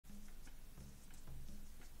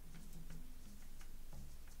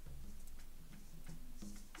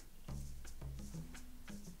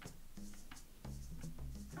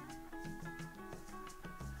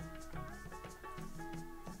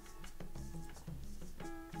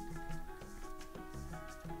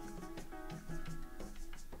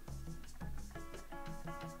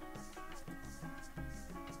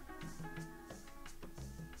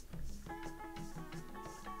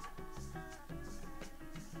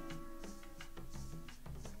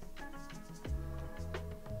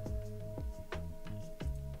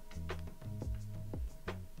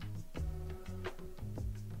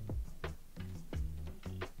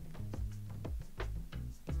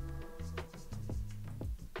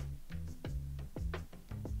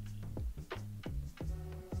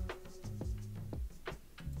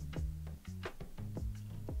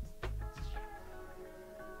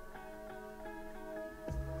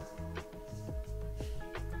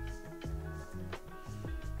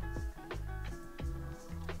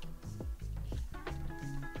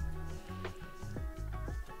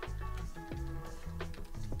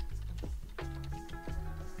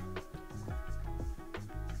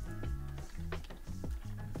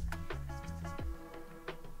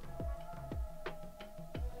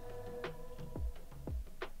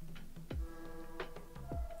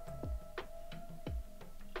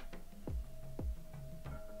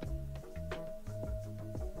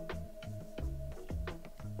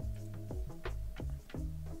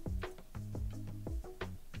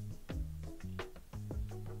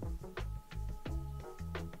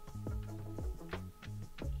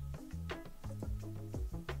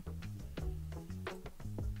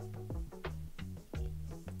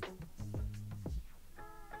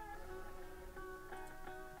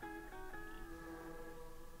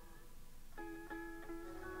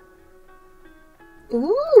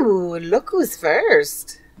Ooh, look who's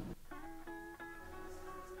first.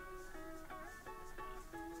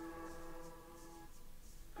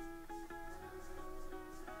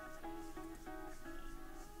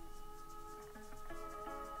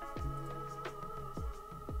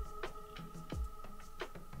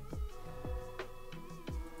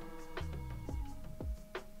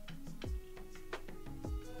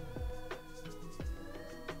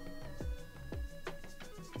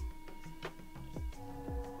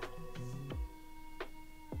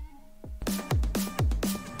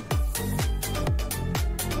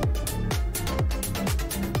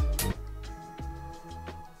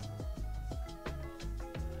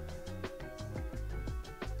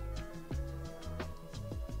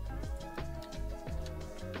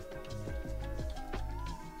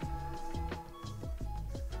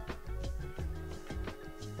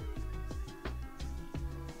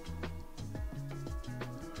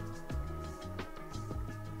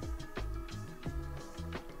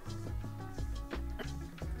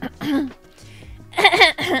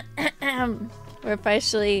 We're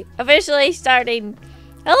officially starting.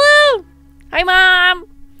 Hello! Hi, Mom!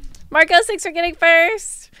 Marco, thanks for getting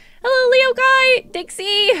first. Hello, Leo Guy!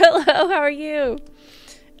 Dixie! Hello, how are you?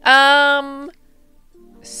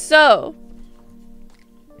 So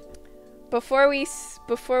before we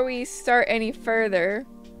start any further,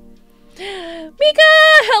 Mika!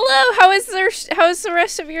 Hello! How is the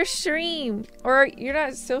rest of your stream? Or you're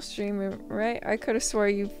not still streaming, right? I could have swore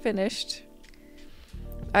you finished.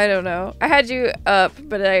 I don't know. I had you up,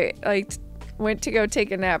 but I like went to go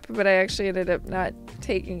take a nap, but I actually ended up not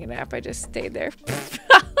taking a nap. I just stayed there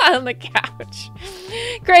on the couch.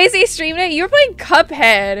 Crazy stream night. You were playing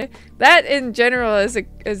Cuphead. That in general is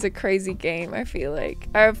a crazy game, I feel like.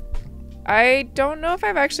 I don't know if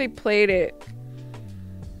I've actually played it.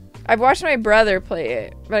 I've watched my brother play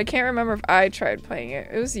it, but I can't remember if I tried playing it.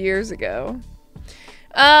 It was years ago.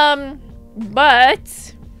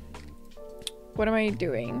 But what am I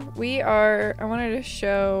doing? I wanted to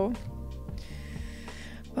show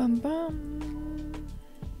I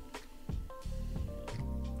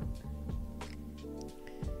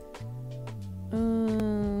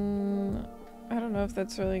don't know if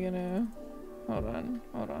that's really gonna hold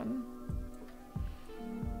on.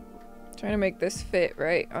 Trying to make this fit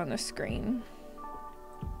right on the screen.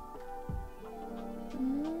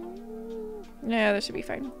 Yeah, that should be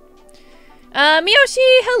fine. Miyoshi,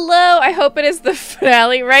 hello! I hope it is the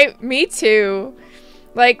finale, right? Me too.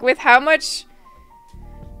 Like, with how much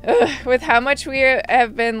we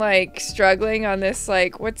have been, like, struggling on this,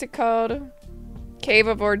 like, what's it called? Cave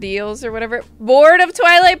of Ordeals or whatever. Bored of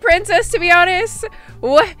Twilight Princess, to be honest?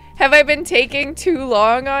 What? Have I been taking too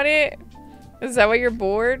long on it? Is that why you're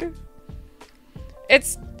bored?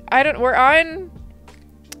 We're on,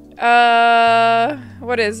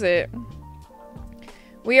 what is it?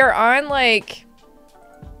 We are on, like,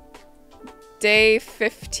 day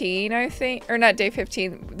 15, I think. Or not day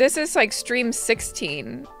 15. This is, like, stream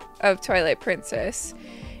 16 of Twilight Princess.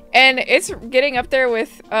 And it's getting up there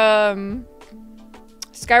with,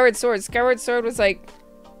 Skyward Sword. Skyward Sword was, like,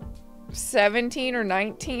 17 or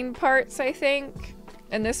 19 parts, I think.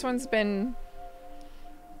 And this one's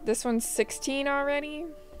 16 already.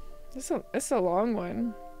 This is a long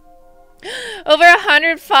one. Over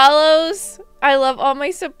 100 follows. I love all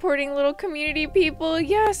my supporting little community people.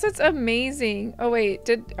 Yes, that's amazing. Oh wait,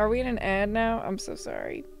 are we in an ad now? I'm so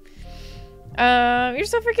sorry. You're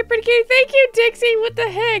so freaking pretty cute. Thank you, Dixie. What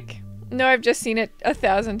the heck? No, I've just seen it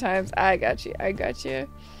 1,000 times. I got you.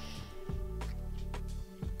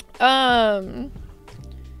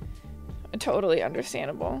 Totally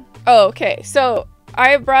understandable. Oh, okay. So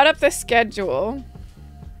I brought up the schedule.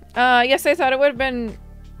 Yes, I thought it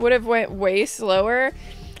would have went way slower.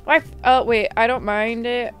 Oh wait, I don't mind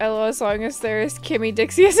it as long as there's Kimmy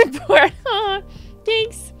Dixie as support.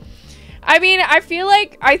 Thanks. I mean, I feel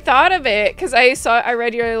like I thought of it because I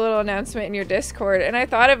read your little announcement in your Discord, and I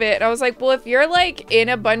thought of it and I was like, well, if you're like in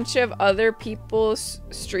a bunch of other people's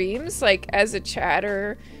streams, like as a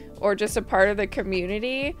chatter or just a part of the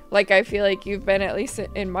community, like I feel like you've been at least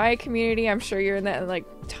in my community. I'm sure you're in that in like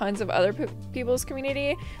tons of other people's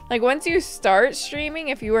community. Like once you start streaming,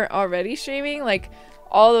 if you weren't already streaming, like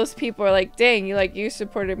all those people are like, dang, you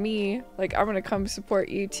supported me, like I'm gonna come support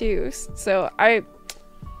you too. So I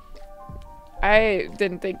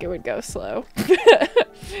didn't think it would go slow.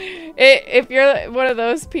 If you're one of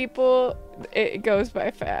those people, it goes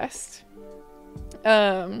by fast.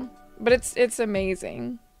 But it's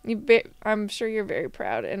amazing. I'm sure you're very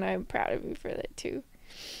proud, and I'm proud of you for that too.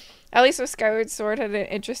 At least with Skyward Sword had an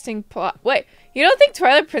interesting plot. Wait, you don't think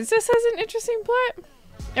Twilight Princess has an interesting plot?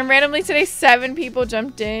 And randomly today, 7 people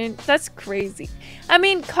jumped in. That's crazy. I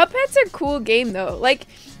mean, Cuphead's a cool game though. Like,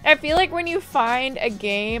 I feel like when you find a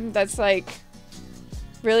game that's like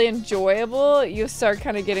really enjoyable, you start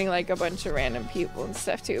kind of getting like a bunch of random people and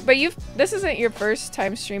stuff too. But this isn't your first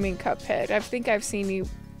time streaming Cuphead. I think I've seen you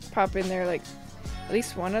pop in there like at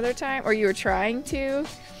least one other time, or you were trying to.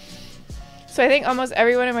 So I think almost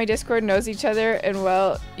everyone in my Discord knows each other, and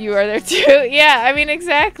well, you are there too. Yeah, I mean,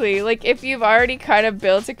 exactly. Like, if you've already kind of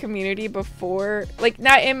built a community before, like,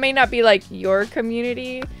 it may not be like your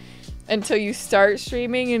community until you start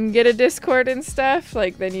streaming and get a Discord and stuff.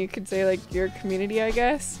 Like, then you could say like your community, I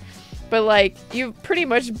guess. But like, you've pretty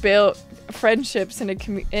much built friendships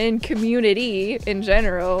in community in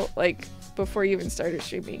general, like before you even started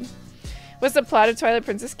streaming. What's the plot of Twilight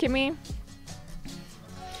Princess, Kimmy?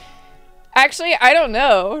 Actually, I don't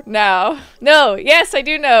know now. No, yes, I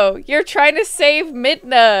do know. You're trying to save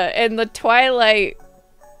Midna and the Twilight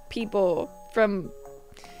people from...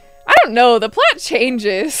 I don't know. The plot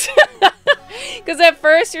changes. Because at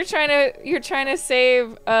first you're trying to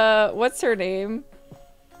save what's her name?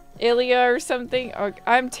 Ilya or something. Oh,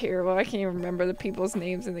 I'm terrible. I can't even remember the people's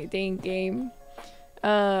names in the dang game.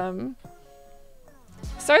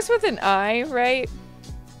 Starts with an I, right?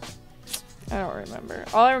 I don't remember.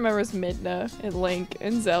 All I remember is Midna and Link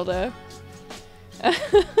and Zelda.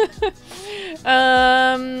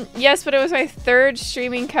 Yes, but it was my 3rd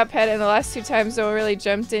streaming Cuphead, and the last 2 times no one really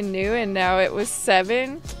jumped in new, and now it was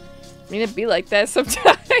 7. I mean, it'd be like that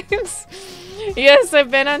sometimes. Yes,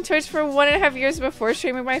 I've been on Twitch for 1.5 years before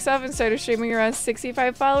streaming myself and started streaming around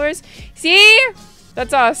 65 followers. See?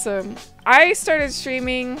 That's awesome. I started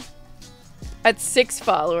streaming at 6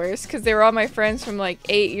 followers because they were all my friends from like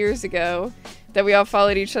 8 years ago that we all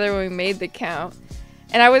followed each other when we made the count.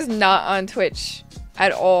 And I was not on Twitch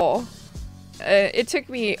at all. It took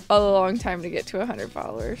me a long time to get to 100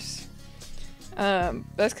 followers.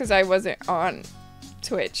 That's because I wasn't on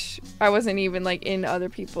Twitch. I wasn't even like in other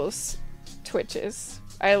people's Twitches.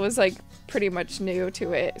 I was like pretty much new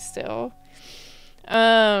to it still.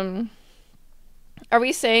 Are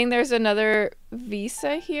we saying there's another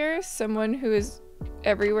Visa here? Someone who is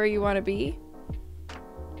everywhere you want to be?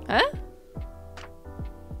 Huh?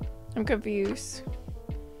 I'm confused.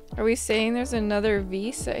 Are we saying there's another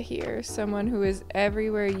Visa here? Someone who is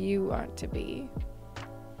everywhere you want to be?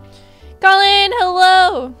 Colin,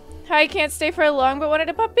 hello! Hi, can't stay for long, but wanted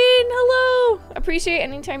to pop in. Hello! Appreciate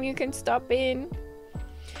anytime you can stop in.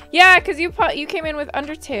 Yeah, because you came in with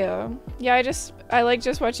Undertale. Yeah, I like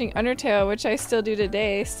just watching Undertale, which I still do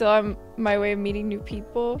today. Still on my way of meeting new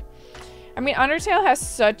people. I mean, Undertale has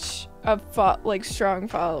such a strong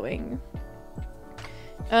following.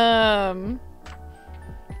 Hello,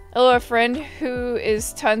 a friend who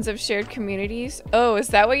is tons of shared communities. Oh, is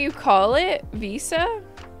that what you call it? Visa?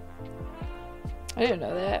 I didn't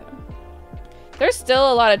know that. There's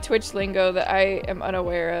still a lot of Twitch lingo that I am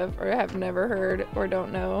unaware of or have never heard or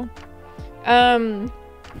don't know.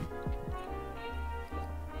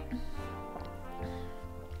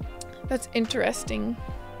 That's interesting.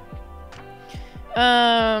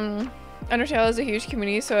 Undertale is a huge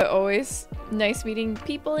community, so it always nice meeting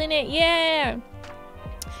people in it. Yeah!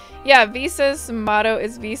 Yeah, Visa's motto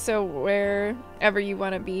is Visa wherever you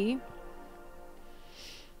want to be.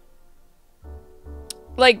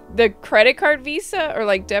 Like the credit card Visa or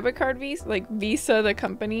like debit card Visa? Like Visa the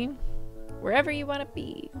company? Wherever you want to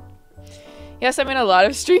be. Yes, I'm in a lot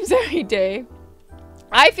of streams every day.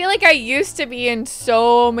 I feel like I used to be in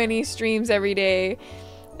so many streams every day.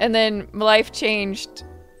 And then life changed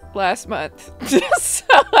last month. So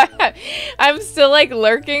I'm still like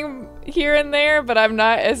lurking here and there, but I'm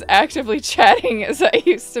not as actively chatting as I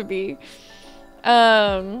used to be.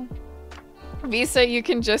 Visa, you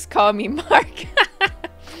can just call me Mark.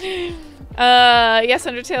 Yes,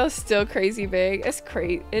 Undertale is still crazy big. It's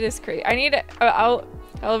crazy. It is crazy. I need to, I'll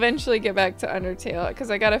eventually get back to Undertale because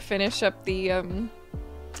I gotta finish up the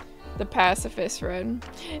pacifist run.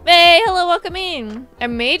 Hey, hello, welcome in. I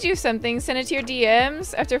made you something. Send it to your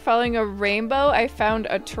DMs. After following a rainbow, I found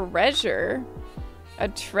a treasure. A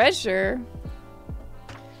treasure?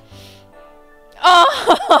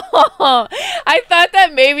 Oh, I thought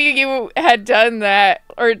that maybe you had done that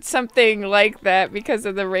or something like that because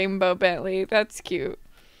of the rainbow Bentley. That's cute.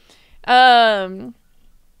 Yes,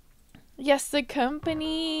 the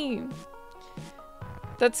company.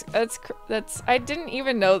 That's I didn't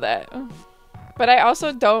even know that. But I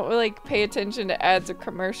also don't really pay attention to ads or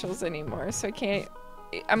commercials anymore, so I can't.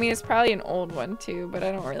 I mean, it's probably an old one too, but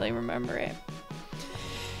I don't really remember it.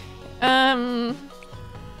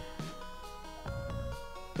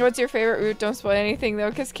 What's your favorite route? Don't spoil anything though,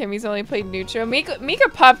 because Kimmy's only played neutral. Mika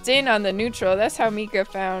popped in on the neutral. That's how Mika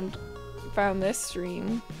found this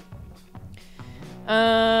stream.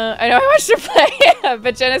 I know I watched her play,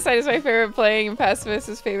 but Genocide is my favorite playing and Pacifist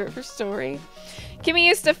is favorite for story. Kimmy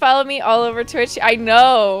used to follow me all over Twitch. I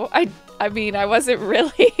know. I mean, I wasn't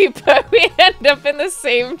really, but we end up in the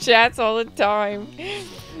same chats all the time.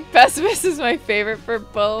 Pacifist is my favorite for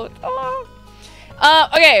both. Oh.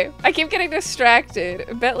 Okay, I keep getting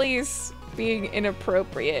distracted. Bentley's being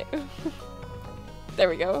inappropriate. There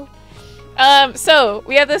we go. So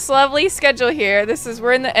we have this lovely schedule here.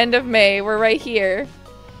 We're in the end of May. We're right here.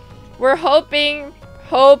 We're hoping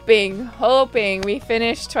we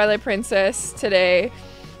finish Twilight Princess today.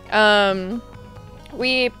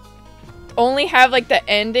 We only have like the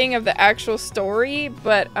ending of the actual story,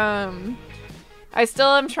 but I still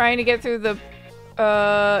am trying to get through the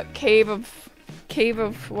cave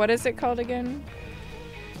of what is it called again?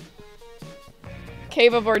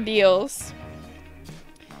 Cave of Ordeals.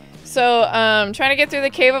 So, trying to get through the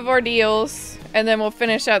Cave of Ordeals, and then we'll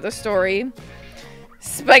finish out the story.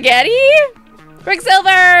 Spaghetti?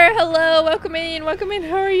 Quicksilver! Hello, welcome in,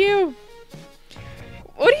 how are you?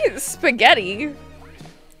 What are you, spaghetti?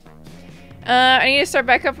 I need to start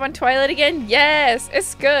back up on Twilight again? Yes,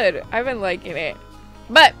 it's good. I've been liking it.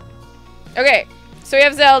 But, okay, so we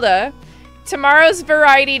have Zelda. Tomorrow's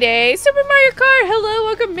Variety Day. Super Mario Kart, hello,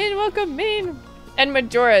 welcome in. And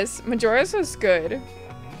Majora's. Majora's was good.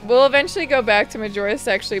 We'll eventually go back to Majora's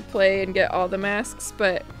to actually play and get all the masks,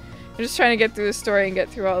 but I'm just trying to get through the story and get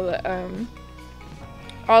through all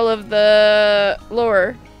of the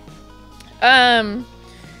lore. I'm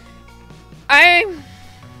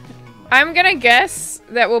gonna guess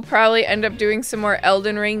that we'll probably end up doing some more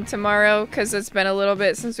Elden Ring tomorrow, because it's been a little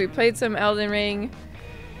bit since we played some Elden Ring.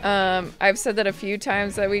 I've said that a few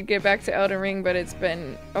times that we'd get back to Elden Ring, but it's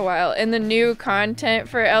been a while. And the new content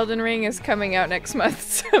for Elden Ring is coming out next month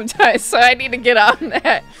sometime, so I need to get on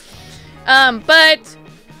that. But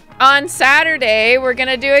on Saturday, we're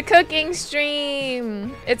gonna do a cooking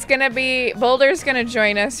stream. It's gonna be, Boulder's gonna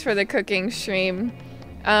join us for the cooking stream.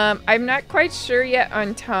 I'm not quite sure yet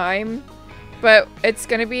on time, but it's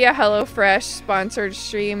gonna be a HelloFresh sponsored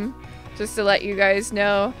stream, just to let you guys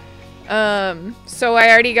know. So I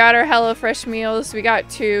already got our HelloFresh meals. We got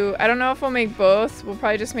 2. I don't know if we'll make both. We'll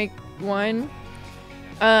probably just make 1.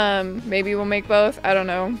 Maybe we'll make both. I don't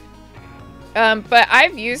know. But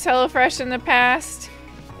I've used HelloFresh in the past.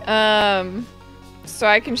 So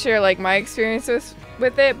I can share like my experiences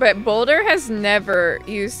with it. But Boulder has never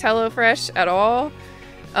used HelloFresh at all.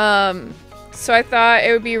 So I thought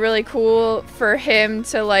it would be really cool for him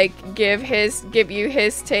to like give you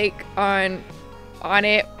his take on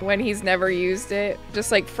it when he's never used it,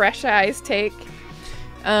 just like fresh eyes take.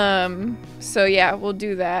 So yeah, we'll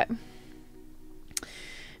do that.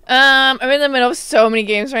 I'm in the middle of so many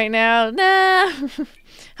games right now. Nah.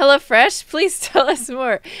 HelloFresh, please tell us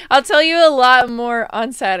more. I'll tell you a lot more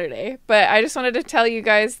on Saturday, but I just wanted to tell you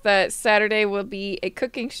guys that Saturday will be a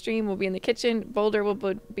cooking stream. We'll be in the kitchen. Boulder will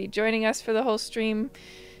be joining us for the whole stream,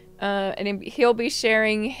 and he'll be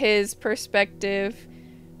sharing his perspective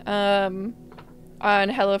on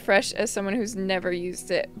HelloFresh as someone who's never used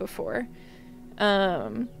it before,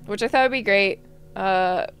 which I thought would be great,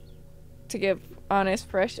 to give honest,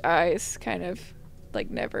 fresh eyes, kind of like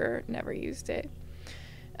never used it.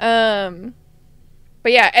 But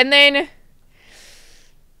yeah, and then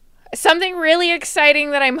something really exciting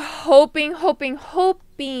that I'm hoping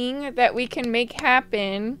that we can make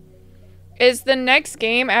happen is the next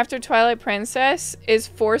game after Twilight Princess is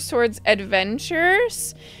Four Swords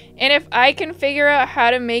Adventures. And if I can figure out how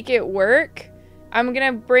to make it work, I'm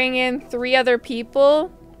gonna bring in 3 other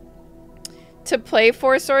people to play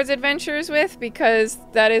Four Swords Adventures with, because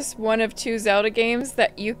that is one of 2 Zelda games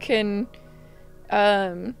that you can,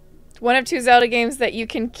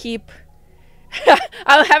 keep.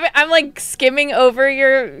 I'm like skimming over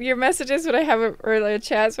your messages, but I haven't, or the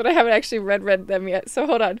chats, but I haven't actually read them yet. So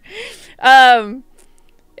hold on.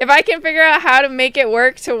 If I can figure out how to make it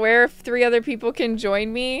work to where 3 other people can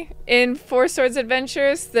join me in Four Swords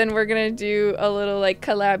Adventures, then we're gonna do a little like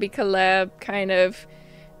collab kind of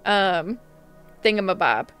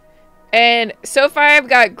thingamabob. And so far I've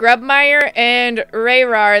got Grubmeyer and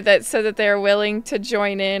Rayrar that said that they're willing to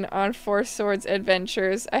join in on Four Swords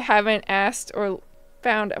Adventures. I haven't asked or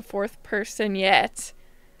found a 4th person yet.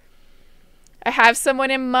 I have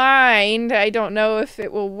someone in mind. I don't know if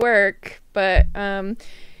it will work, but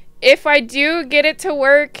if I do get it to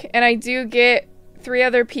work and I do get 3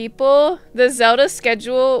 other people, the Zelda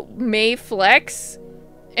schedule may flex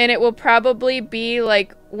And it will probably be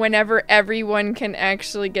like whenever everyone can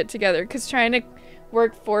actually get together. Because trying to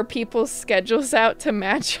work 4 people's schedules out to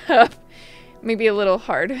match up may be a little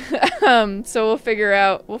hard. So we'll figure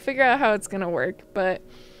out how it's gonna work. But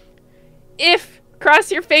if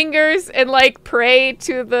cross your fingers and like pray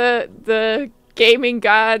to the gaming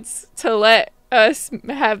gods to let us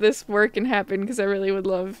have this work and happen, because I really would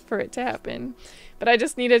love for it to happen. But I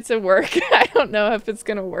just need it to work. I don't know if it's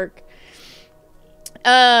gonna work.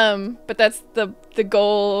 But that's the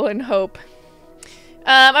goal and hope.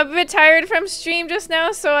 I'm a bit tired from stream just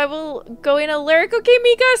now, so I will go in a lurk. Okay,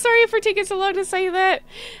 Mika, sorry for taking so long to say that.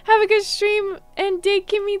 Have a good stream and day,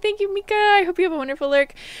 Kimmy. Thank you, Mika. I hope you have a wonderful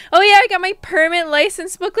lurk. Oh yeah, I got my permit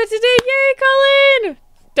license booklet today. Yay, Colin!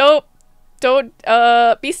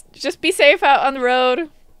 Just be safe out on the road.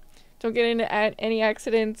 Don't get into any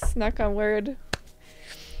accidents. Knock on wood.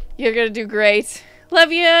 You're gonna do great.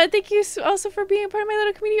 Love you. Thank you also for being a part of my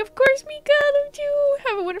little community. Of course, Mika. Love you.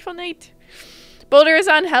 Have a wonderful night. Boulder is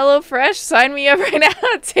on HelloFresh. Sign me up right now.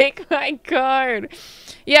 Take my card.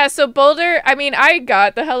 Yeah, so Boulder, I mean, I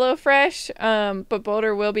got the HelloFresh, but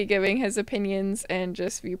Boulder will be giving his opinions and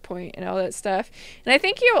just viewpoint and all that stuff. And I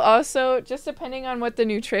think he'll also, just depending on what the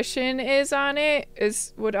nutrition is on it,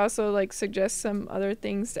 would also like suggest some other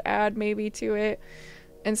things to add maybe to it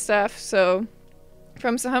and stuff. So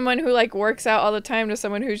from someone who like works out all the time to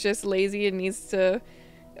someone who's just lazy and needs to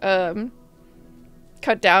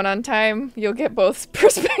cut down on time, you'll get both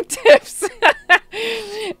perspectives.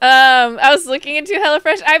 I was looking into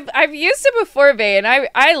HelloFresh. I've used it before, Vay, and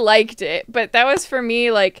I liked it, but that was for me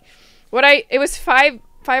like it was five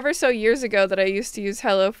or so years ago that I used to use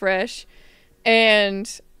HelloFresh,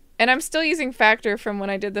 and I'm still using Factor from when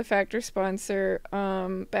I did the Factor sponsor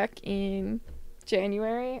back in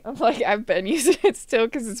January. I'm like, I've been using it still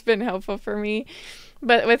because it's been helpful for me.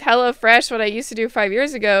 But with HelloFresh, what I used to do 5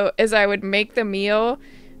 years ago is I would make the meal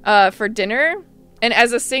for dinner. And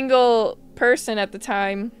as a single person at the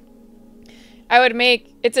time, I would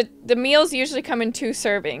make... the meals usually come in 2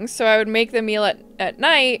 servings. So I would make the meal at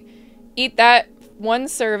night, eat that 1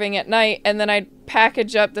 serving at night, and then I'd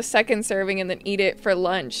package up the 2nd serving and then eat it for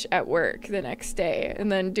lunch at work the next day.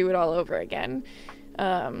 And then do it all over again.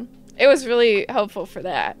 It was really helpful for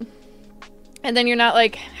that. And then you're not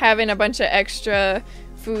like having a bunch of extra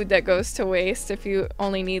food that goes to waste if you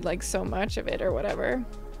only need like so much of it or whatever.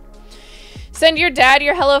 Send your dad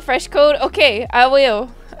your HelloFresh code. Okay, I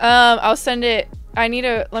will. I'll send it.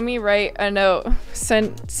 Let me write a note.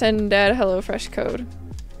 Send dad HelloFresh code.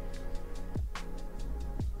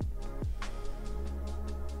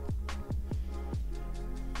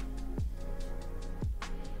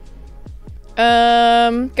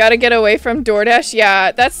 Gotta get away from DoorDash.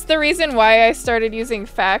 Yeah, that's the reason why I started using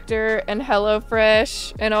Factor and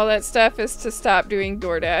HelloFresh and all that stuff, is to stop doing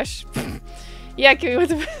DoorDash. Yeah,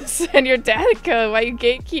 send your dad code. Why are you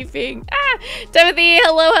gatekeeping? Ah, Timothy,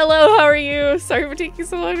 hello, how are you? Sorry for taking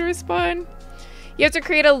so long to respond. You have to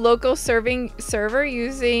create a local server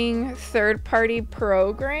using third-party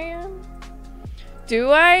program.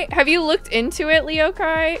 Do I? Have you looked into it,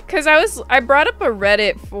 Leokai? Because I brought up a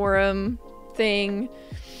Reddit forum thing,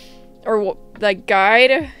 or like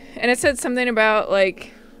guide, and it said something about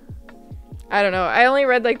like, I don't know, I only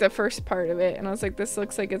read like the first part of it and I was like, this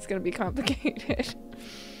looks like it's gonna be complicated.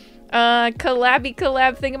 Collab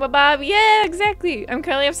thingamabob. Yeah, exactly. I'm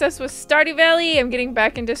currently obsessed with Stardew Valley. I'm getting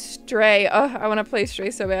back into Stray. Oh, I want to play Stray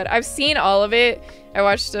so bad. I've seen all of it. I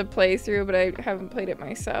watched a playthrough, but I haven't played it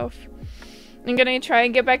myself. I'm gonna try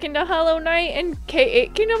and get back into Hollow Knight and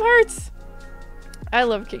K8 Kingdom Hearts. I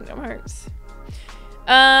love Kingdom Hearts.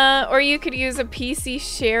 Or you could use a PC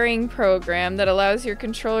sharing program that allows your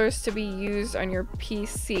controllers to be used on your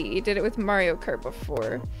PC. Did it with Mario Kart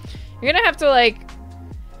before. You're gonna have to like...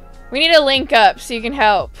 We need to link up so you can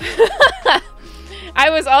help. I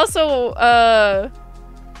was also,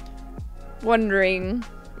 wondering...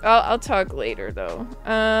 I'll talk later, though.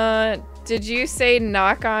 Did you say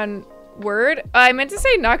knock on word? I meant to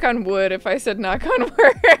say knock on wood if I said knock on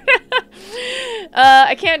word.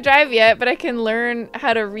 I can't drive yet, but I can learn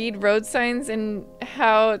how to read road signs and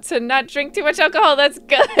how to not drink too much alcohol. That's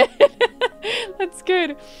good. That's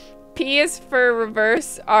good. P is for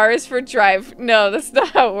reverse, R is for drive. No, that's not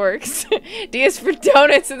how it works. D is for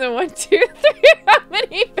donuts, and then 1, 2, 3. How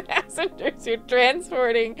many passengers you're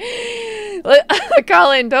transporting?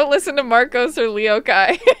 Colin, don't listen to Marcos or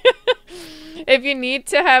Leokai. If you need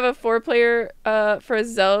to have a 4-player for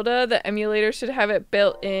Zelda, the emulator should have it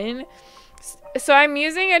built in. So I'm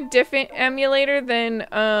using a different emulator than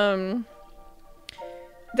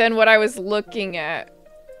what I was looking at.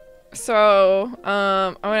 So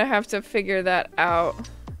I'm gonna have to figure that out.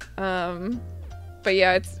 But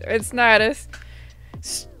yeah, it's not a,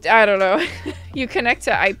 I don't know. You connect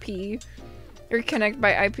to IP or connect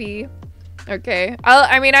by IP. Okay.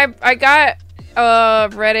 I mean, I got a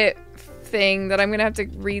Reddit thing that I'm gonna have to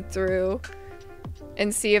read through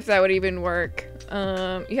and see if that would even work.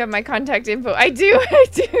 You have my contact info. I do. I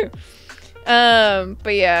do.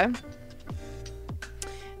 But yeah.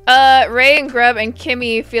 Ray and Grub and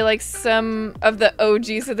Kimmy feel like some of the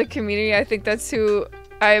OGs of the community. I think that's who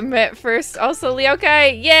I met first. Also,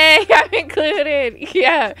 Leokai. Yay! I'm included.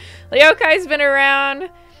 Yeah. Leokai's been around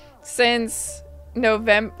since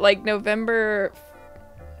November,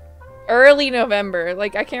 early November.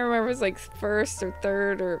 Like, I can't remember if it was like 1st or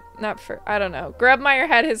 3rd or not for, I don't know. Grubmeyer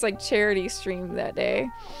had his like charity stream that day.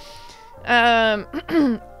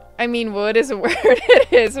 I mean, wood is a word.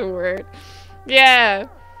 It is a word. Yeah.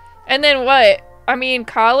 And then what? I mean,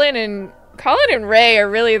 Colin and Ray are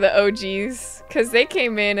really the OGs because they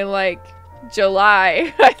came in like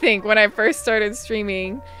July, I think, when I first started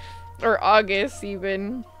streaming, or August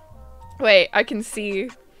even. Wait, I can see.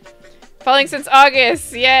 Following since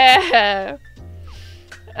August, yeah.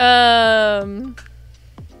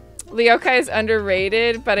 Leokai is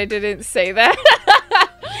underrated, but I didn't say that.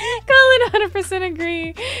 Colin 100%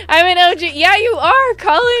 agree. I'm an OG. Yeah, you are.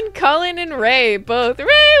 Colin and Ray, both. Ray,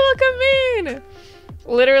 welcome in.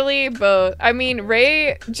 Literally both. I mean,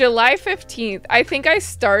 Ray, July 15th. I think I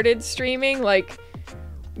started streaming like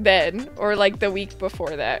then, or like the week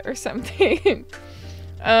before that or something.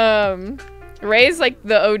 Ray's like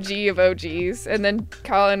the OG of OGs, and then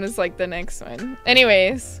Colin is like the next one.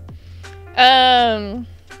 Anyways.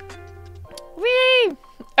 Whee!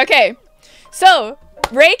 Okay, so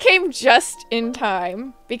Ray came just in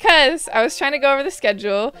time because I was trying to go over the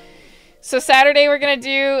schedule. So Saturday we're gonna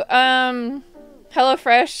do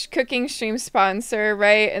HelloFresh cooking stream sponsor,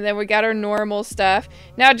 right? And then we got our normal stuff.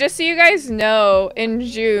 Now, just so you guys know, in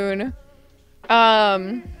June,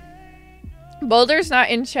 Boulder's not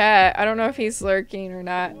in chat. I don't know if he's lurking or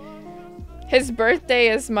not. His birthday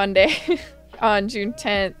is Monday on June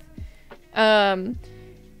 10th. And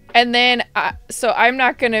then, so I'm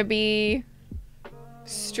not gonna be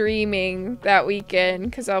streaming that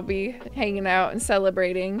weekend because I'll be hanging out and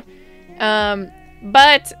celebrating.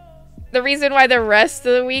 But the reason why the rest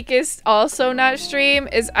of the week is also not stream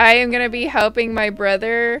is I am gonna be helping my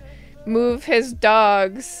brother move his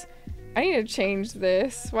dogs. I need to change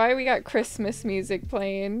this. Why we got Christmas music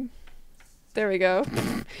playing? There we go.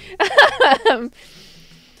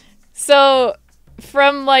 So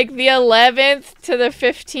from like the 11th to the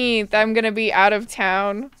 15th, I'm gonna be out of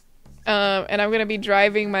town. And I'm gonna be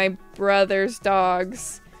driving my brother's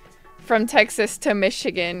dogs from Texas to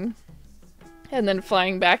Michigan and then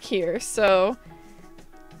flying back here. So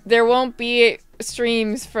there won't be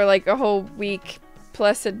streams for like a whole week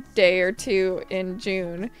plus a day or two in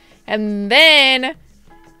June. And then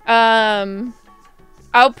I'll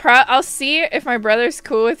see if my brother's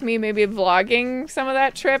cool with me maybe vlogging some of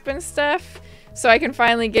that trip and stuff so I can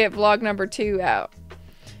finally get vlog number 2 out.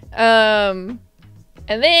 And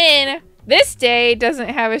then this day doesn't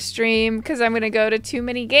have a stream because I'm gonna go to Too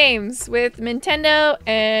Many Games with Nintendo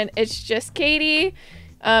and It's Just Katie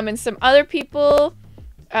and some other people.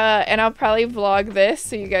 And I'll probably vlog this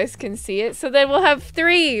so you guys can see it. So then we'll have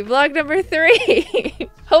 3, vlog number 3,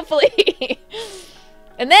 hopefully.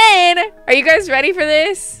 And then, are you guys ready for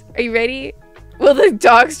this? Are you ready? Will the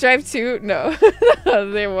dogs drive too? No, no,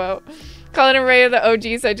 they won't. Colin and Ray are the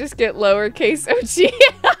OGs. I just get lowercase OG.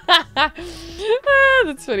 Ah,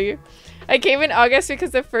 that's funny. I came in August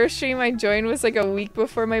because the first stream I joined was like a week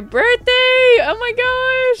before my birthday. Oh my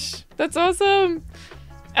gosh, that's awesome.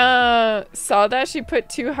 Saw that she put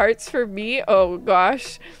 2 hearts for me. Oh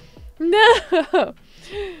gosh, no.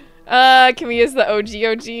 Camilla's the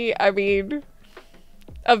OG. I mean,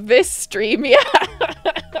 of this stream, yeah.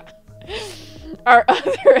 Our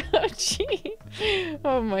other OG.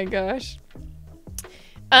 Oh my gosh.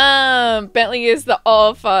 Bentley is the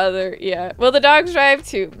all-father. Yeah. Will the dogs drive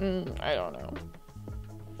too? I don't know.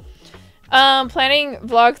 Planning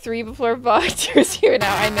vlog 3 before vlog 2 is here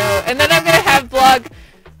now. I know. And then I'm gonna have vlog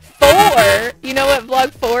 4. You know what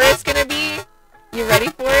vlog 4 is gonna be? You ready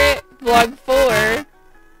for it? Vlog 4.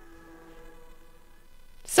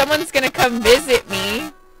 Someone's gonna come visit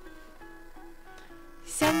me.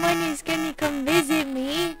 Someone is gonna come visit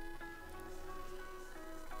me.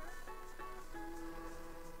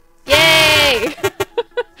 Yay!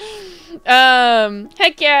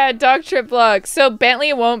 Heck yeah, dog trip vlog. So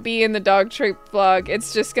Bentley won't be in the dog trip vlog.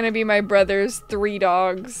 It's just gonna be my brother's 3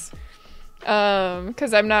 dogs.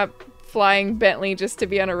 Cause I'm not flying Bentley just to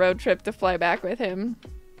be on a road trip to fly back with him.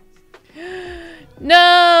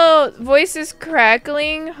 No! Voice is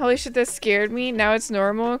crackling. Holy shit, that scared me. Now it's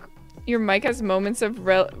normal. Your mic has moments of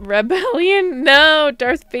rebellion. No!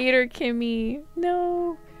 Darth Vader, Kimmy.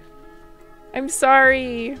 No. I'm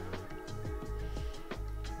sorry.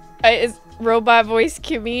 Is robot voice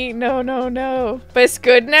Kimmy? No, no, no. But it's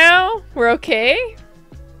good now? We're okay?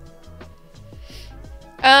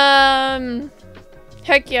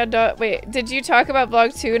 Heck yeah, wait, did you talk about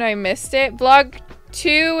vlog 2 and I missed it? Vlog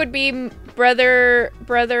 2 would be brother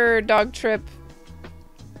dog trip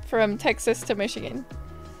from Texas to Michigan.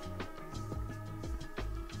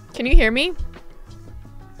 Can you hear me?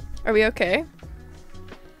 Are we okay?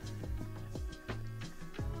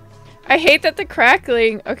 I hate that the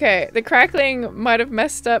crackling, okay, the crackling might have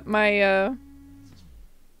messed up my,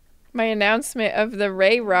 my announcement of the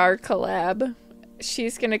Ray Rar collab.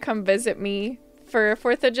 She's gonna come visit me for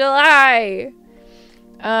 4th of July.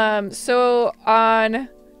 So on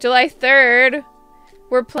July 3rd,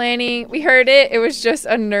 we're planning, we heard it, it was just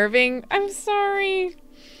unnerving. I'm sorry.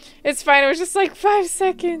 It's fine, it was just like 5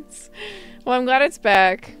 seconds. Well, I'm glad it's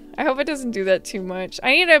back. I hope it doesn't do that too much.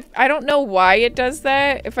 I don't know why it does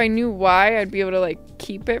that. If I knew why, I'd be able to like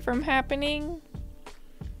keep it from happening.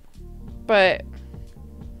 But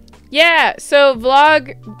yeah, so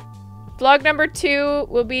vlog number 2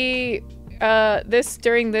 will be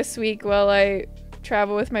during this week while I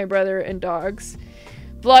travel with my brother and dogs.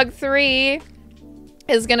 Vlog 3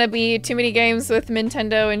 is gonna be too many games with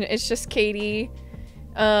Nintendo and it's just Katie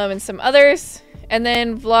and some others. And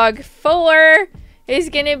then vlog 4 is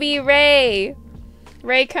gonna be Ray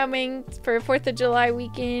coming for 4th of July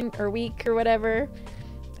weekend or week or whatever,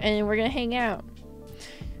 and we're gonna hang out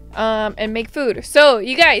and make food. So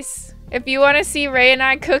you guys, if you want to see Ray and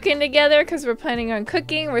I cooking together, because we're planning on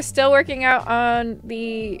cooking, we're still working out on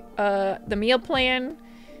the meal plan,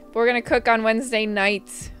 but we're gonna cook on Wednesday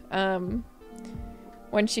night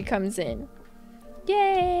when she comes in.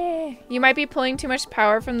 Yay! You might be pulling too much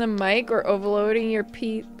power from the mic or overloading your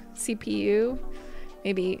CPU.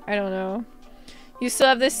 Maybe, I don't know. You still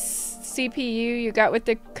have this CPU you got with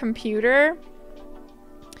the computer?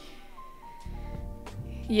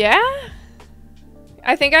 Yeah?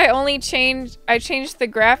 I think I only changed the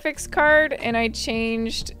graphics card and I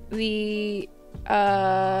changed the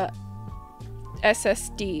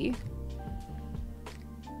SSD.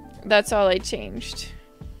 That's all I changed.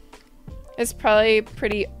 It's probably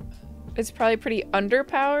pretty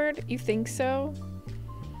underpowered. You think so?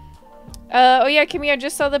 Oh yeah, Kimmy, I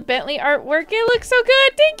just saw the Bentley artwork. It looks so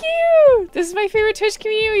good. Thank you. This is my favorite Twitch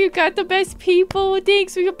community. You got the best people.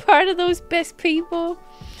 Thanks. We're part of those best people.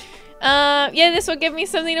 Yeah, this will give me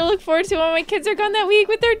something to look forward to when my kids are gone that week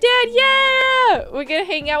with their dad. Yeah, we're gonna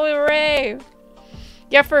hang out with Ray.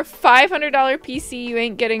 Yeah, for a $500 PC, you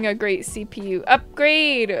ain't getting a great CPU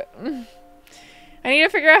upgrade. I need to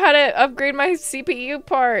figure out how to upgrade my CPU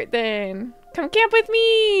part then. Come camp with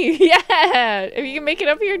me! Yeah! If you can make it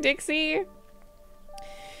up here, Dixie.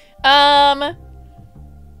 Oh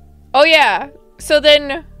yeah. So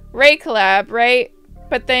then Ray collab, right?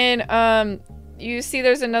 But then you see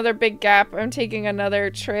there's another big gap. I'm taking another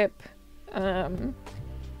trip in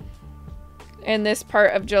this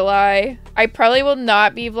part of July. I probably will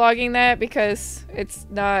not be vlogging that because it's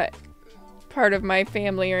not part of my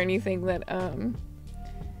family or anything that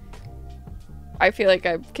I feel like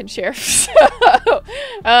I can share. So,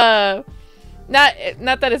 not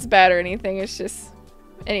that it's bad or anything. It's just,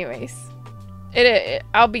 anyways,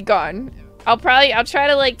 I'll be gone. I'll try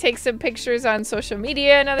to like take some pictures on social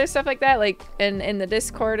media and other stuff like that, like in the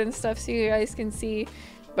Discord and stuff, so you guys can see.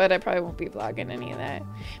 But I probably won't be vlogging any of that.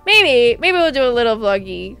 Maybe we'll do a little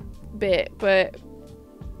vloggy bit, but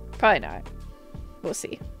probably not. We'll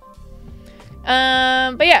see.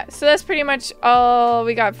 But yeah, so that's pretty much all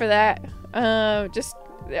we got for that.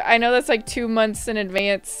 I know that's like 2 months in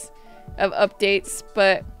advance of updates,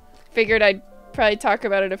 but figured I'd probably talk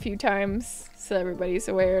about it a few times so everybody's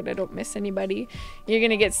aware and I don't miss anybody. You're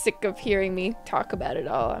gonna get sick of hearing me talk about it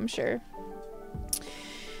all, I'm sure.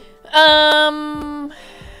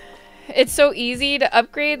 It's so easy to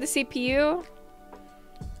upgrade the CPU.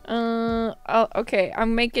 Okay,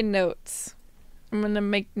 I'm making notes. I'm gonna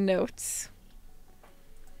make notes.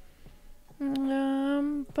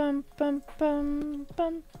 Bum, bum, bum, bum,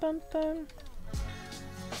 bum, bum.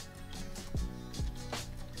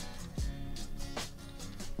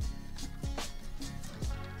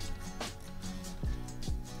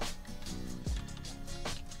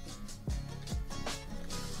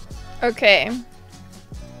 Okay.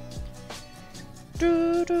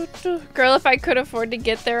 Girl, if I could afford to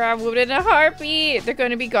get there, I would in a heartbeat. They're going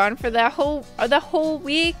to be gone for the whole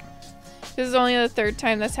week.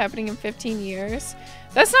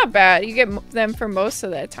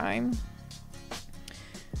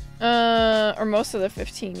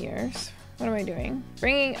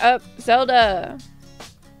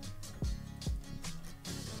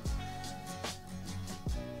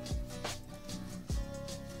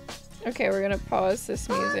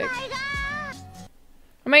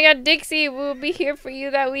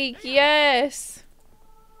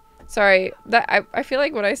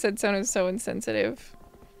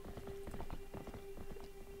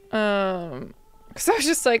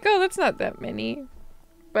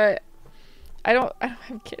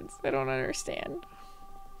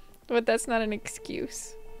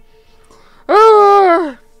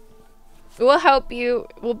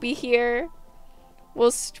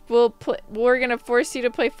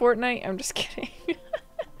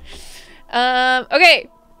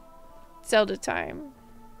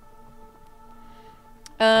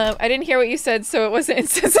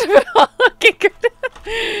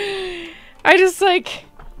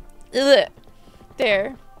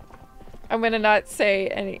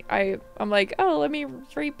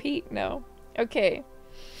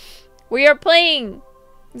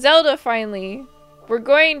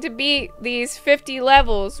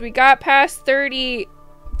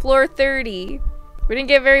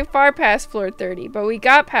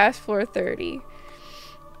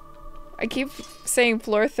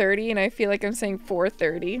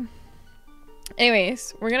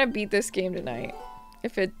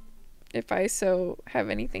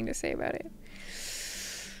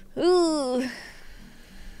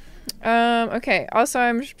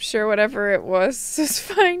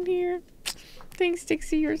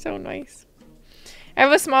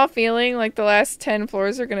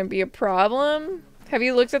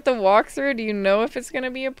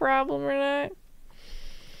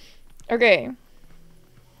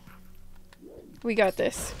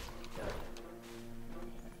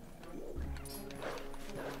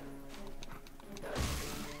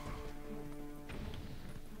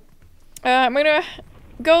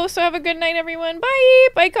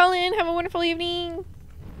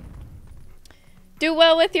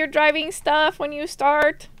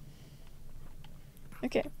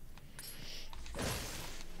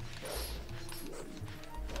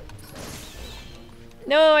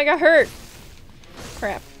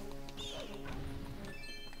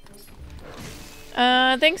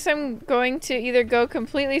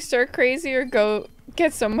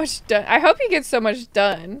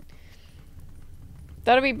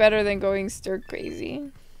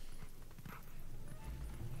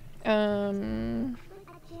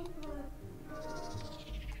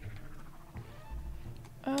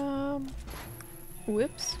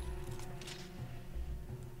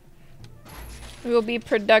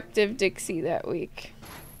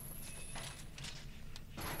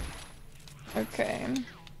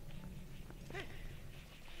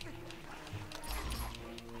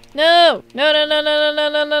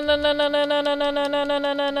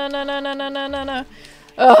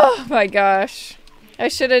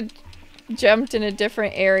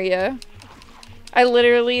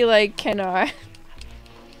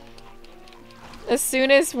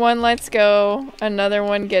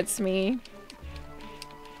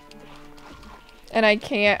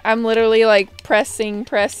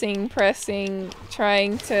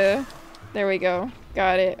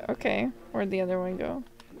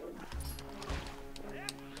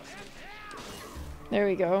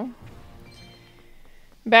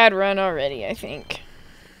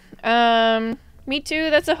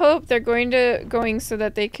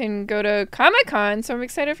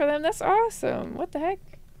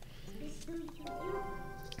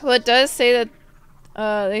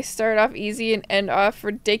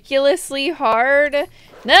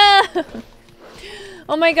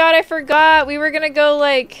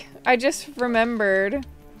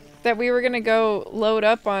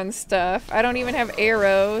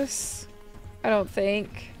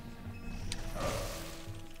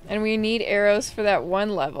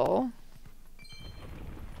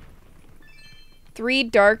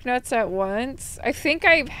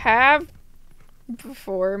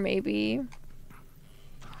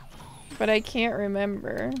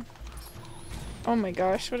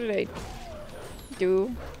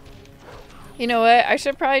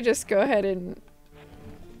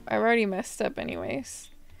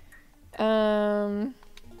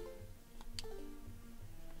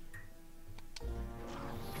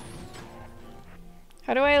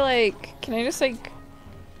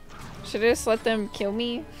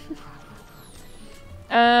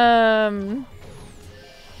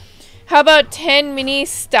 How about 10 mini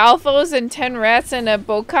Stalfos and 10 rats and a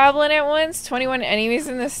bokoblin at once? 21 enemies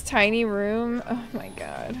in this tiny room? Oh my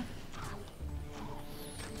god.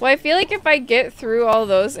 Well, I feel like if I get through all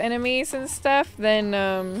those enemies and stuff, then,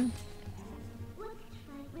 I'm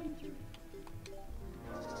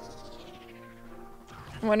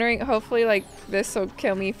wondering, hopefully, like, this will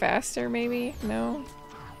kill me faster, maybe? No?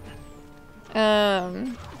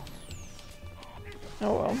 Oh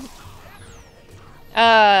well.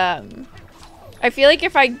 I feel like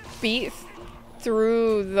if I beat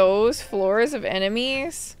through those floors of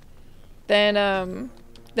enemies, then,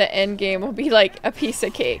 the end game will be like a piece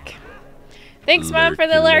of cake. Thanks, Mom, for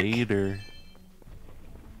the lurk. Later.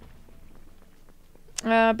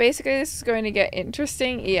 Basically, this is going to get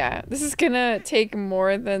interesting. Yeah, this is gonna take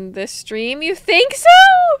more than this stream. You think so?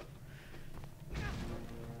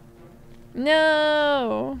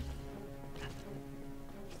 No.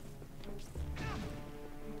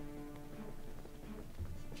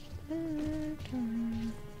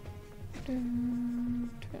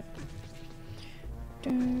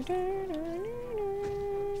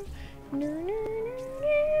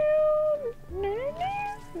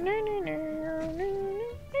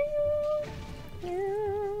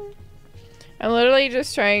 I'm literally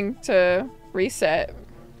just trying to reset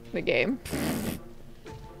the game.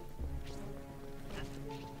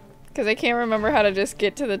 Because I can't remember how to just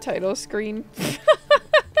get to the title screen.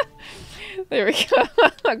 There we go.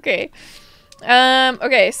 Okay.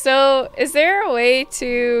 Okay, so is there a way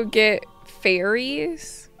to get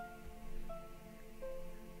fairies?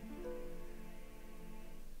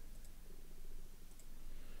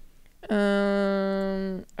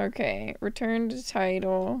 Okay, return to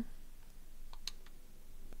title.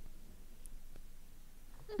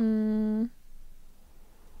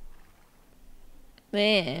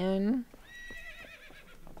 Then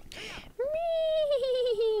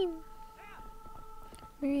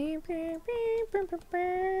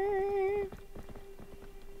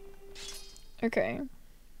okay.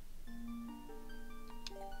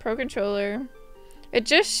 Pro controller. It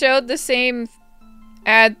just showed the same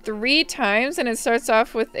ad 3 times and it starts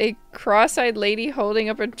off with a cross-eyed lady holding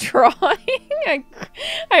up a drawing.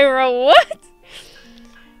 I wrote what?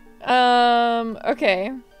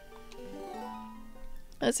 Okay.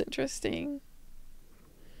 That's interesting.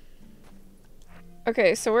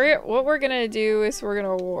 Okay, so what we're gonna do is we're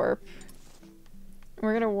gonna warp.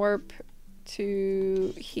 We're gonna warp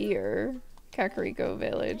to here, Kakariko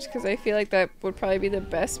Village, because I feel like that would probably be the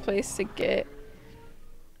best place to get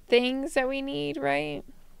things that we need, right?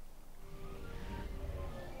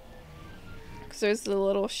 Because there's the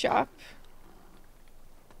little shop.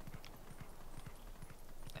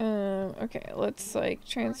 Okay, let's like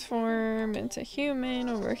transform into human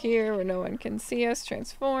over here where no one can see us.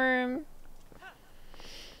 Transform.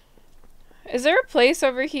 Is there a place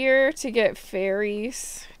over here to get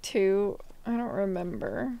fairies too? I don't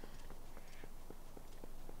remember.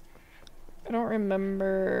 I don't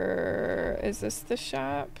remember. Is this the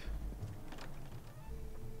shop?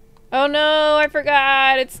 Oh no, I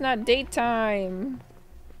forgot. It's not daytime.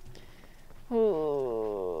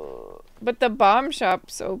 Oh. But the bomb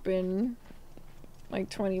shop's open like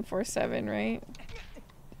 24/7, right?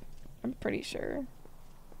 I'm pretty sure.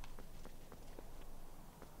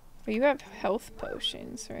 But you have health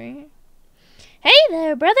potions, right? Hey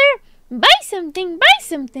there, brother! Buy something, buy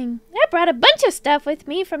something! I brought a bunch of stuff with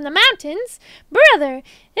me from the mountains. Brother,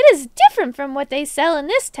 it is different from what they sell in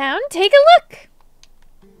this town. Take a look!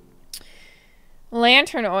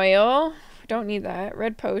 Lantern oil. Don't need that.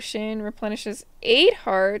 Red potion replenishes 8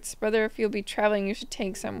 hearts. Brother, if you'll be traveling, you should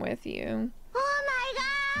take some with you. Oh my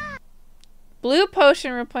god! Blue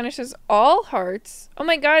potion replenishes all hearts. Oh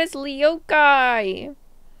my god, it's Leokai!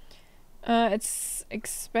 It's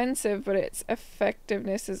expensive, but its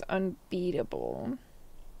effectiveness is unbeatable.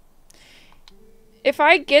 If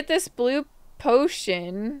I get this blue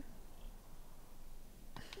potion...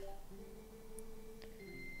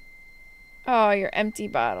 Oh, your empty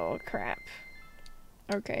bottle. Crap.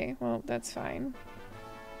 Okay, well, that's fine.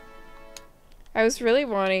 I was really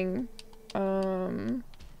wanting,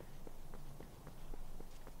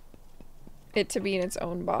 it to be in its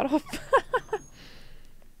own bottle.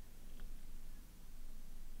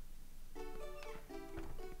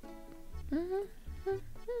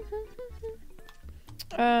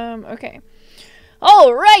 Okay.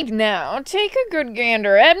 All right now, take a good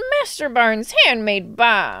gander at Master Barnes' handmade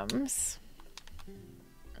bombs.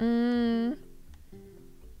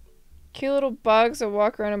 Cute little bugs that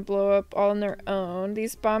walk around and blow up all on their own.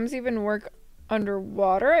 These bombs even work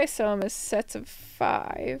underwater. I sell them as sets of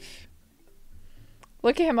 5.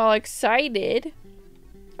 Look at him all excited.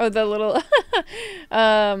 Oh, the little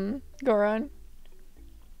Goron.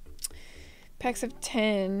 Packs of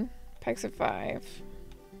 10. Packs of 5.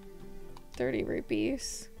 30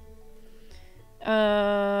 rupees. Can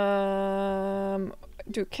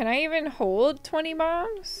I even hold 20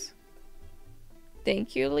 bombs?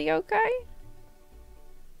 Thank you, Leokai.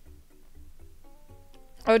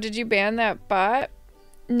 Oh, did you ban that bot?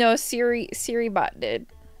 No, Siri bot did.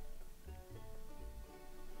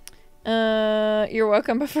 You're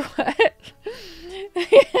welcome, but for what?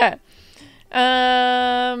 Yeah.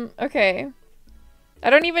 Okay. I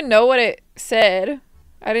don't even know what it said.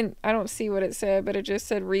 I don't see what it said, but it just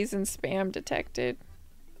said reason spam detected.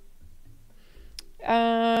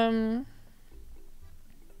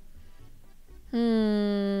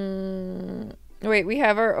 Wait, we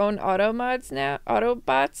have our own Autobots now?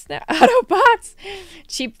 Autobots?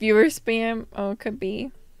 Cheap viewer spam? Oh, could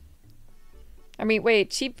be. I mean, wait,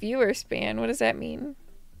 cheap viewer spam. What does that mean?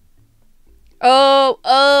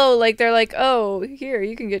 Oh, like they're like, oh, here,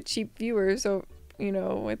 you can get cheap viewers, so, you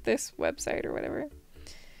know, with this website or whatever.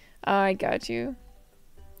 I got you.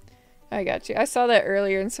 I got you. I saw that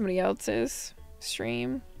earlier in somebody else's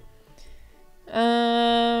stream.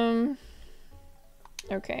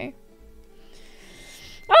 Okay.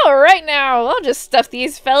 All right now, I'll just stuff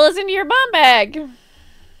these fellas into your bomb bag.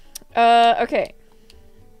 Okay.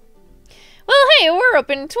 Well, hey, we're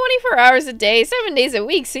open 24 hours a day, 7 days a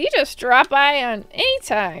week, so you just drop by on any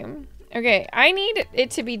time. Okay, I need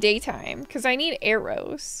it to be daytime, because I need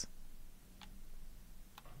arrows.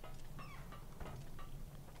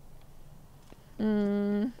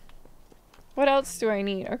 What else do I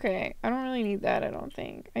need? Okay, I don't really need that, I don't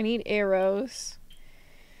think. I need arrows.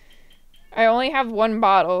 I only have one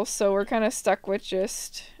bottle, so we're kind of stuck with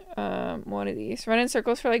just one of these. Run in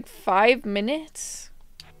circles for like 5 minutes?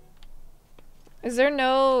 Is there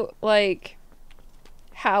no, like,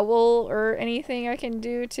 howl or anything I can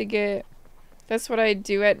do to get... That's what I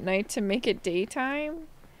do at night to make it daytime?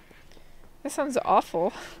 That sounds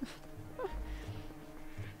awful.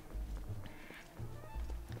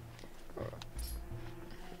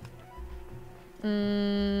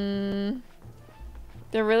 There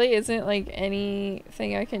really isn't, like,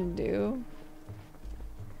 anything I can do.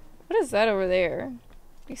 What is that over there?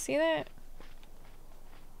 You see that?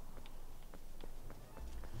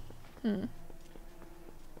 Can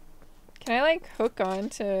I, like, hook on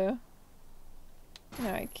to... No,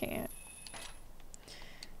 I can't.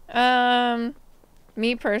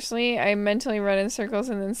 Me personally, I mentally run in circles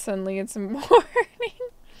and then suddenly it's morning.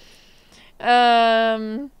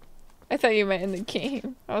 I thought you meant in the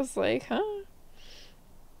game. I was like, huh?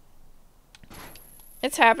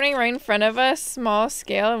 It's happening right in front of us, small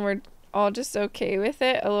scale, and we're all just okay with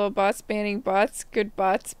it. A little bots banning bots, good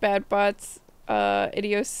bots, bad bots,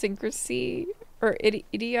 idiosyncrasy, or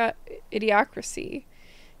idiocracy.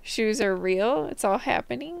 Shoes are real. It's all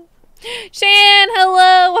happening. Shan,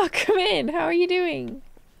 hello! Welcome in. How are you doing?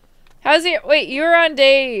 How's it? Wait, you were on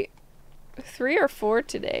day 3 or 4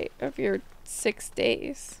 today of your 6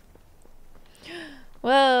 days.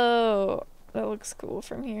 Whoa. That looks cool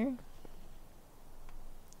from here.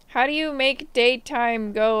 How do you make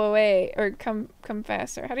daytime go away? Or come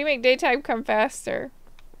faster? How do you make daytime come faster?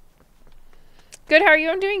 Good, how are you?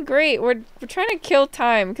 I'm doing great. We're trying to kill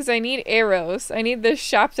time because I need arrows. I need this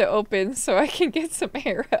shop to open so I can get some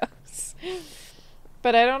arrows.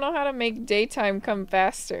 But I don't know how to make daytime come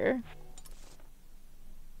faster.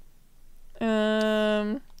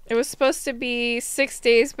 It was supposed to be 6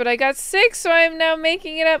 days, but I got sick, so I'm now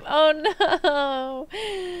making it up. Oh no.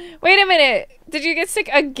 Wait a minute. Did you get sick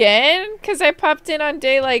again? Because I popped in on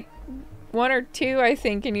day like 1 or 2, I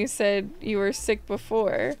think, and you said you were sick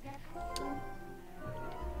before.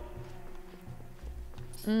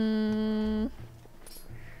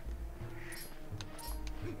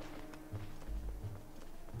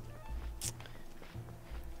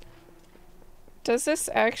 Does this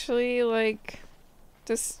actually, like,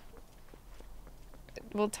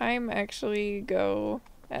 will time actually go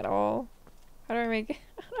at all? How do I make it?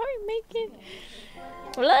 How do I make it?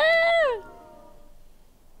 Blah!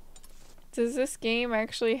 Does this game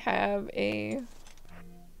actually have a...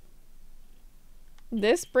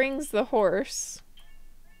 This brings the horse.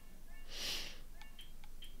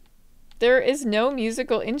 There is no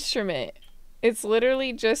musical instrument. It's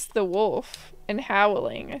literally just the wolf and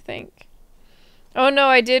howling, I think. Oh no,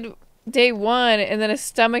 I did day 1 and then a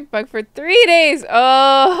stomach bug for 3 days.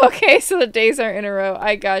 Oh, okay, so the days are in a row.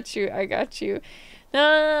 I got you. I got you.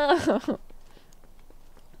 No.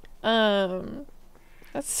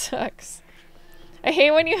 That sucks. I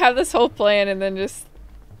hate when you have this whole plan and then just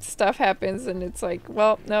stuff happens and it's like,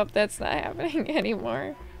 well, nope, that's not happening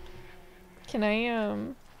anymore. Can I,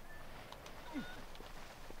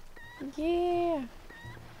 yeah.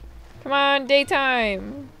 Come on,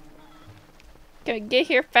 daytime. Can I get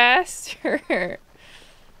here faster?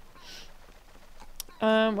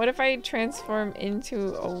 What if I transform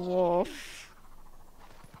into a wolf?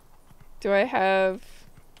 Do I have...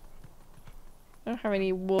 I don't have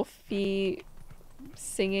any wolfy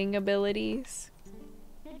singing abilities.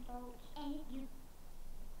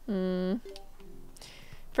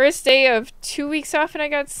 First day of 2 weeks off and I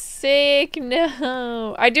got sick.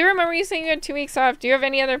 No. I do remember you saying you had 2 weeks off. Do you have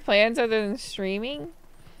any other plans other than streaming?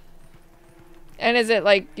 And is it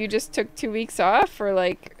like you just took 2 weeks off, or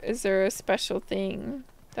like is there a special thing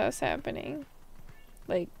that's happening?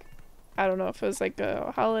 Like, I don't know if it was like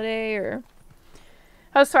a holiday or...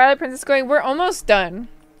 How's Twilight Princess going? We're almost done.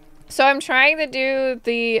 So I'm trying to do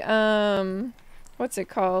the, what's it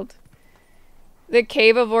called? The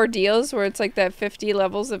Cave of Ordeals, where it's like that 50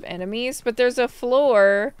 levels of enemies. But there's a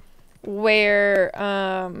floor where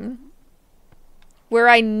I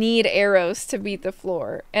need arrows to beat the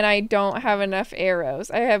floor. And I don't have enough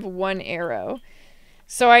arrows. I have 1 arrow.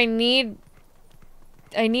 So I need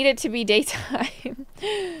it to be daytime.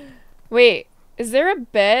 Wait, is there a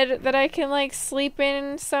bed that I can like sleep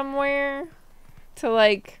in somewhere to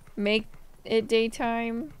like make it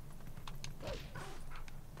daytime?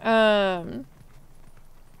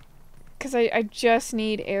 Cause I just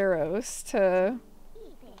need arrows to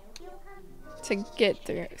get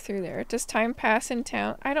through there. Does time pass in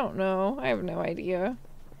town? I don't know. I have no idea.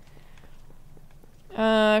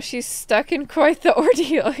 She's stuck in quite the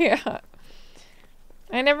ordeal, yeah.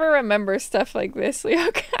 I never remember stuff like this,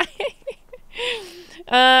 okay.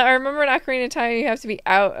 I remember in Ocarina of Time you have to be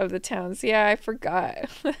out of the towns. Yeah, I forgot.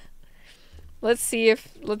 Let's see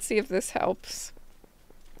if this helps.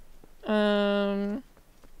 I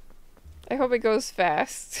hope it goes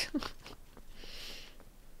fast.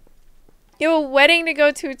 You have a wedding to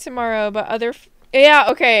go to tomorrow, but yeah,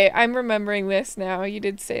 okay, I'm remembering this now. You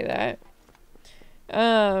did say that.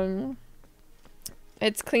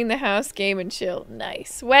 It's clean the house, game and chill.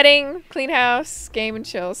 Nice. Wedding, clean house, game and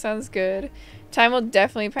chill. Sounds good. Time will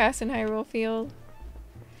definitely pass in Hyrule Field.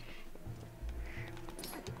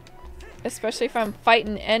 Especially if I'm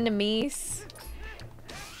fighting enemies.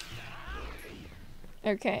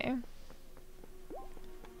 Okay.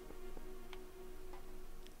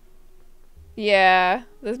 Yeah,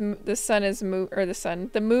 the sun is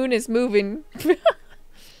the moon is moving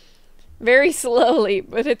very slowly,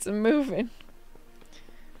 but it's moving.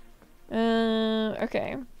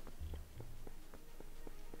 Okay.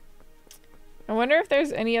 I wonder if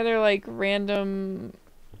there's any other like random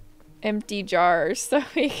empty jars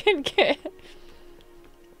that we can get.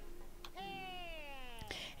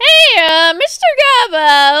 Hey, Mr.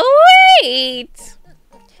 Gabba, wait!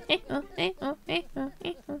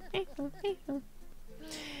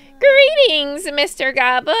 Greetings, Mr.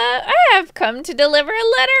 Gabba. I have come to deliver a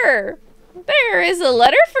letter. There is a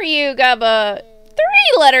letter for you, Gabba. 3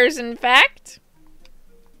 letters, in fact.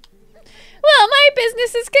 Well, my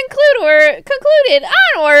business is concluded.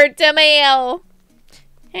 Onward to mail.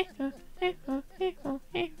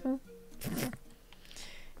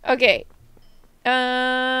 Okay.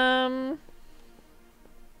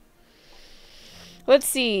 Let's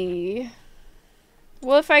see.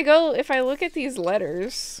 Well, if I look at these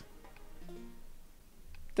letters,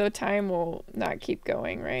 the time will not keep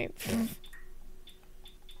going, right?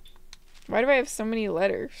 Why do I have so many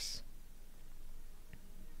letters?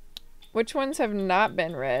 Which ones have not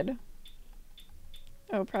been read?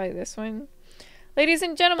 Oh, probably this one. Ladies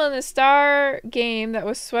and gentlemen, the star game that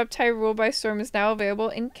was swept Hyrule by storm is now available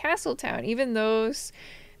in Castletown. Even those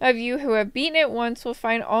of you who have beaten it once will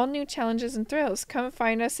find all new challenges and thrills. Come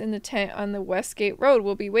find us in the tent on the Westgate Road.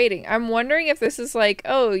 We'll be waiting. I'm wondering if this is like,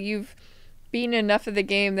 oh, you've beaten enough of the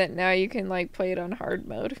game that now you can like play it on hard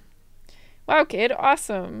mode. Wow, kid,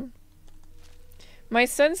 awesome. My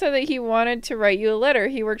son said that he wanted to write you a letter.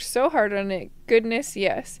 He worked so hard on it. Goodness,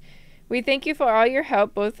 yes. We thank you for all your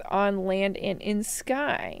help, both on land and in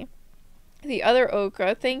sky. The other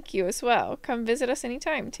Okra, thank you as well. Come visit us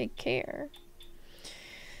anytime. Take care.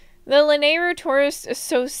 The Lanayru Tourist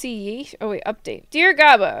Association... Oh, wait, update. Dear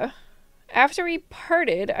Gaba, after we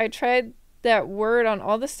parted, I tried that word on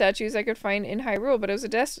all the statues I could find in Hyrule, but it was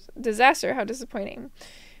a disaster. How disappointing.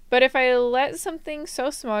 But if I let something so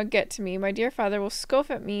small get to me, my dear father will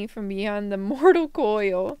scoff at me from beyond the mortal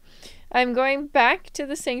coil. I'm going back to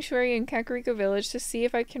the sanctuary in Kakariko Village to see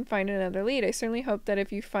if I can find another lead. I certainly hope that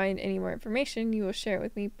if you find any more information, you will share it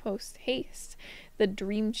with me post haste. The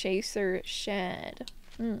Dream Chaser Shed.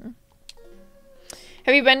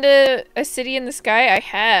 Have you been to a city in the sky? I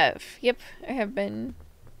have. Yep, I have been.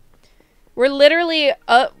 We're literally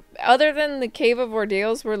up. Other than the Cave of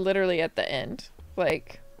Ordeals, we're literally at the end.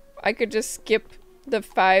 Like, I could just skip the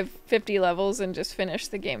 50 levels and just finish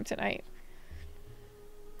the game tonight.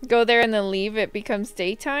 Go there and then leave. It becomes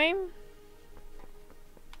daytime.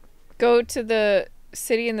 Go to the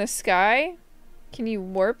city in the sky. Can you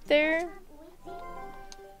warp there?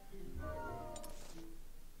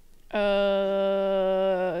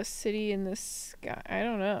 City in the sky. I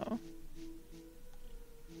don't know.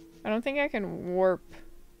 I don't think I can warp.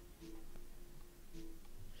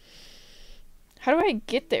 How do I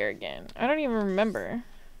get there again? I don't even remember.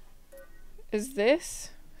 Is this?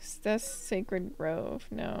 Is this Sacred Grove?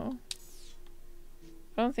 No.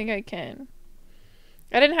 I don't think I can.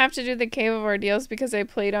 I didn't have to do the Cave of Ordeals because I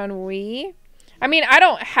played on Wii. I mean, I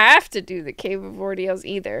don't have to do the Cave of Ordeals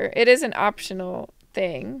either. It is an optional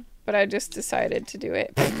thing, but I just decided to do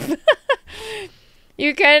it.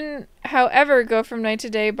 You can, however, go from night to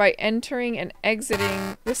day by entering and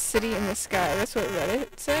exiting the city in the sky. That's what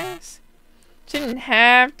Reddit says. Didn't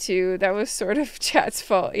have to. That was sort of chat's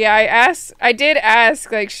fault. Yeah, I did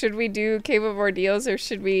ask, like, should we do Cave of Ordeals or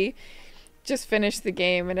should we just finish the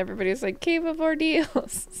game? And everybody's like, Cave of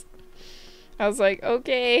Ordeals. I was like,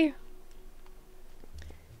 okay.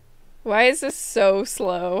 Why is this so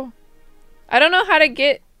slow? I don't know how to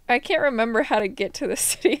get... I can't remember how to get to the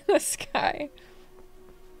city in the sky.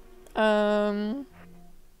 Oh,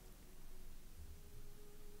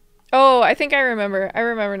 I think I remember. I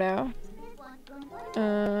remember now.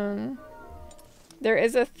 There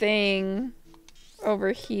is a thing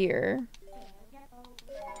over here.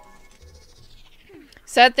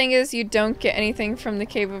 Sad thing is you don't get anything from the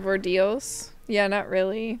Cave of Ordeals. Yeah, not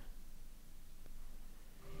really.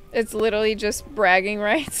 It's literally just bragging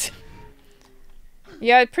rights.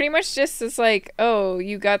 Yeah, it pretty much just is like, oh,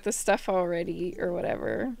 you got the stuff already or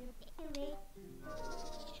whatever.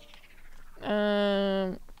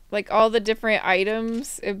 Like all the different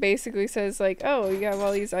items, it basically says like, oh, you have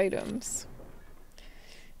all these items.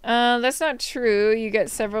 That's not true. You get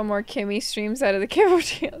several more Kimmy streams out of the Cave of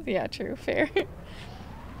Ordeals. Yeah, true, fair.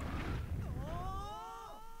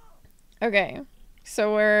 Okay,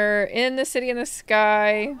 so we're in the city in the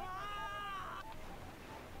sky.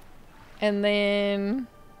 And then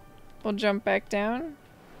we'll jump back down.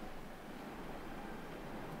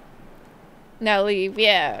 Now leave.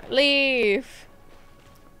 Yeah, leave.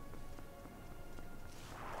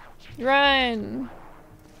 Run.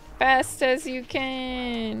 Fast as you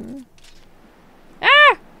can.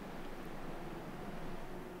 Ah!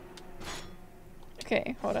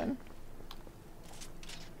 Okay, hold on.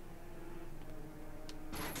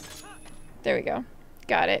 There we go.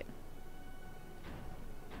 Got it.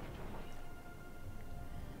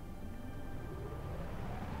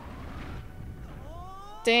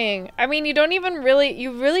 Dang. I mean, you don't even really...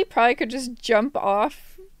 You really probably could just jump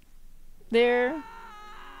off there.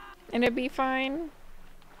 And it'd be fine.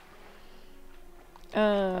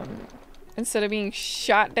 Instead of being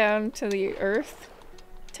shot down to the earth.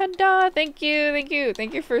 Ta-da! Thank you, thank you.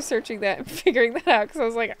 Thank you for searching that and figuring that out. Because I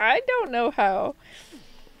was like, I don't know how.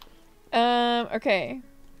 Okay.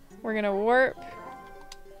 We're gonna warp.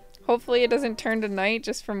 Hopefully it doesn't turn to night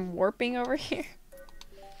just from warping over here.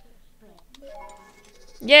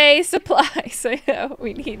 Yay, supplies! I know,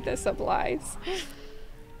 we need the supplies.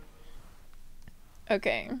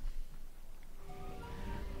 Okay.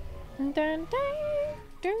 Dun, dun,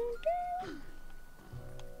 dun, dun.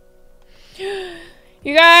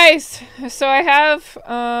 You guys! So I have,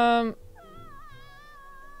 oh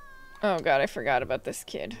god, I forgot about this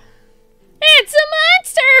kid. It's a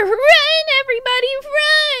monster! Run, everybody,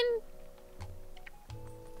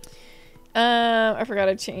 run! I forgot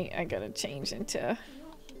to change. I gotta change into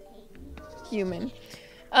human.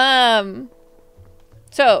 So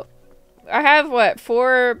I have what,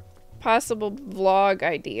 4 possible vlog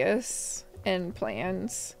ideas and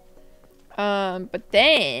plans. But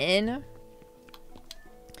then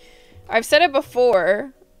I've said it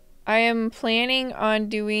before. I am planning on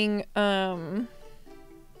doing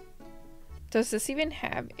does this even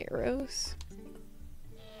have arrows?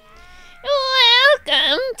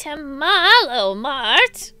 Welcome to Mallow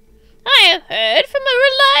Mart. I have heard from a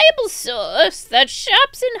reliable source that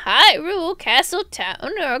shops in Hyrule Castle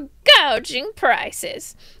Town are gouging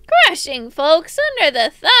prices, crushing folks under the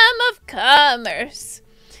thumb of commerce.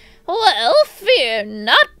 Well, fear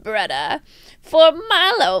not, brother, for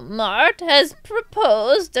Mallow Mart has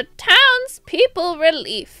proposed a townspeople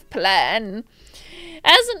relief plan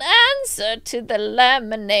as an answer to the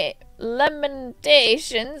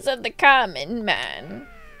lamentations of the common man.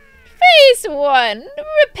 Phase 1.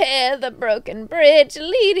 Repair the broken bridge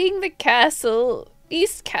leading the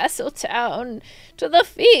East Castle Town to the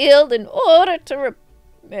field in order to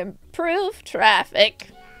improve traffic.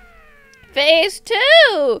 Phase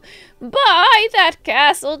 2. Buy that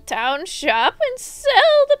Castle Town shop and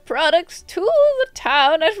sell the products to the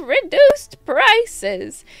town at reduced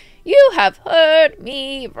prices. You have heard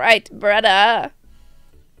me right, brother.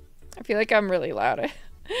 I feel like I'm really loud.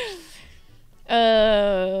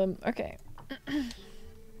 Okay.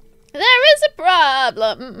 There is a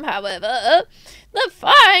problem, however. The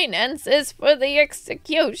finances for the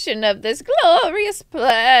execution of this glorious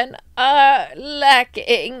plan are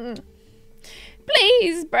lacking.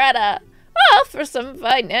 Please, brother, offer some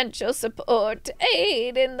financial support to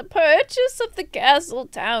aid in the purchase of the Castle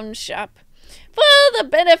Town shop for the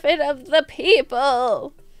benefit of the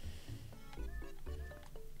people.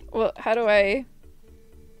 Well, how do I...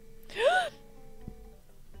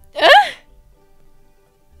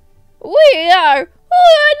 We are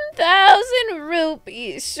 1,000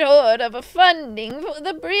 rupees short of a funding for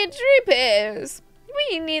the bridge repairs.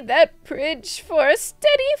 We need that bridge for a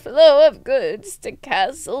steady flow of goods to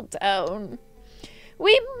Castle Town.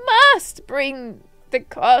 We must bring the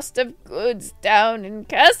cost of goods down in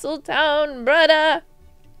Castle Town, brother.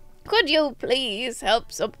 Could you please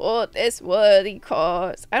help support this worthy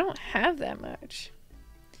cause? I don't have that much.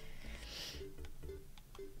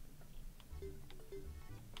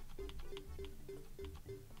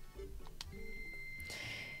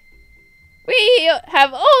 We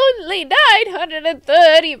have only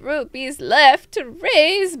 930 rupees left to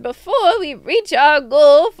raise before we reach our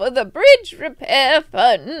goal for the bridge repair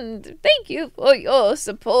fund. Thank you for your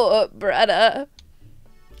support, brother.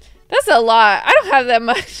 That's a lot. I don't have that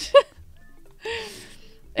much.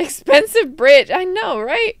 Expensive bridge. I know,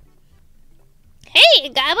 right? Hey,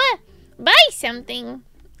 Gaba, buy something.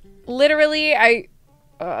 Literally, they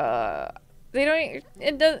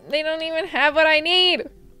don't even have what I need.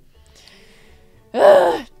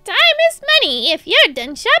 Time is money. If you're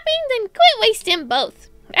done shopping, then quit wasting both.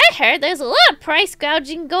 I heard there's a lot of price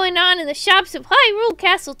gouging going on in the shops of Hyrule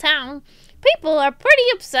Castle Town. People are pretty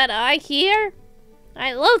upset, I hear.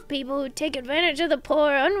 I loathe people who take advantage of the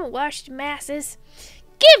poor, unwashed masses.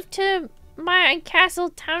 Give to my Castle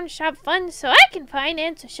Town shop fund so I can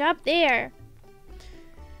finance a shop there.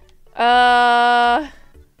 I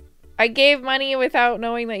gave money without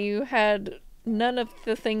knowing that you had none of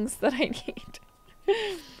the things that I need.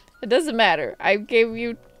 It doesn't matter. I gave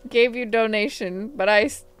you donation, but I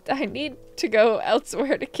need to go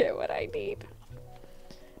elsewhere to get what I need.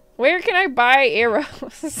 Where can I buy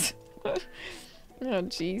arrows? Oh,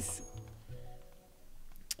 jeez.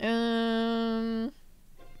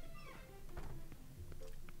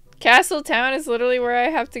 Castle Town is literally where I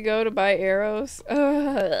have to go to buy arrows.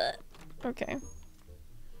 Ugh. Okay.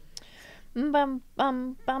 Bum bum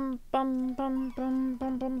bum bum bum bum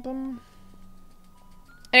bum bum bum.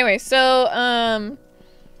 Anyway, so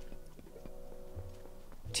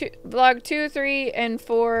vlog 2, 3, and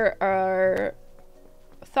 4 are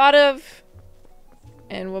thought of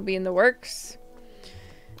and will be in the works.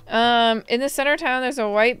 In the center of town, there's a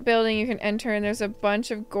white building you can enter, and there's a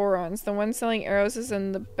bunch of Gorons. The one selling arrows is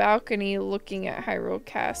in the balcony looking at Hyrule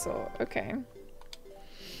Castle. Okay.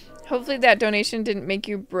 Hopefully that donation didn't make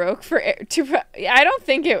you broke for I don't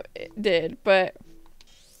think it did, but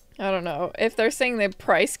I don't know. If they're saying they're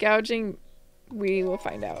price gouging, we will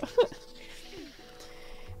find out.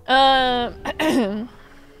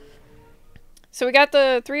 So we got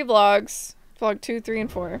the 3 vlogs. Vlog 2, 3,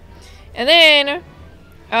 and 4. And then,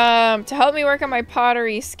 to help me work on my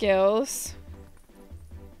pottery skills,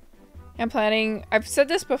 I'm planning, I've said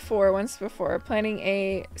this before, once before, planning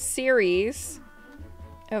a series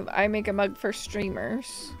of I Make a Mug for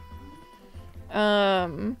streamers.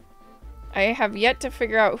 I have yet to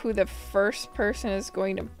figure out who the first person is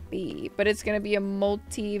going to be, but it's going to be a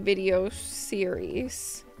multi-video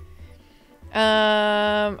series.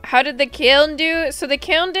 How did the kiln do? So the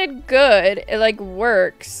kiln did good. It like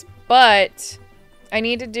works, but I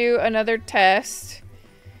need to do another test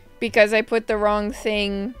because I put the wrong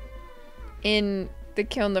thing in the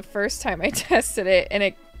kiln the first time I tested it, and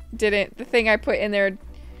it didn't, the thing I put in there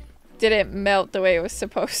didn't melt the way it was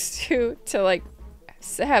supposed to like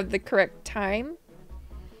have the correct time,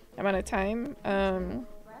 amount of time,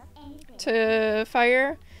 to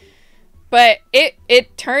fire. But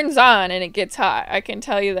it turns on and it gets hot. I can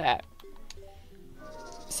tell you that.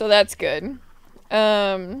 So that's good.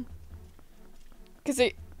 Cause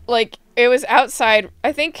it was outside.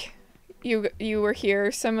 I think you were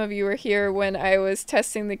here. Some of you were here when I was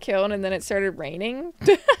testing the kiln, and then it started raining,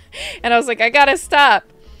 and I was like, I gotta stop.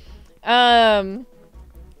 I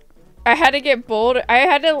had to get Boulder.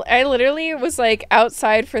 I literally was like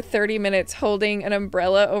outside for 30 minutes holding an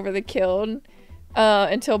umbrella over the kiln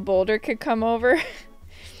until Boulder could come over.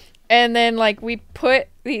 And then like we put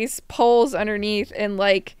these poles underneath and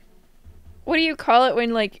like, what do you call it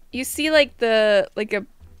when like you see like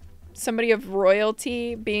somebody of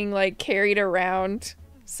royalty being like carried around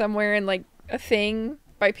somewhere in like a thing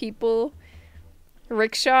by people?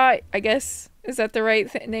 Rickshaw, I guess. Is that the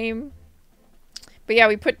right name? But yeah,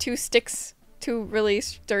 we put two really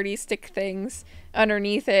sturdy stick things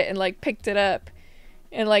underneath it and like picked it up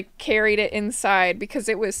and like carried it inside because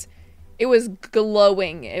it was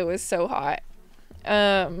glowing. It was so hot.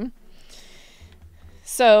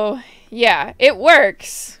 So yeah, it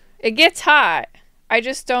works. It gets hot. I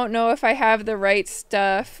just don't know if I have the right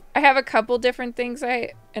stuff. I have a couple different things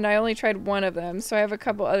and I only tried one of them, so I have a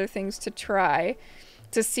couple other things to try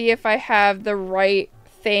to see if I have the right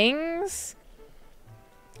things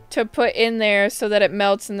to put in there so that it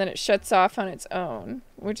melts and then it shuts off on its own,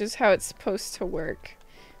 which is how it's supposed to work.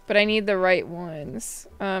 But I need the right ones.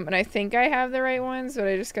 And I think I have the right ones, but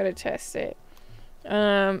I just gotta test it.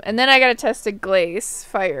 And then I gotta test a glaze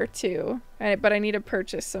fire too. But I need to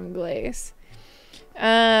purchase some glaze.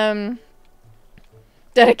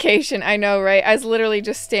 Dedication, I know, right? I was literally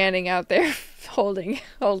just standing out there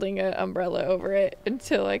holding an umbrella over it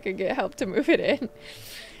until I could get help to move it in.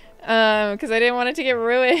 Because I didn't want it to get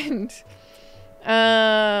ruined.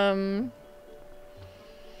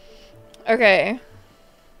 Okay.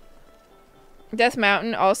 Death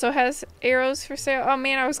Mountain also has arrows for sale. Oh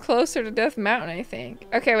man, I was closer to Death Mountain, I think.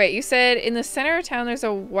 Okay, wait, you said in the center of town there's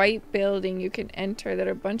a white building you can enter that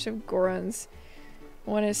a bunch of Gorons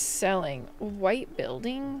one is selling. A white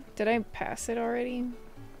building? Did I pass it already?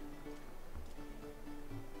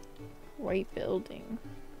 White building.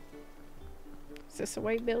 Is this a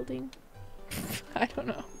white building? I don't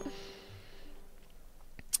know.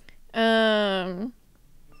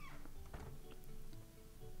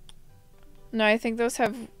 No, I think those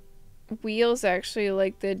have wheels actually,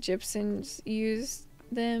 like the Egyptians used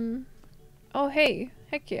them. Oh, hey.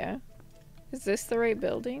 Heck yeah. Is this the right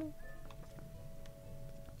building?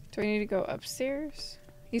 Do I need to go upstairs?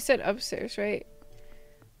 You said upstairs, right?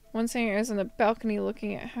 One singer is on the balcony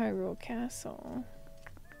looking at Hyrule Castle.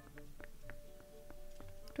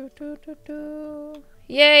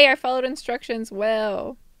 Yay, I followed instructions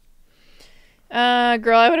well.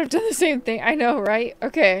 Girl, I would have done the same thing. I know, right?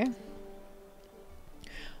 Okay.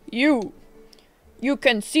 You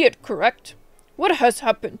can see it, correct? What has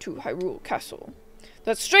happened to Hyrule Castle?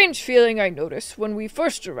 That strange feeling I noticed when we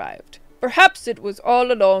first arrived. Perhaps it was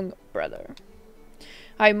all along, brother.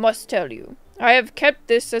 I must tell you, I have kept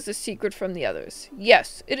this as a secret from the others.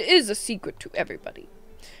 Yes, it is a secret to everybody.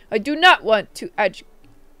 I do not want to agitate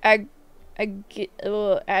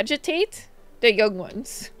the young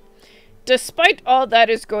ones. Despite all that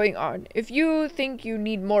is going on, if you think you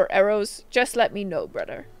need more arrows, just let me know,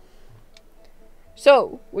 brother.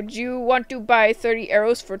 So, would you want to buy 30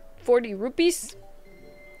 arrows for 40 rupees?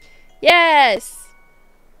 Yes!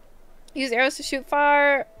 Use arrows to shoot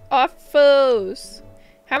far off foes.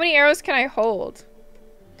 How many arrows can I hold?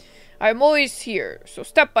 I'm always here, so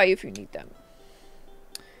stop by if you need them.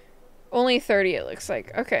 Only 30 it looks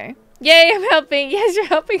like. Okay. Yay, I'm helping. Yes, you're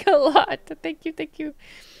helping a lot. Thank you, thank you.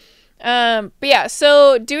 But yeah,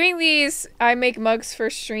 so doing these I Make Mugs for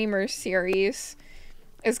Streamers series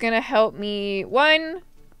is gonna help me, one,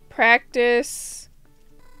 practice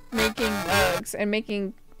making mugs and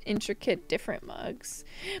making intricate different mugs.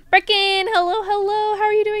 Brecken, hello, hello. How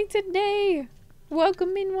are you doing today?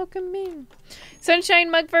 Welcome in, welcome in.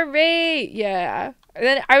 Sunshine mug for Ray. Yeah. And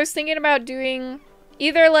then I was thinking about doing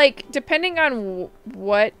either like, depending on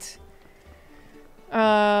what,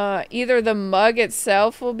 either the mug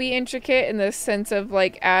itself will be intricate in the sense of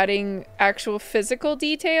like adding actual physical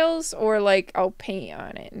details, or like I'll paint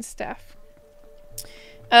on it and stuff.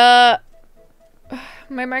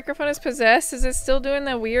 My microphone is possessed. Is it still doing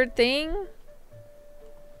the weird thing?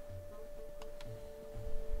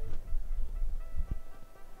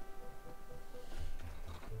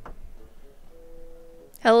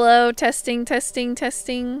 Hello, testing, testing,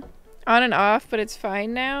 testing. On and off, but it's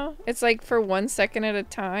fine now. It's like for 1 second at a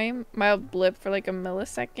time. Mild blip for like a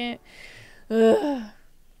millisecond. Ugh.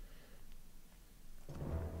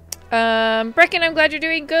 Brecken, I'm glad you're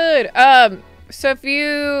doing good. So if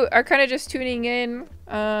you are kind of just tuning in,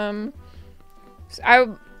 I've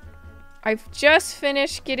just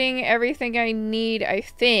finished getting everything I need, I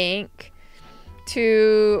think,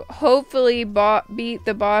 to hopefully beat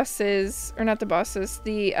the bosses, or not the bosses,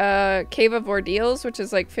 the Cave of Ordeals, which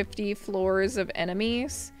is like 50 floors of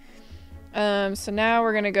enemies. So now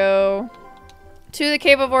we're gonna go to the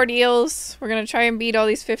Cave of Ordeals. We're gonna try and beat all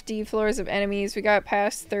these 50 floors of enemies. We got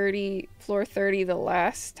past floor 30 the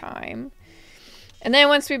last time. And then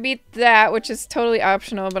once we beat that, which is totally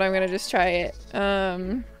optional, but I'm gonna just try it,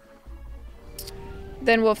 then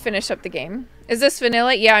we'll finish up the game. Is this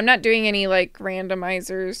vanilla? Yeah, I'm not doing any like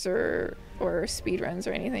randomizers or speedruns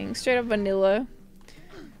or anything. Straight up vanilla.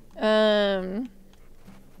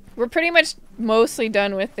 We're pretty much mostly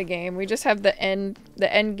done with the game. We just have the end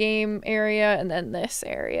game area and then this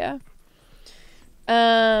area.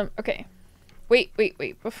 Okay. Wait.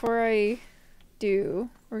 Before I do,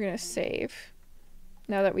 we're gonna save.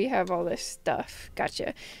 Now that we have all this stuff.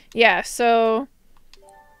 Gotcha. Yeah, so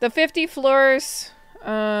the 50 floors,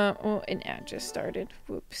 well, an ad just started.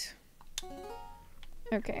 Whoops.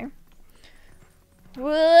 Okay.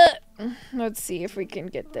 What? Let's see if we can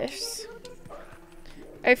get this.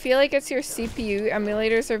 I feel like it's your CPU.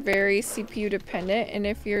 Emulators are very CPU dependent, and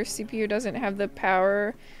if your CPU doesn't have the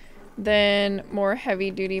power, then more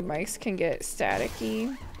heavy-duty mics can get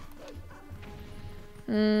staticky.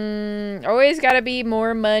 Always gotta be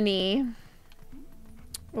more money.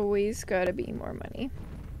 Always gotta be more money.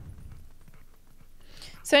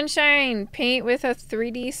 Sunshine, paint with a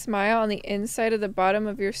 3D smile on the inside of the bottom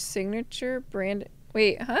of your signature brand.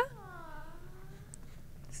 Wait, huh?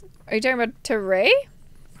 Are you talking about Teray?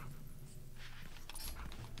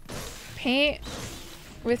 Paint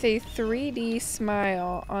with a 3D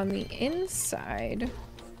smile on the inside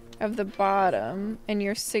of the bottom and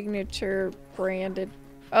your signature branded.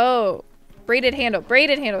 Oh, braided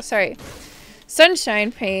handle, sorry.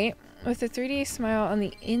 Sunshine paint with a 3D smile on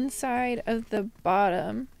the inside of the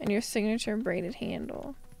bottom and your signature braided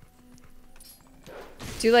handle.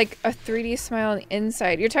 Do like a 3D smile on the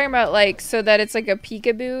inside. You're talking about like so that it's like a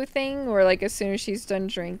peekaboo thing, or like as soon as she's done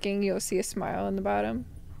drinking, you'll see a smile on the bottom.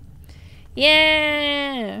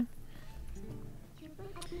 Yeah.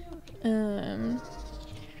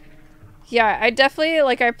 Yeah, I definitely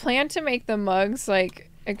like. I plan to make the mugs like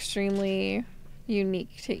extremely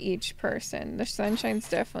unique to each person. The sunshine's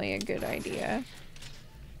definitely a good idea.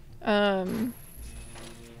 Ah!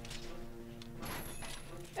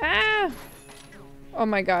 Oh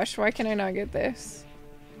my gosh, why can I not get this?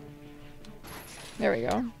 There we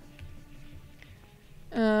go.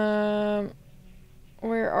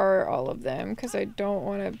 Where are all of them? Because I don't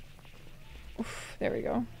want to... There we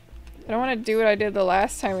go. I don't want to do what I did the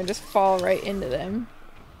last time and just fall right into them.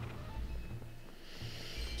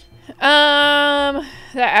 That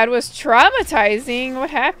ad was traumatizing. What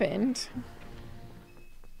happened?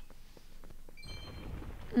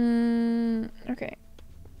 Okay.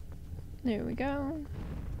 There we go.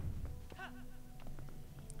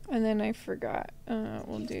 And then I forgot.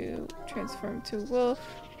 We'll do transform to wolf.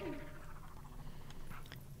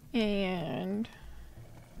 And...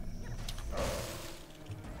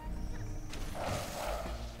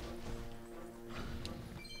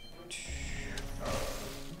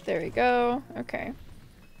 there we go. Okay.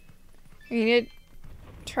 We need to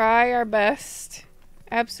try our best,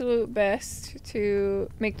 absolute best, to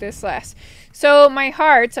make this last. So my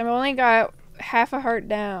hearts, I've only got half a heart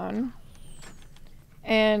down.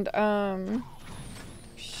 And,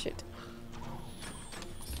 shit.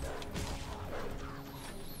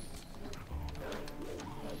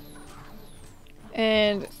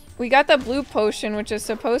 And we got the blue potion, which is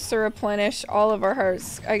supposed to replenish all of our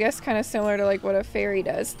hearts. I guess kind of similar to like what a fairy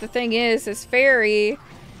does. The thing is, this fairy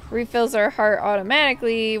refills our heart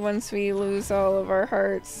automatically once we lose all of our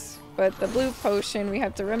hearts. But the blue potion, we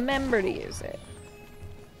have to remember to use it.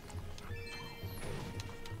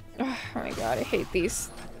 Oh my god, I hate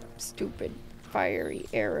these stupid fiery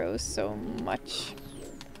arrows so much.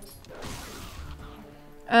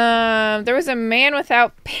 There was a man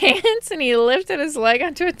without pants and he lifted his leg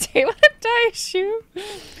onto a table to tie a shoe.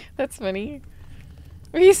 That's funny.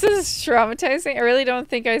 He says traumatizing. I really don't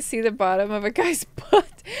think I see the bottom of a guy's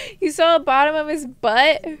butt. You saw the bottom of his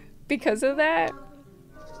butt because of that?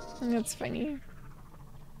 That's funny.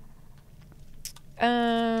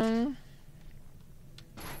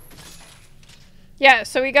 Yeah,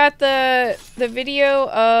 so we got the video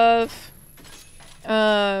of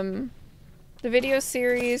the video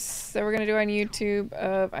series that we're gonna do on YouTube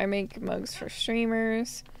of I make mugs for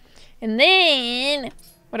streamers. And then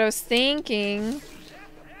what I was thinking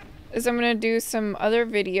is I'm gonna do some other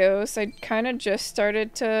videos. I kind of just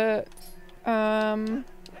started to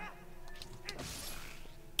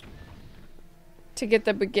get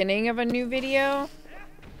the beginning of a new video.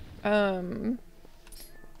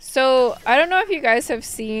 So I don't know if you guys have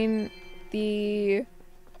seen the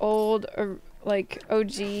old like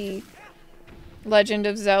OG Legend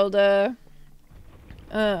of Zelda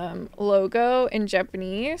logo in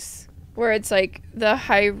Japanese, where it's like the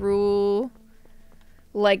Hyrule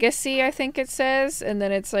Legacy, I think it says, and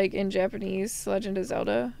then it's like in Japanese Legend of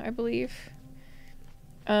Zelda, I believe.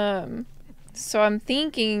 So I'm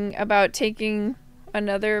thinking about taking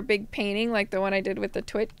another big painting like the one I did with the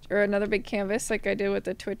Twitch, or another big canvas like I did with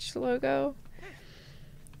the Twitch logo,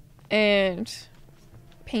 and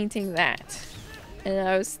painting that. And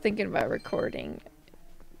I was thinking about recording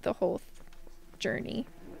the whole journey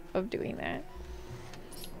of doing that.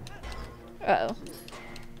 Uh-oh.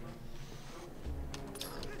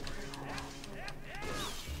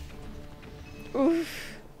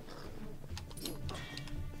 Oof.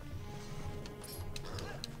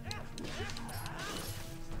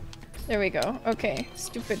 There we go. Okay.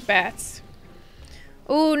 Stupid bats.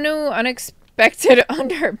 Oh no, unexpected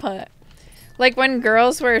underbutt. Like when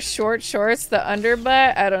girls wear short shorts, the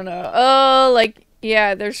underbutt, I don't know. Oh, like,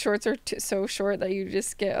 yeah, their shorts are so short that you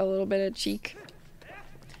just get a little bit of cheek.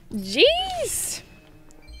 Jeez!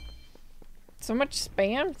 So much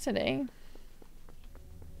spam today.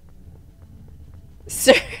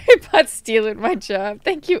 Sorry about stealing my job.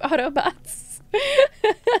 Thank you, Autobots.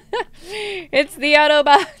 It's the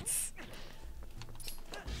Autobots.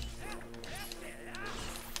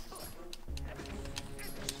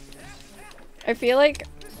 I feel like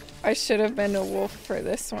I should have been a wolf for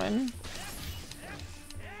this one.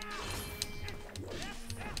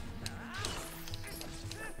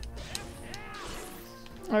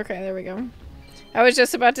 Okay, there we go. I was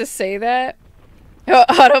just about to say that. Oh,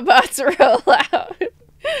 Autobots roll out.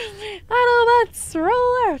 Autobots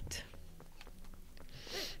roll out.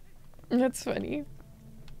 That's funny.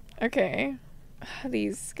 Okay.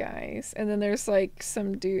 These guys. And then there's like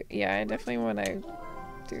some dude. Yeah, I definitely want to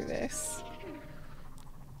do this.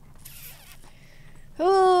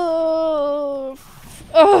 Oh,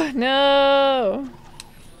 oh no.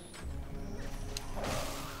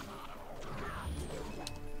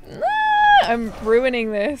 Ah, I'm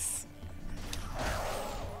ruining this.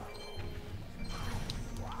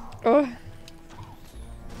 Oh.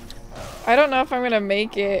 I don't know if I'm gonna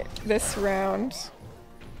make it this round.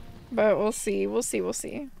 But we'll see. We'll see. We'll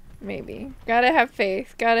see. Maybe. Gotta have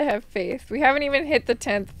faith. Gotta have faith. We haven't even hit the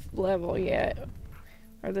 10th level yet.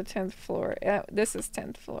 Or the 10th floor. Yeah, this is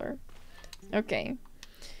 10th floor. Okay.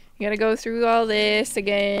 You gotta go through all this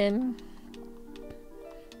again.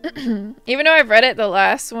 Even though I've read it the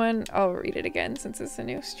last one, I'll read it again since it's a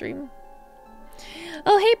new stream.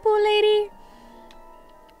 Oh, hey, pool lady!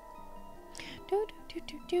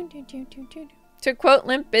 To quote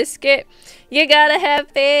Limp Bizkit, you gotta have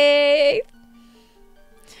faith!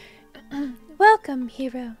 Welcome,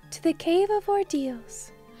 hero, to the Cave of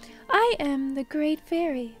Ordeals. I am the Great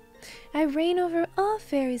Fairy. I reign over all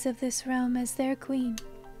fairies of this realm as their queen.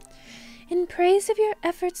 In praise of your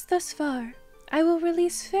efforts thus far, I will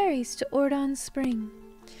release fairies to Ordon Spring.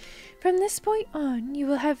 From this point on, you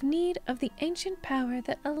will have need of the ancient power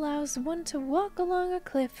that allows one to walk along a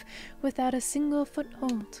cliff without a single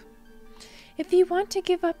foothold. If you want to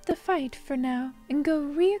give up the fight for now and go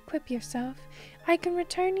re-equip yourself, I can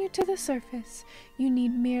return you to the surface. You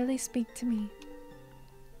need merely speak to me.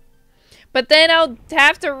 But then I'll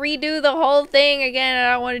have to redo the whole thing again, and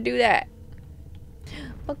I don't want to do that.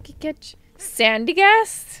 Okay, catch.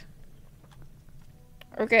 Sandygast?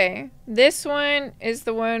 Okay. This one is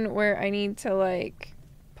the one where I need to, like,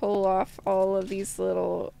 pull off all of these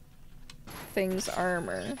little things'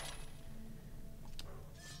 armor.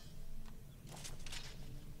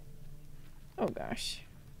 Oh, gosh.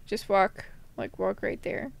 Just walk, like, walk right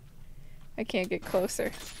there. I can't get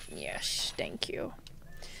closer. Yes, thank you.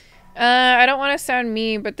 I don't want to sound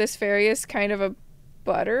mean, but this fairy is kind of a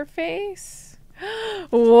butterface.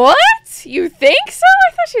 What? You think so?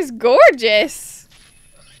 I thought she's gorgeous.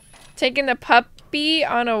 Taking the puppy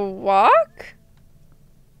on a walk?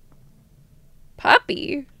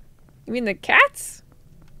 Puppy? You mean the cats?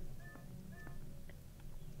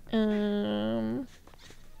 Are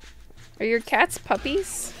your cats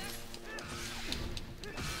puppies?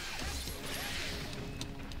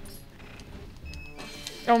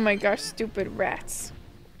 Oh my gosh, stupid rats.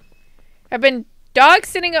 I've been dog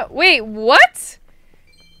sitting up. Wait, what?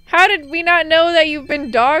 How did we not know that you've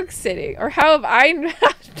been dog sitting? Or how have I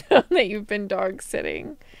not known that you've been dog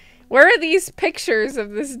sitting? Where are these pictures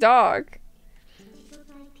of this dog?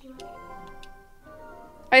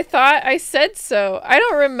 I thought I said so. I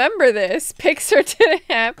don't remember this. Pics or didn't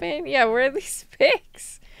happen? Yeah, where are these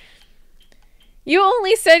pics? You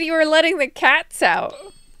only said you were letting the cats out.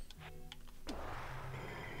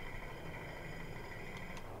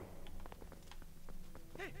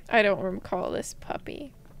 I don't recall this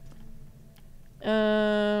puppy.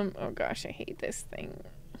 Oh gosh, I hate this thing.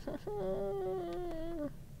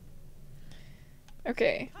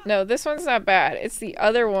 Okay, no, this one's not bad. It's the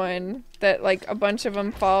other one that, like, a bunch of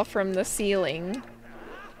them fall from the ceiling.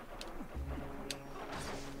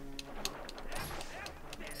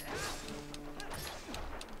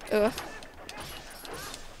 Ugh.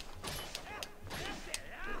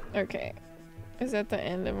 Okay. Is that the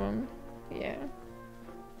end of them? Yeah.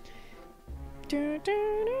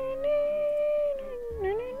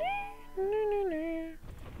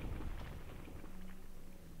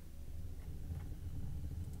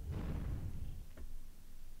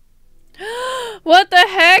 What the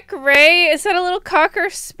heck, Ray? Is that a little Cocker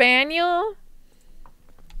Spaniel?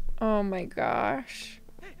 Oh my gosh.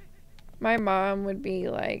 My mom would be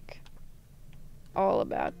like all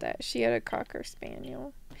about that. She had a Cocker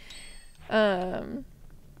Spaniel. Can't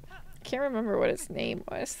remember what its name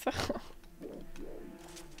was though.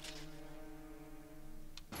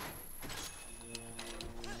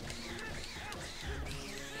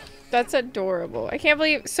 That's adorable. I can't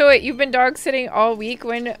believe. So wait, you've been dog sitting all week.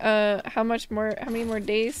 When? How many more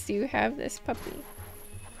days do you have this puppy?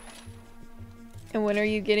 And when are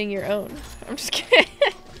you getting your own? I'm just kidding.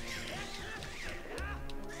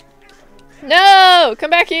 No! Come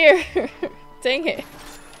back here! Dang it.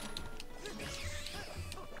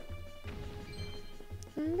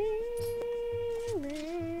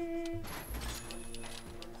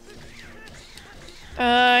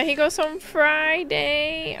 He goes home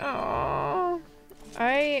Friday. Aww.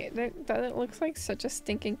 That looks like such a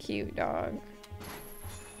stinking cute dog.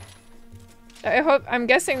 I'm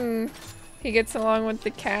guessing he gets along with the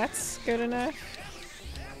cats good enough.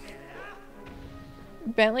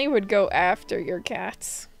 Bentley would go after your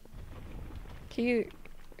cats.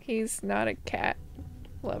 He's not a cat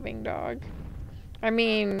loving dog. I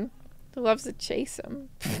mean, he loves to chase them.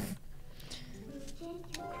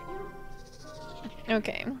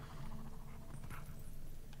 Okay.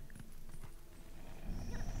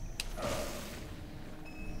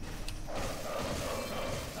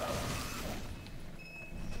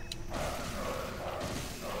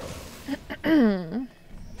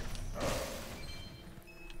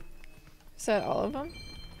 Is that all of them?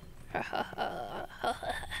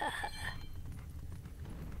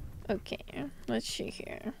 Okay, let's see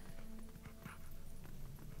here.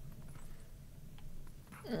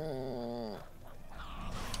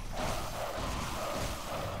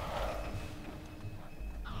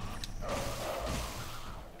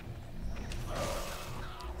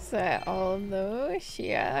 Is that all of those?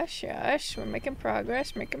 Yes, yes. We're making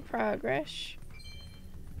progress, making progress.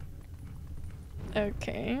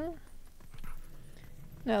 Okay.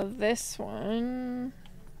 Now this one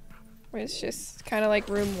was just kind of like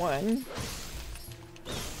room 1.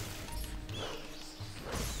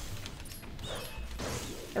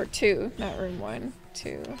 Or 2, not room 1,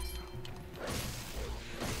 2.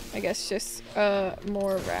 I guess just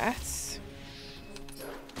more rats.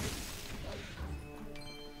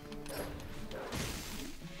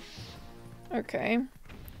 Okay.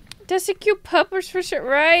 Does he cute puppers for sure?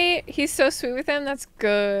 Right? He's so sweet with him. That's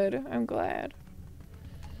good. I'm glad.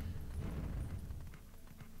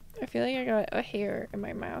 I feel like I got a hair in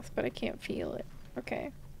my mouth, but I can't feel it.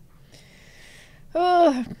 Okay.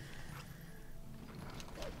 Oh.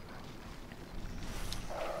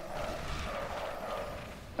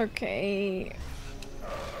 Okay.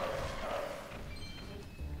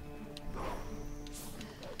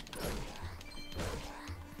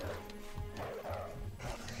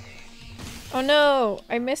 Oh no,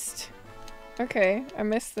 I missed. Okay, I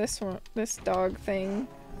missed this one, this dog thing.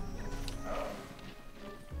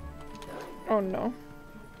 Oh no.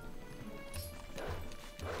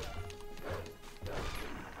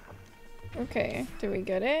 Okay, do we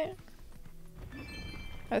get it?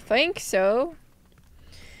 I think so.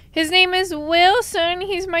 His name is Wilson.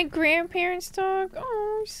 He's my grandparents' dog.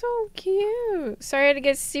 Oh, so cute. Sorry I had to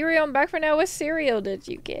get cereal. I'm back for now. What cereal did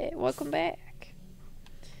you get? Welcome back.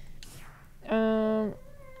 Oh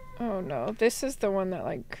no. This is the one that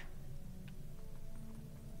like...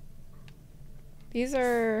 These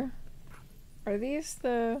are these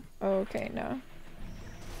the... Oh, okay, no.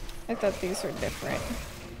 I thought these were different.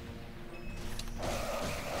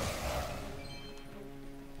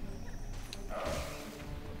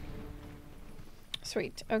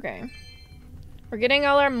 Sweet. Okay. We're getting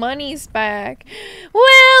all our monies back.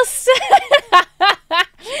 Wilson!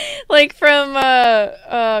 Like from,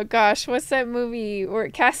 gosh, what's that movie? Or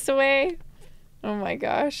Castaway? Oh my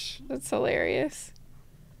gosh. That's hilarious.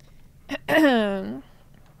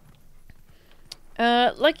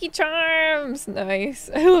 Lucky Charms! Nice.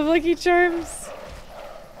 I love Lucky Charms.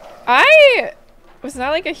 was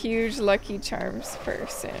not like a huge Lucky Charms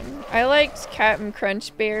person. I liked Captain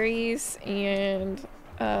Crunch Berries and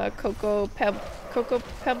Cocoa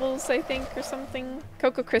Pebbles, I think, or something.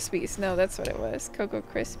 Cocoa Krispies. No, that's what it was. Cocoa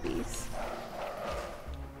Krispies.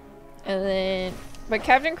 And then, but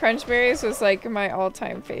Captain Crunch Berries was like my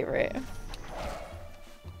all-time favorite.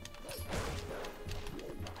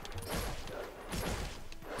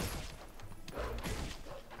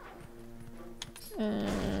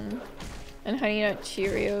 And Honey Nut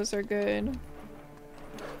Cheerios are good.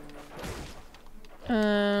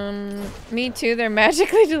 Me too, they're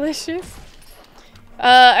magically delicious.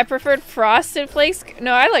 I preferred Frosted Flakes.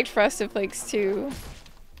 No, I liked Frosted Flakes too.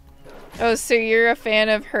 Oh, so you're a fan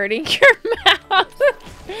of hurting your mouth?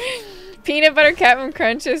 Peanut Butter Captain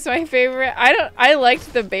Crunch is my favorite. I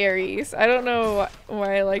liked the berries. I don't know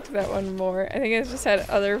why I liked that one more. I think it just had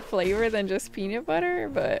other flavor than just peanut butter,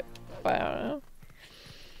 but I don't know.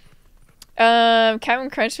 Captain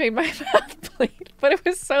Crunch made my mouth bleed, but it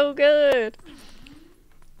was so good.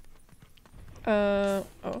 Oh.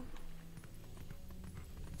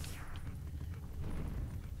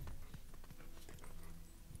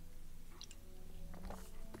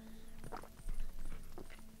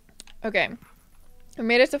 Okay. We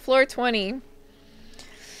made it to floor 20.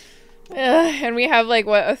 And we have like,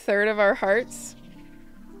 what, a third of our hearts?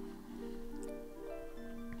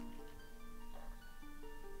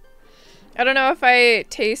 I don't know if I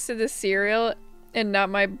tasted the cereal and not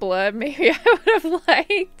my blood, maybe I would have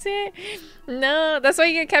liked it. No, that's why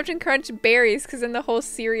you get Captain Crunch Berries, because then the whole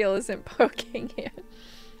cereal isn't poking you.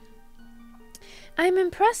 I'm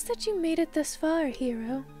impressed that you made it this far,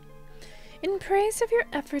 hero. In praise of your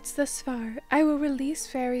efforts thus far, I will release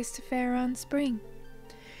fairies to Faron Spring.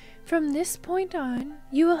 From this point on,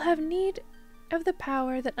 you will have need of the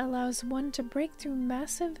power that allows one to break through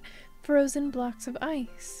massive frozen blocks of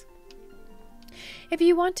ice. If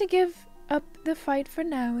you want to give up the fight for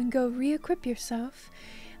now and go re-equip yourself,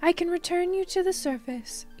 I can return you to the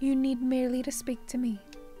surface. You need merely to speak to me.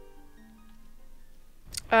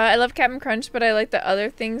 I love Captain Crunch, but I like the other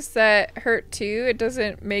things that hurt too. It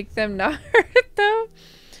doesn't make them not hurt though.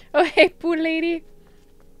 Oh, hey, Poo Lady.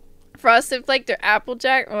 Frosted Flake, they're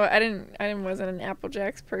Applejack. Well, I wasn't an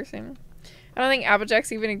Applejacks person. I don't think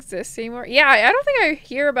Applejacks even exists anymore. Yeah, I don't think I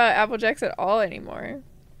hear about Applejacks at all anymore.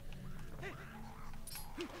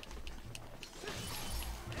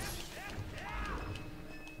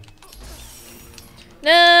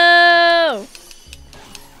 No!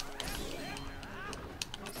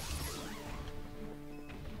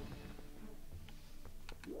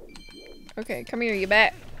 Okay, come here, you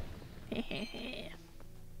bat.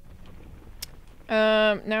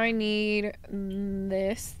 Now I need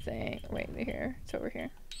this thing. Wait, here. It's over here.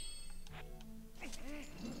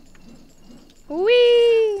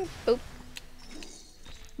 Whee! Boop.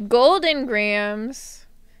 Golden grams.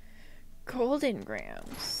 Golden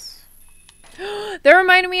grams. That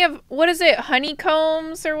reminded me of, what is it?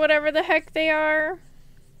 Honeycombs or whatever the heck they are.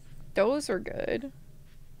 Those are good.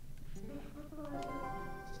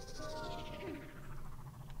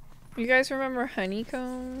 You guys remember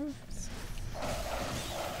honeycombs?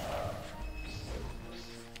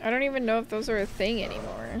 I don't even know if those are a thing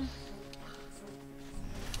anymore.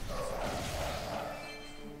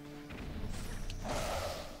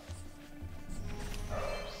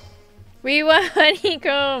 We want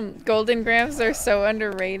honeycomb! Golden grams are so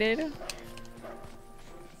underrated.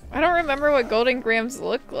 I don't remember what golden grams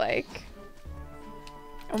look like.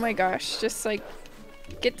 Oh my gosh, just like,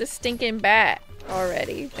 get the stinking bat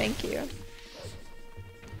already. Thank you.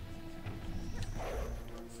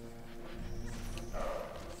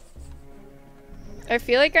 I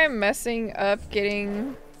feel like I'm messing up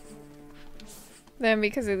getting them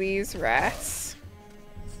because of these rats.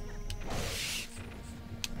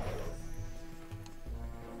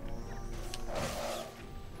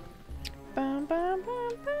 Bum, bum,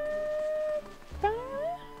 bum, bum, bum.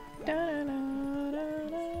 Da, da, da, da,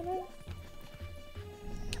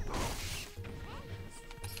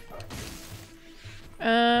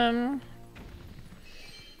 da.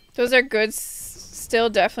 Those are good. Still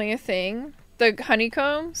definitely a thing. The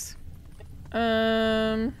honeycombs.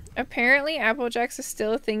 Apparently Applejacks is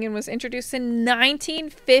still a thing and was introduced in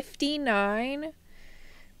 1959.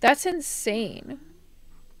 That's insane.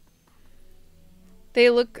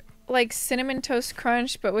 They look like Cinnamon Toast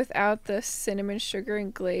Crunch, but without the cinnamon sugar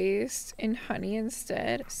and glazed in honey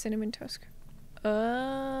instead. Cinnamon Toast.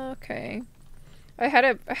 Okay. I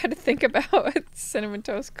had to think about what Cinnamon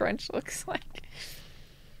Toast Crunch looks like.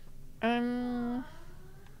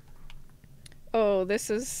 Oh, is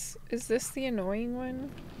this the annoying one?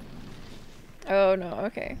 Oh no,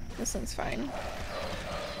 okay. This one's fine.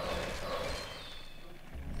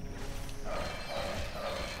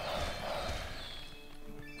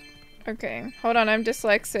 Okay, hold on, I'm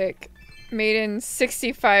dyslexic. Made in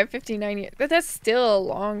 65, 59 years. But that's still a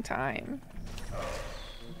long time.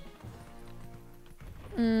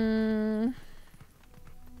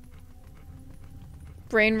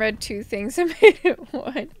 Brain read 2 things and made it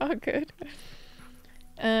 1. Oh, good.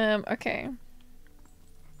 Okay.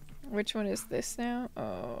 Which one is this now?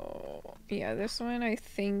 Oh, yeah, this one, I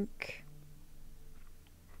think...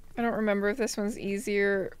 I don't remember if this one's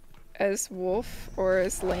easier as Wolf or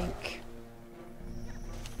as Link.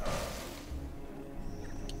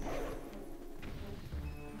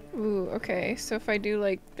 Ooh, okay, so if I do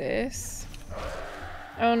like this...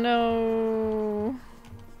 Oh no!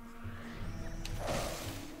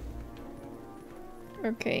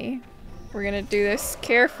 Okay, we're gonna do this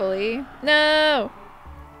carefully. No!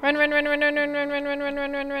 Run, run, run, run, run, run, run, run, run, run,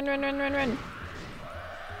 run, run, run, run, run, run, run.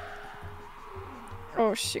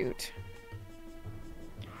 Oh shoot.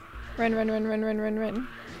 Run, run, run, run, run, run, run.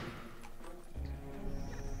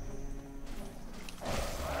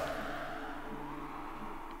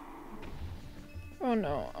 Oh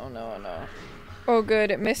no, oh no, oh no. Oh good,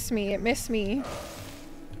 it missed me, it missed me.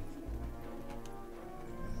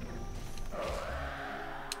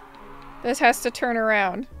 This has to turn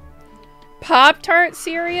around. Pop-Tart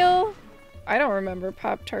cereal? I don't remember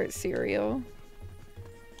Pop-Tart cereal.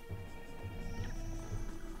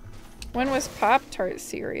 When was Pop-Tart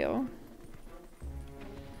cereal?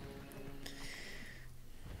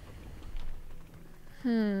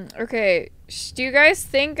 Okay. Do you guys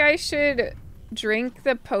think I should drink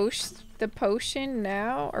the potion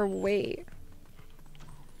now or wait?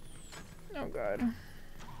 Oh god.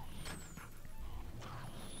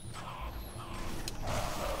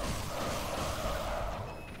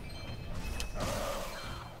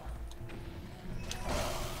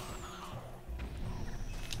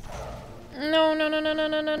 No, no, no, no, no,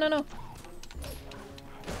 no, no, no, no.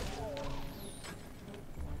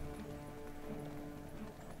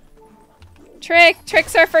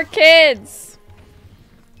 Tricks are for kids.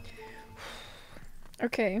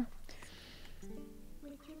 Okay.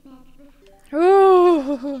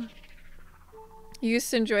 Ooh. You used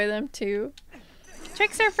to enjoy them too.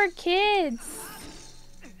 Tricks are for kids.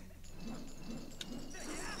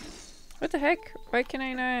 What the heck? Why can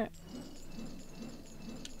I not?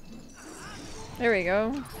 There we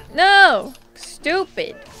go. No!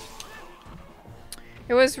 Stupid.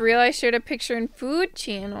 It was real. I shared a picture in Food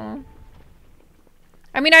Channel.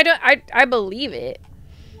 I mean, I believe it.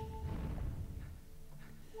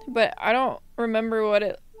 But I don't remember what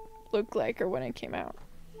it looked like or when it came out.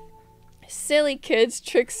 Silly kids,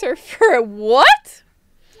 tricks are for what?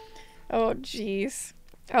 Oh, jeez.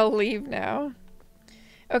 I'll leave now.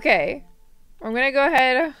 Okay. I'm gonna go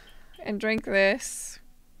ahead and drink this.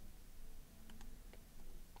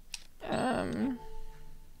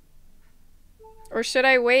 Or should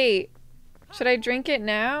I wait? Should I drink it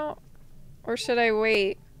now? Or should I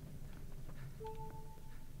wait?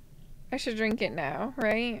 I should drink it now,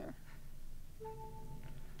 right?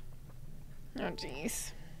 Oh,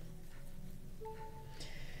 jeez.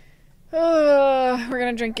 We're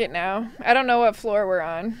gonna drink it now. I don't know what floor we're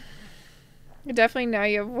on. Definitely now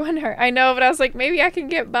you have 1 heart. I know, but I was like, maybe I can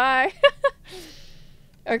get by.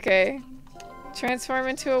 Okay. Transform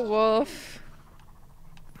into a wolf.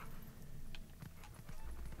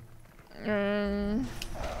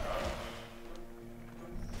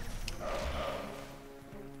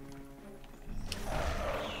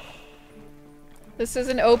 This is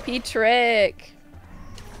an OP trick.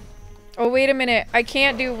 Oh, wait a minute. I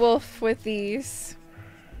can't do wolf with these.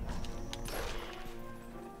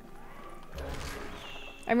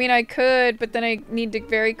 I mean, I could, but then I need to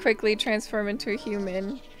very quickly transform into a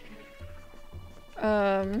human.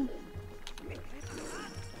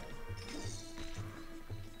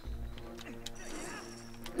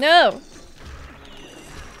 No!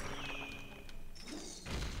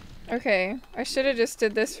 Okay, I should have just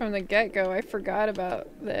did this from the get-go. I forgot about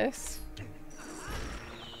this.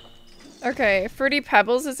 Okay, Fruity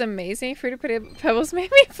Pebbles is amazing. Fruity Pebbles made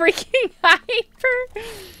me freaking hyper.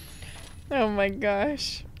 Oh my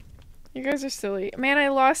gosh. You guys are silly. Man, I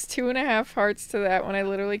lost 2.5 hearts to that when I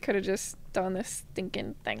literally could have just done this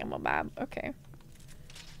stinking thingamabob. Okay.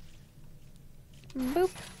 Boop.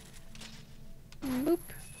 Boop.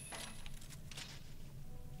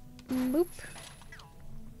 Boop.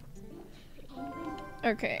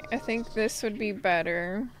 Okay, I think this would be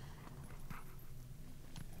better.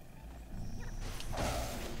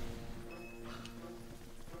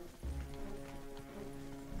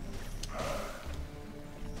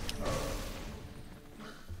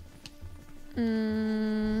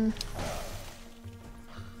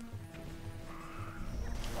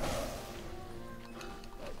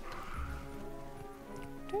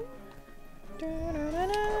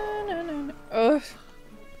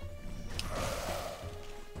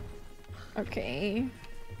 Okay.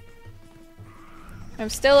 I'm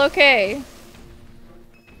still okay.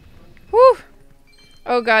 Whew!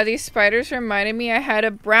 Oh god, these spiders reminded me I had a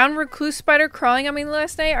brown recluse spider crawling on me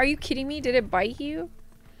last night. Are you kidding me? Did it bite you?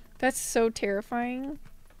 That's so terrifying.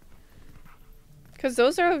 Because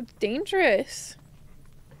those are dangerous.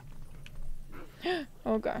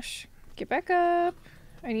 Oh gosh. Get back up.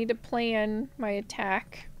 I need to plan my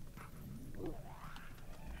attack.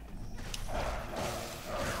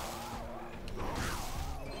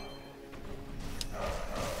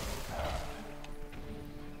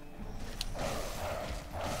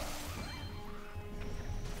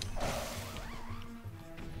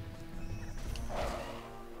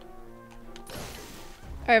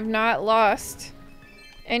 I have not lost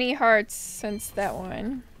any hearts since that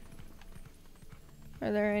one.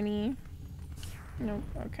 Are there any? Nope,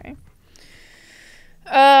 okay.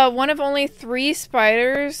 One of only 3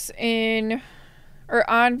 spiders in or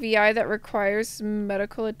on VI that requires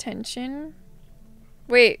medical attention.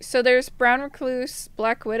 Wait, so there's brown recluse,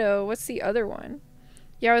 black widow. What's the other one?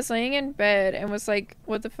 Yeah, I was laying in bed and was like,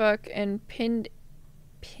 what the fuck, and pinned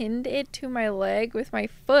it to my leg with my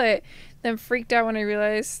foot, then freaked out when I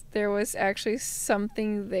realized there was actually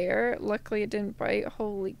something there. Luckily it didn't bite.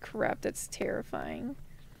 Holy crap, that's terrifying.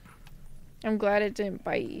 I'm glad it didn't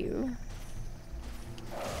bite you.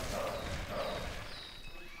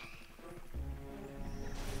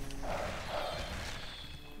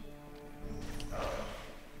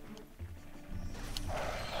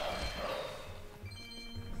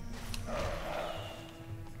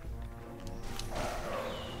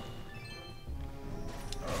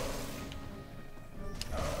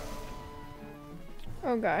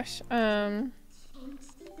 Oh gosh,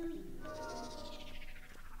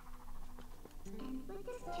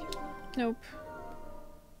 nope.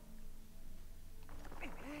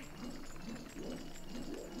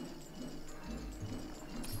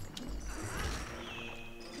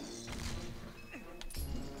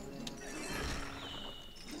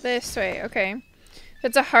 This way, okay.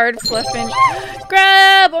 That's a hard fluffin'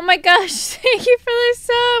 grab! Oh my gosh, thank you for this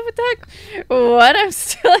sub! What the heck? What? I'm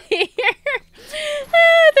still here!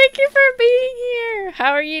 Ah, thank you for being here!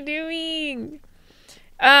 How are you doing?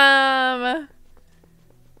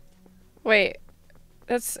 Wait.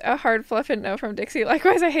 That's a hard fluffin' no from Dixie.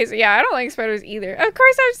 Likewise, I hate it. Yeah, I don't like spiders either. Of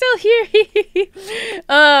course I'm still here!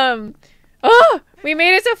 Oh! We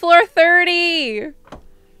made it to floor 30!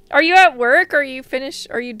 Are you at work? Or are you finished?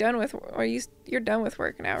 Are you done with? You're done with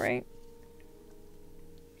work now, right?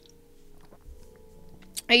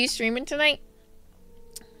 Are you streaming tonight?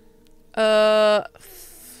 Oh,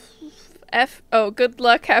 good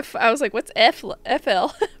luck. I was like, what's FL?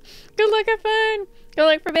 Good luck. Have fun. Good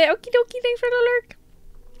luck for bed. Okie dokie. Thanks for the lurk.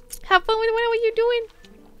 Have fun with what you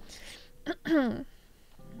doing.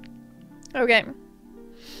 Okay.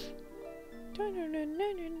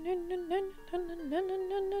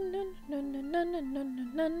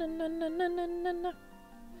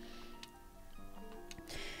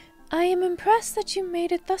 I am impressed that you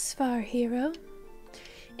made it thus far, hero.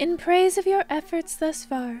 In praise of your efforts thus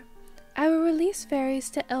far, I will release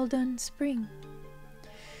fairies to Eldon Spring.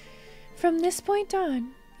 From this point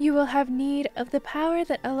on, you will have need of the power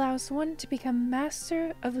that allows one to become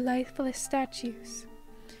master of lifeless statues.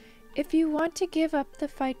 If you want to give up the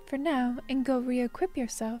fight for now and go re-equip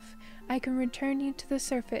yourself, I can return you to the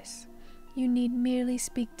surface. You need merely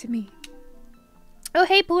speak to me. Oh,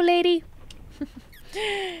 hey, pool lady.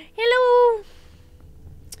 Hello.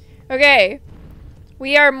 Okay.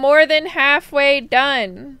 We are more than halfway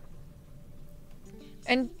done.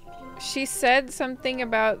 And she said something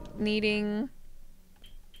about needing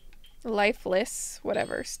lifeless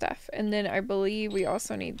whatever stuff. And then I believe we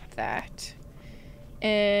also need that.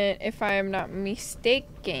 And if I am not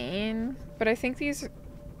mistaken, but I think these...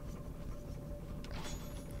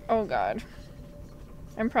 Oh god.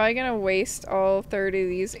 I'm probably gonna waste all 30 of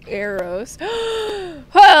these arrows.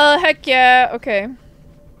 Well, heck yeah. Okay.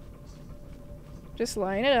 Just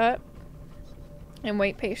line it up. And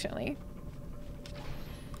wait patiently.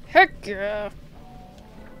 Heck yeah.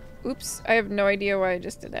 Oops. I have no idea why I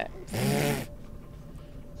just did that.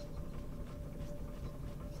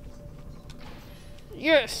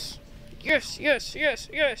 Yes! Yes, yes, yes,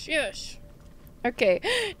 yes, yes. Okay.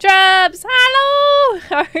 Jobs! Hello!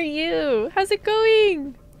 How are you? How's it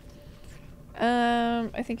going?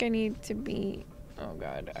 I think I need to be... Oh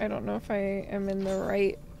god. I don't know if I am in the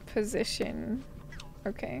right position.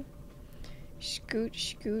 Okay. Scoot,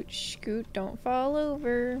 scoot, scoot. Don't fall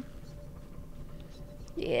over.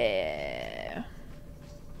 Yeah.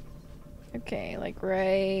 Okay, like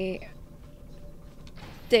right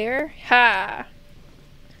there. Ha!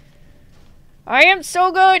 I am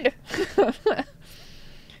so good!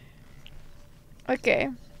 Okay.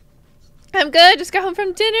 I'm good. Just got home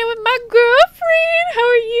from dinner with my girlfriend. How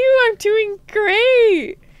are you? I'm doing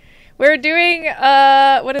great. We're doing,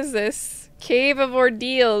 what is this? Cave of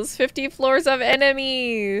Ordeals. 50 floors of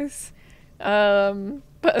enemies. But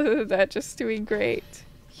other than that, just doing great.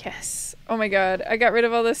 Yes. Oh my god. I got rid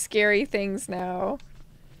of all the scary things now.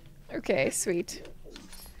 Okay, sweet.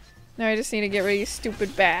 Now I just need to get rid of these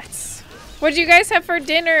stupid bats. What'd you guys have for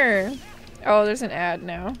dinner? Oh, there's an ad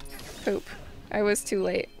now. Poop. I was too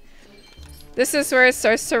late. This is where it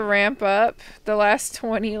starts to ramp up the last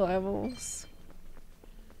 20 levels.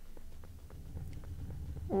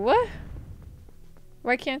 What?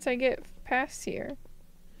 Why can't I get past here?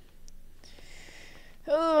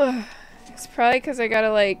 Ugh. It's probably because I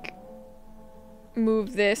gotta, like,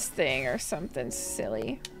 move this thing or something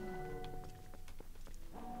silly.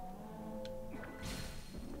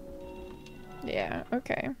 Yeah,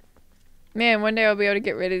 okay. Man, one day I'll be able to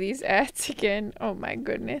get rid of these ads again. Oh my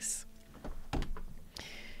goodness.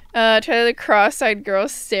 Try the cross-eyed girl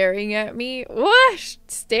staring at me. What?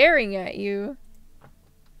 Staring at you?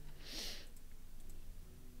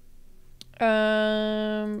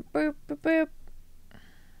 Boop, boop, boop.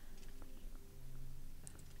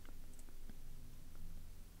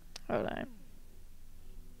 Hold on.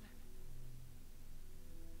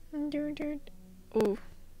 Ooh.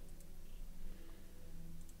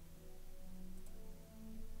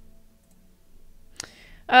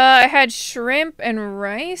 I had shrimp and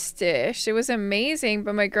rice dish. It was amazing,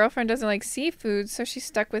 but my girlfriend doesn't like seafood, so she's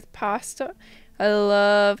stuck with pasta. I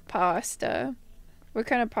love pasta. What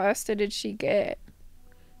kind of pasta did she get?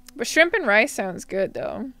 But shrimp and rice sounds good,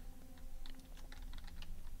 though.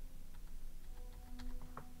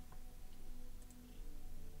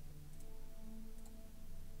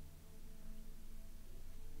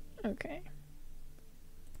 Okay.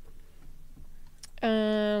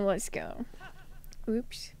 Let's go.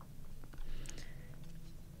 Oops.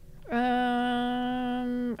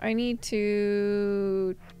 I need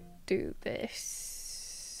to do this.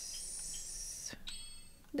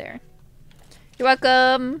 There. You're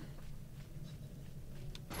welcome.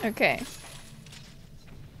 Okay.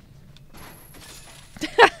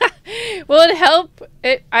 Will it help?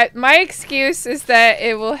 My excuse is that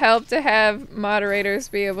it will help to have moderators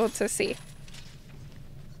be able to see.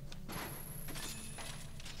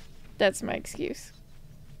 That's my excuse.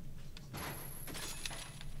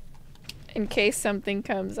 In case something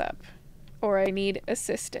comes up. Or I need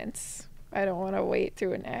assistance. I don't want to wait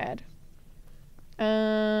through an ad.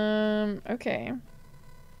 Okay.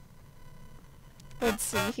 Let's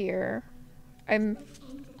see here. I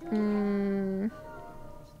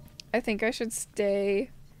think I should stay.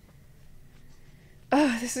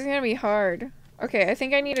 Oh, this is gonna be hard. Okay, I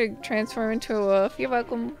think I need to transform into a wolf. You're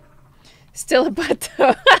welcome. Still a butt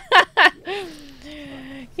though.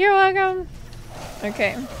 You're welcome.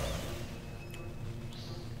 Okay.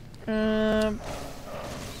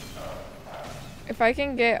 If I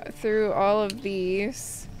can get through all of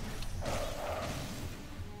these.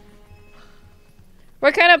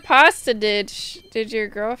 What kind of pasta did your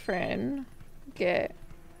girlfriend get?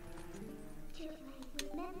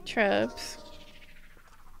 Trubs.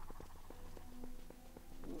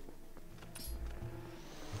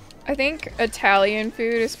 I think Italian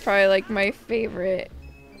food is probably like my favorite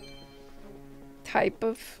type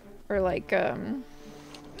of, or like,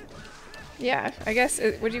 yeah, I guess,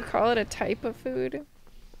 would you call it a type of food?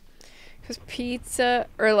 Because pizza,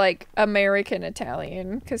 or like American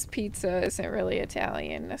Italian, because pizza isn't really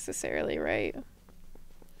Italian necessarily, right?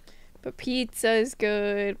 But pizza is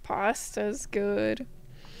good, pasta is good.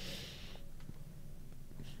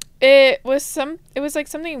 It was like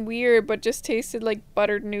something weird, but just tasted like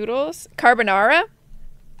buttered noodles. Carbonara?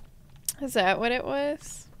 Is that what it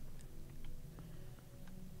was?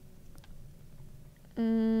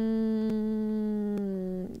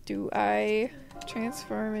 Do I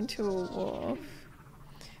transform into a wolf?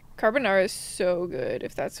 Carbonara is so good,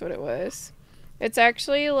 if that's what it was. It's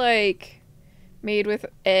actually like made with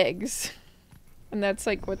eggs. And that's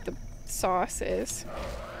like what the sauce is.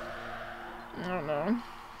 I don't know.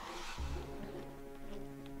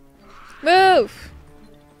 Move!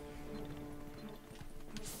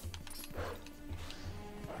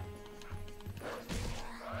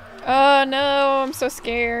 Oh no, I'm so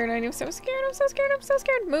scared. I'm so scared, I'm so scared, I'm so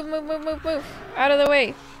scared. Move, move, move, move, move. Out of the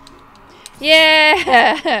way.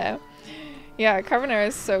 Yeah! Yeah, carbonara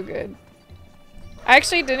is so good. I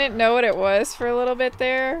actually didn't know what it was for a little bit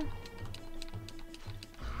there.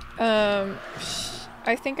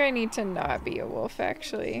 I think I need to not be a wolf,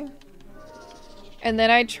 actually. And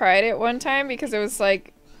then I tried it one time because it was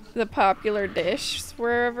like the popular dish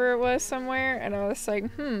wherever it was somewhere. And I was like,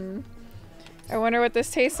 I wonder what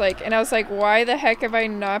this tastes like. And I was like, why the heck have I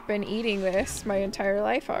not been eating this my entire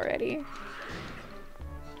life already?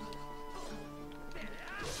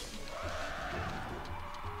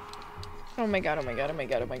 Oh my god, oh my god, oh my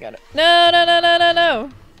god, oh my god. No, no, no, no, no, no!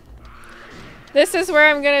 This is where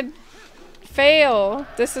I'm gonna fail.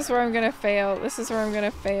 This is where I'm gonna fail. This is where I'm gonna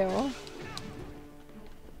fail.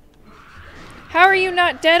 How are you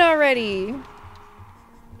not dead already?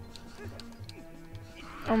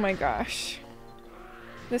 Oh my gosh.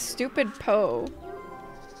 This stupid Poe.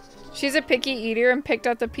 She's a picky eater and picked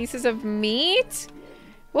out the pieces of meat?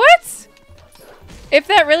 What? If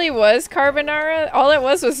that really was carbonara, all it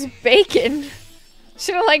was bacon.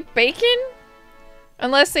 She don't like bacon?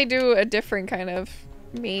 Unless they do a different kind of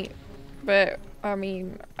meat. But, I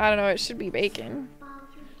mean, I don't know, it should be bacon.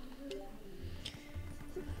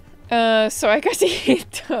 So I got to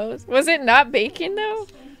eat those. Was it not bacon though?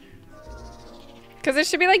 Because it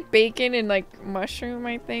should be like bacon and like mushroom,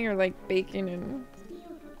 I think, or like bacon and...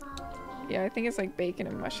 Yeah, I think it's like bacon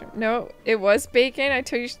and mushroom. No, it was bacon. I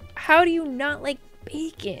told you. How do you not like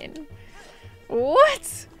bacon?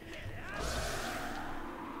 What?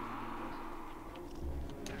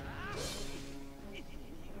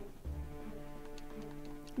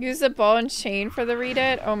 Use the ball and chain for the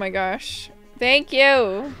redet. Oh my gosh. Thank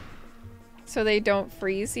you. So they don't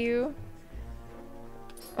freeze you.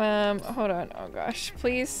 Hold on. Oh gosh.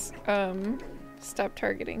 Please, stop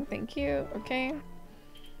targeting. Thank you. Okay.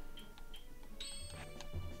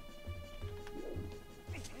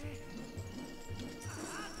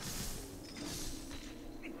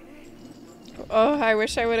 Oh, I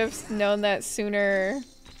wish I would have known that sooner.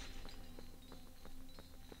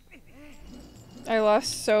 I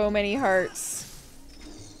lost so many hearts.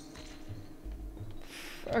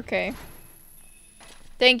 Okay.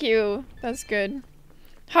 Thank you. That's good.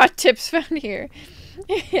 Hot tips found here.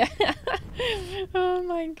 Yeah. Oh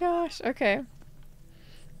my gosh. Okay.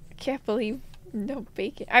 I can't believe no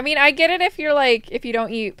bacon. I mean, I get it if you're like, if you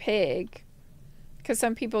don't eat pig. Because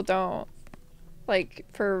some people don't. Like,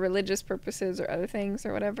 for religious purposes or other things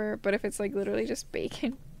or whatever. But if it's like literally just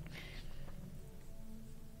bacon.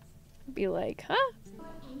 Be like, huh?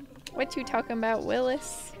 What you talking about,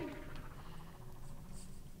 Willis?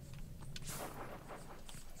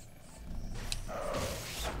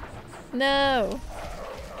 No.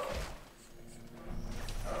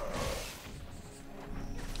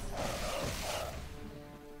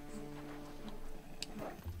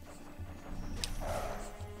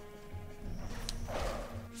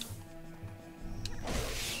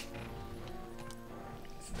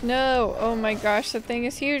 No. Oh my gosh, that thing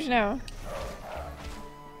is huge now.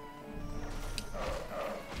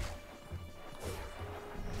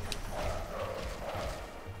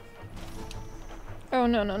 Oh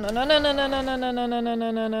no no no no no no no no no no no no no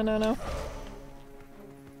no no no no no.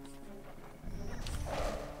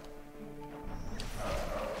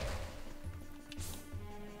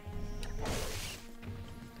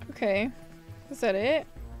 Okay. Is that it?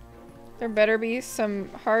 There better be some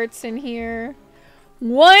hearts in here.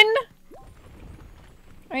 One?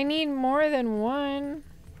 I need more than one.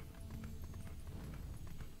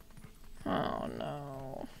 Oh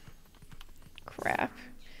no. Crap.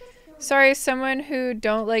 Sorry, someone who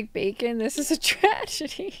don't like bacon. This is a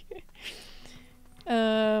tragedy.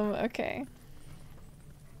 Okay.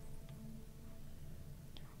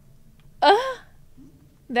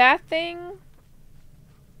 That thing?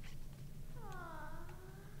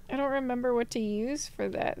 I don't remember what to use for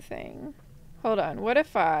that thing. Hold on, what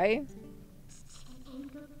if I...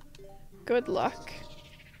 Good luck.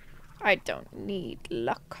 I don't need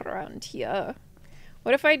luck around here.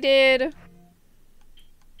 What if I did...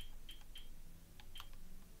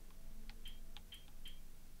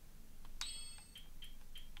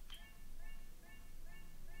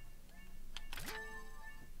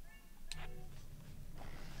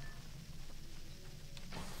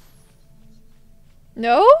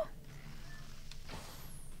 No?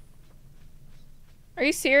 Are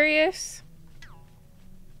you serious?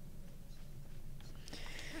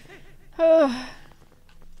 Oh.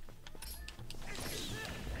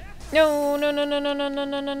 No, no, no, no, no, no, no,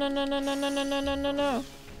 no, no, no, no, no, no, no, no, no, no, no, no.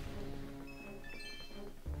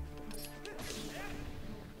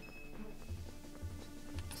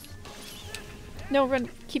 No, run.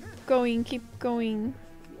 Keep going, keep going.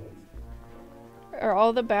 Are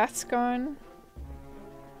all the bats gone?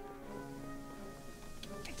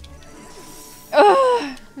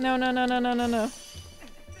 Ugh! No, no, no, no, no, no, no.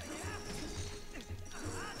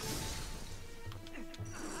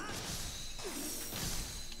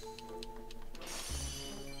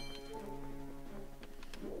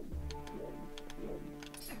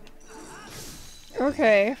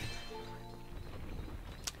 Okay.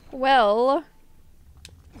 Well.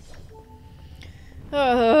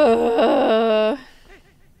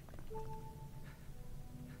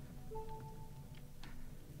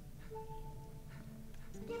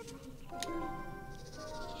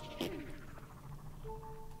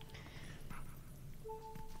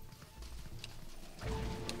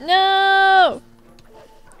 No!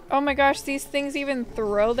 Oh my gosh, these things even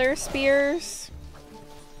throw their spears?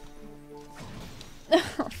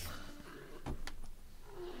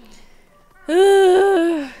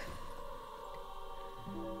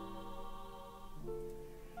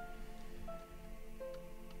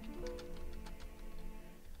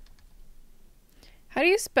 How do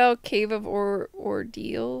you spell Cave of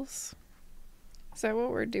Ordeals? Is that what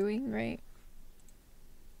we're doing, right?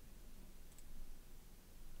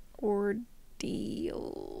 Ordeals.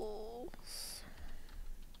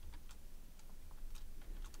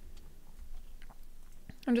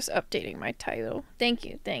 I'm just updating my title. Thank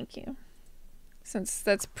you, thank you. Since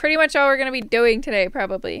that's pretty much all we're going to be doing today,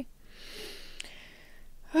 probably.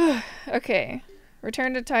 Okay.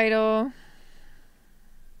 Return to title.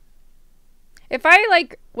 If I,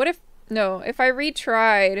 like, what if, no, if I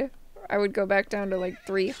retried, I would go back down to, like,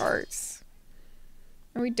 3 hearts.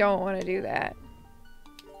 And we don't want to do that.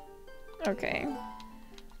 Okay.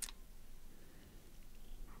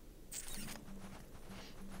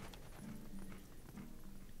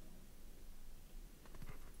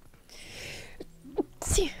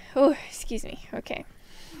 Oh, excuse me. Okay.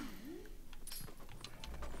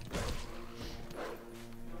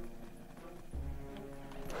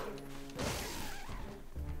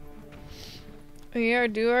 We are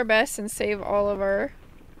do our best and save all of our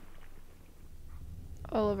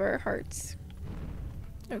hearts.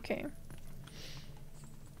 Okay.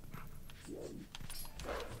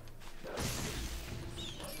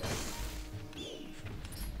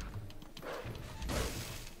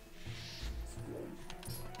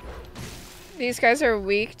 These guys are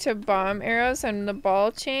weak to bomb arrows and the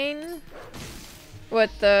ball chain.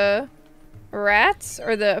 What, the rats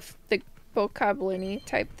or the bokoblini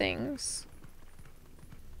type things?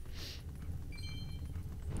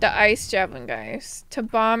 The ice javelin guys. To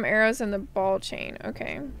bomb arrows and the ball chain.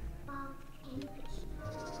 Okay.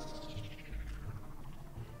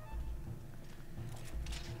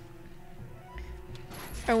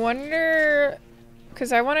 I wonder,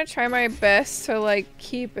 because I want to try my best to like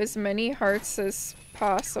keep as many hearts as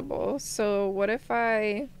possible. So what if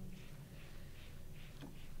I...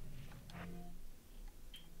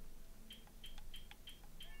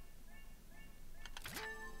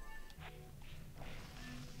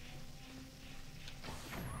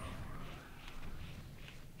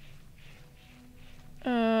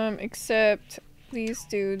 except these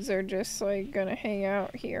dudes are just like gonna hang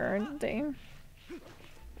out here, aren't they?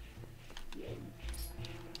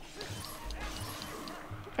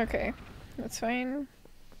 Okay, that's fine.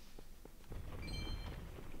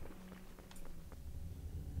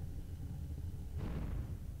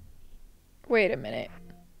 Wait a minute.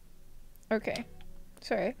 Okay,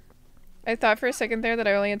 sorry. I thought for a second there that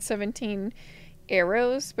I only had 17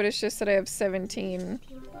 arrows, but it's just that I have 17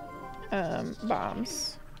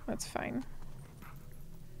 bombs. That's fine.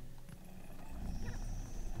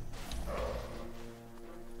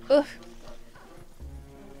 Ugh.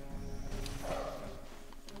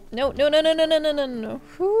 No, no, no, no, no, no, no, no, no.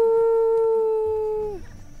 Whoo.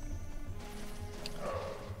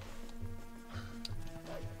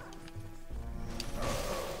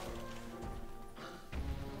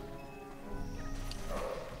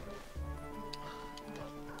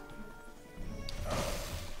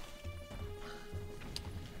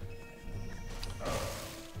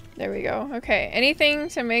 There we go. Okay, anything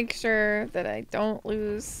to make sure that I don't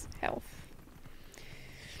lose health.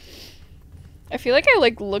 I feel like I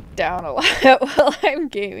like look down a lot while I'm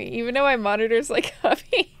gaming, even though my monitor's like up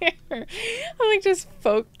here. I'm like just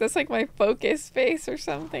that's like my focus face or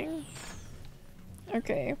something.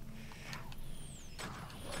 Okay.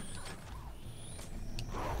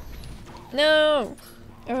 No!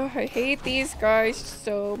 Oh, I hate these guys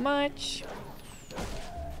so much.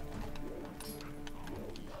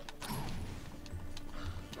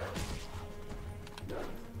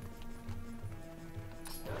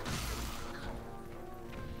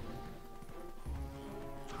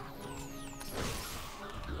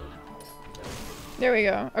 There we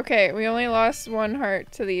go. Okay, we only lost 1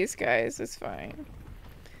 heart to these guys. It's fine.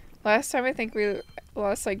 Last time I think we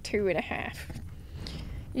lost like 2.5.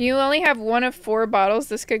 You only have 1 of 4 bottles.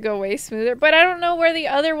 This could go way smoother. But I don't know where the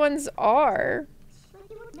other ones are.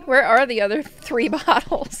 Where are the other 3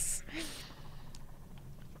 bottles?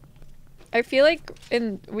 I feel like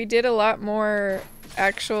we did a lot more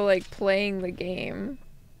actual like playing the game.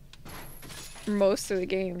 Most of the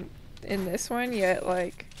game in this one, yet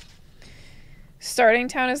like starting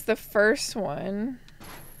town is the first one.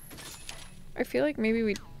 I feel like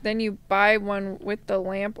maybe then you buy one with the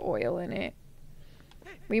lamp oil in it.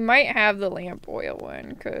 We might have the lamp oil one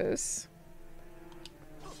because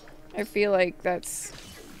I feel like that's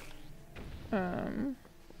that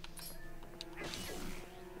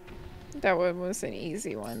one was an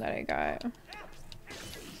easy one that I got.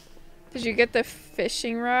 Did you get the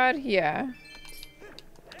fishing rod? Yeah.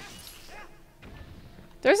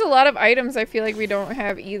 There's a lot of items I feel like we don't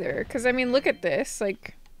have either. Because, I mean, look at this.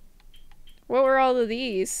 Like, what were all of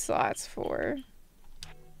these slots for?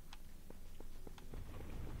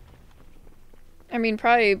 I mean,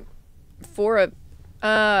 probably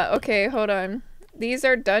okay, hold on. These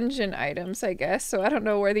are dungeon items, I guess. So I don't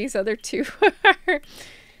know where these other two are.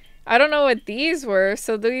 I don't know what these were.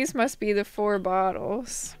 So these must be the 4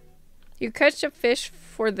 bottles. You catch a fish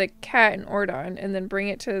for the cat in Ordon and then bring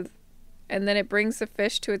it to... And then it brings the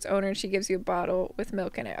fish to its owner and she gives you a bottle with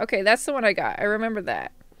milk in it. Okay, that's the one I got. I remember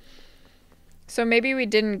that. So maybe we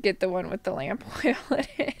didn't get the one with the lamp oil in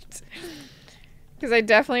it. Because I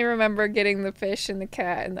definitely remember getting the fish and the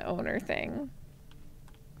cat and the owner thing.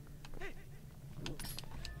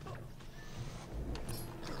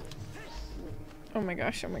 Oh my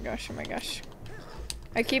gosh, oh my gosh, oh my gosh.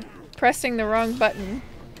 I keep pressing the wrong button.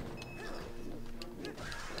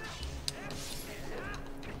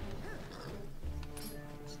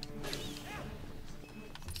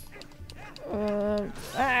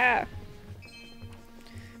 Ah!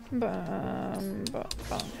 Bum, bum,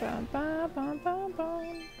 bum, bum, bum, bum, bum,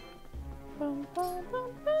 bum. Bum, bum,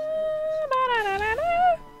 bum,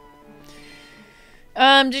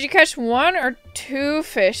 bum. Did you catch 1 or 2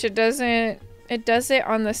 fish? It does it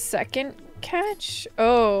on the second catch?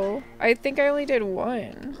 Oh, I think I only did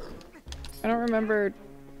 1. I don't remember.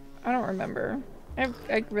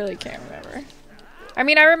 I really can't remember. I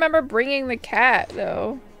mean, I remember bringing the cat,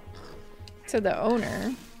 though, to the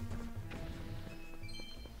owner.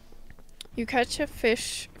 You catch a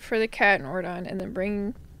fish for the cat in Ordon and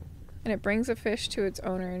then it brings a fish to its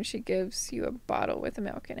owner and she gives you a bottle with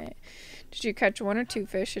milk in it. Did you catch 1 or 2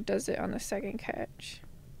 fish? It does it on the second catch.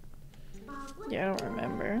 Yeah, I don't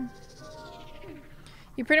remember.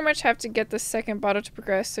 You pretty much have to get the second bottle to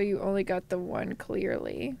progress, so you only got the 1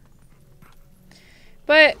 clearly.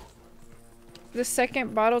 But the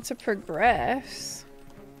second bottle to progress...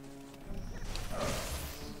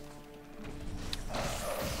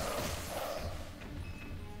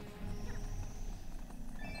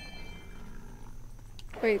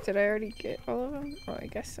 Wait, did I already get all of them? Oh, I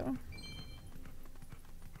guess so.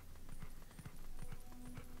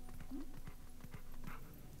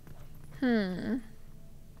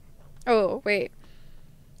 Oh, wait.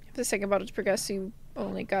 If the second bottle to progress, you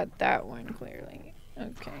only got that one clearly.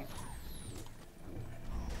 Okay.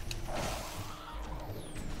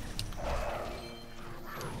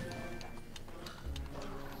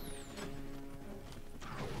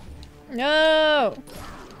 No!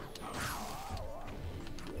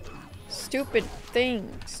 Stupid thing.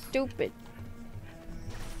 Stupid.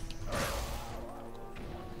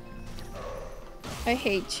 I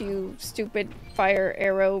hate you, stupid fire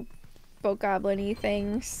arrow bokoblin-y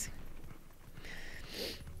things.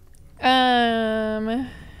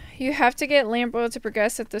 You have to get lamp oil to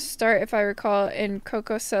progress at the start, if I recall, and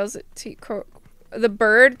Coco sells it to the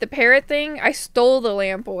bird, the parrot thing. I stole the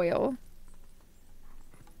lamp oil.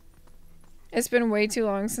 It's been way too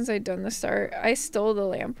long since I've done the start. I stole the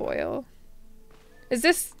lamp oil. Is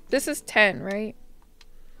this is 10, right?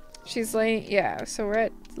 She's like, yeah, so we're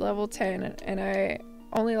at level 10 and I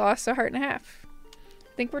only lost a heart and a half.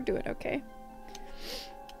 I think we're doing okay.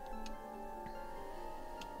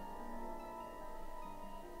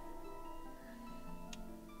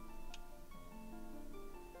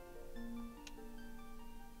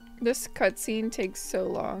 This cutscene takes so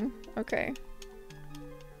long. Okay.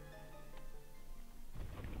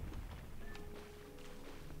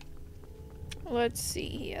 Let's see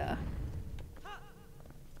here.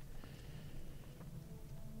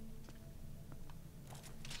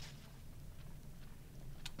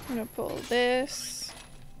 I'm gonna pull this.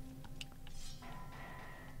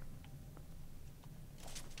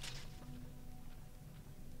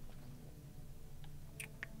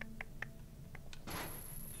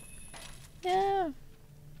 Yeah.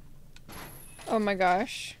 Oh my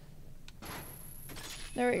gosh.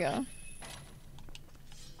 There we go.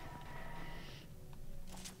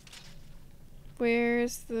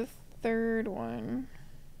 Where's the third one?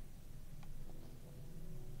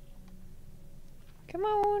 Come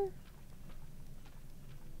on.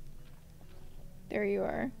 There you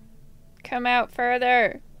are. Come out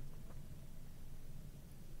further.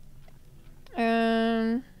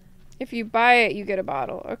 If you buy it, you get a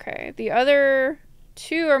bottle. Okay. The other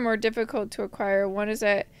two are more difficult to acquire. One is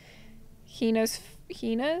at Hina's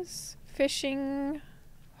fishing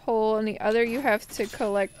hole, and the other you have to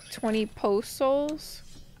collect 20 post souls.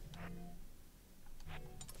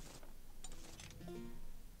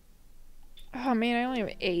 Oh man, I only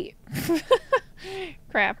have 8.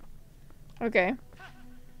 Crap. Okay.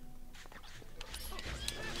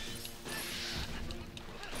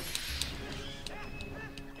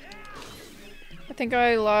 I think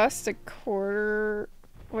I lost a quarter.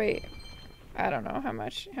 Wait. I don't know how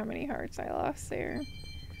many hearts I lost there.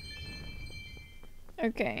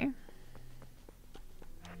 Okay.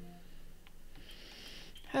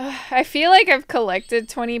 I feel like I've collected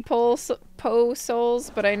 20 Po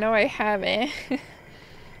souls, but I know I haven't.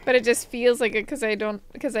 But it just feels like it because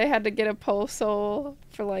I had to get a Po soul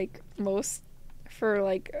for like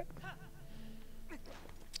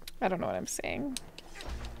I don't know what I'm saying.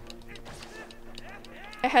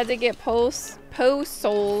 I had to get Po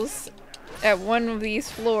souls at one of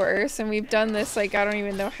these floors, and we've done this like I don't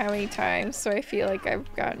even know how many times, so I feel like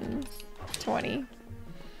I've gotten 20.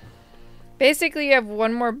 Basically, you have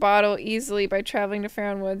one more bottle easily by traveling to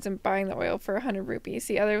Farron Woods and buying the oil for 100 rupees.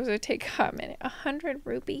 The others would take a hot minute. 100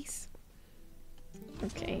 rupees?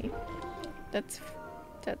 Okay. That's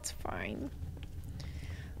fine.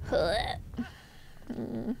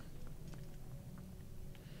 Mm.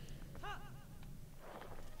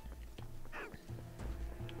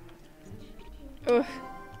 Ugh.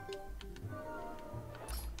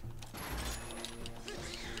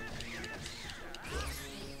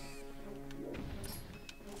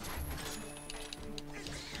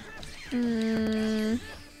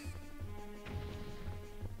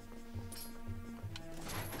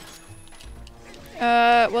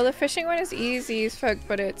 Well, the fishing one is easy as fuck,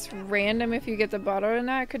 but it's random if you get the bottle or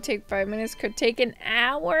not. Could take 5 minutes, could take an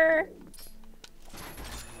hour.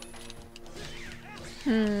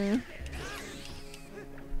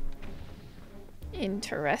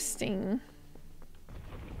 Interesting.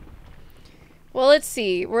 Well, let's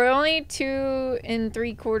see. We're only 2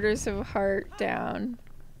 3/4 of a heart down.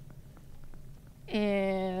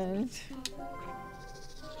 And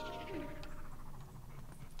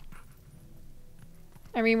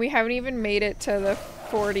I mean, we haven't even made it to the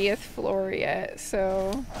 40th floor yet,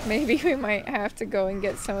 so maybe we might have to go and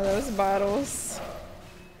get some of those bottles.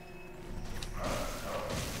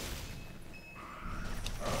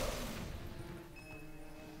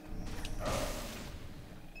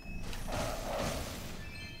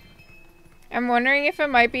 I'm wondering if it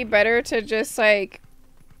might be better to just like,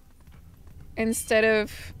 instead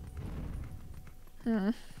of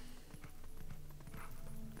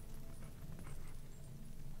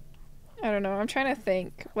I don't know, I'm trying to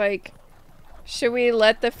think. Like, should we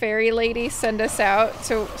let the fairy lady send us out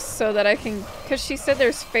so that I can, because she said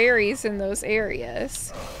there's fairies in those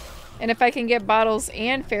areas. And if I can get bottles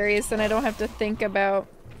and fairies, then I don't have to think about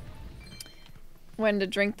when to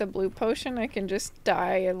drink the blue potion. I can just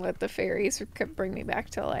die and let the fairies bring me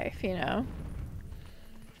back to life, you know?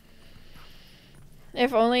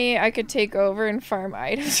 If only I could take over and farm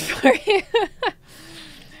items for you.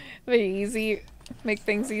 Be easy. Make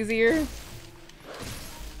things easier.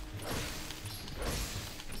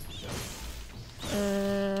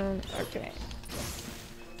 Okay.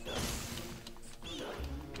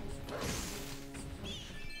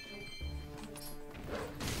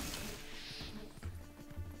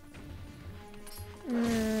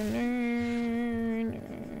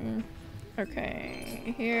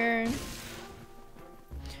 Okay, here.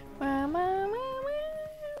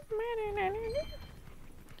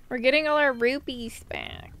 We're getting all our rupees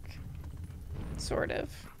back. Sort of.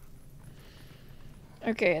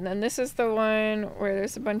 Okay, and then this is the one where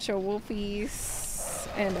there's a bunch of wolfies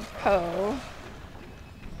and a Po.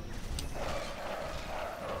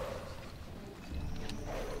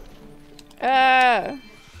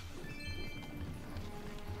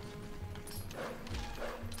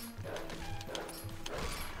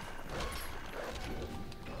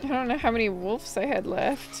 I don't know how many wolves I had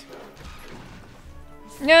left.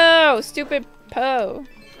 No! Stupid Po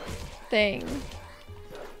thing.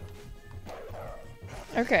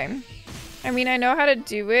 Okay. I mean, I know how to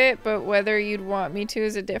do it, but whether you'd want me to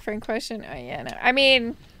is a different question. Oh, yeah, no. I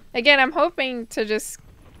mean, again, I'm hoping to just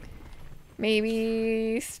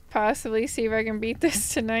maybe possibly see if I can beat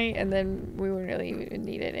this tonight, and then we wouldn't really even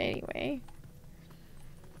need it anyway.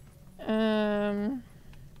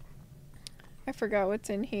 I forgot what's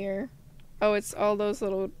in here. Oh, it's all those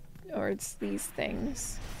little, or it's these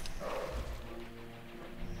things.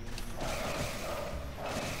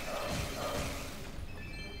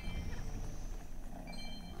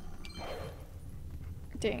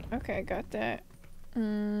 Dang, okay, I got that.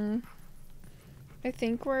 I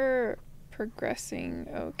think we're progressing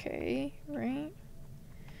okay, right?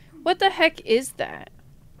 What the heck is that?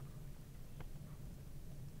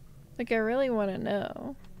 Like, I really want to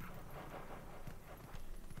know.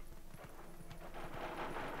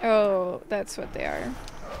 Oh, that's what they are.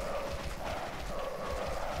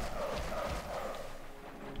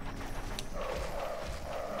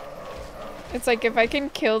 It's like if I can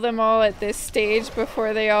kill them all at this stage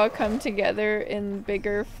before they all come together in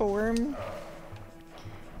bigger form,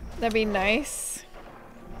 that'd be nice.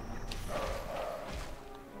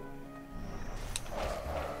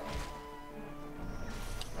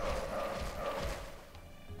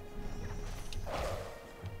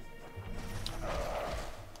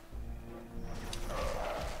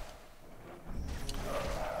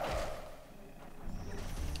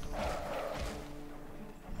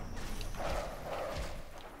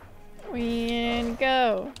 And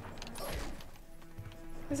go.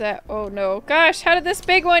 Is that? Oh no. Gosh, how did this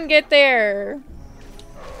big one get there?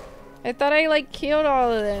 I thought I like killed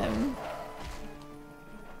all of them.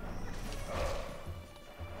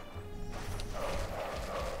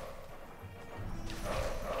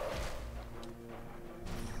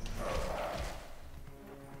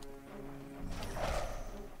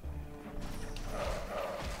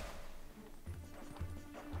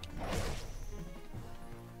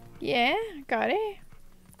 Yeah, got it.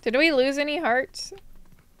 Did we lose any hearts?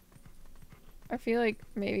 I feel like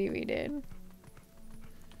maybe we did.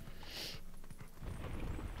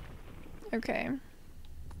 Okay.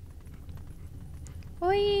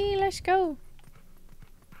 Oi, let's go.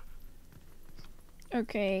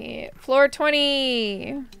 Okay, floor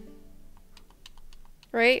 20.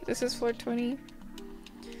 Right? This is floor 20.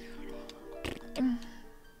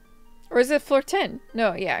 Or is it floor 10?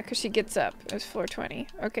 No, yeah, because she gets up. It was floor 20.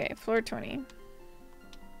 Okay, floor 20.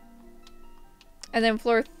 And then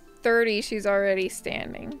floor 30, she's already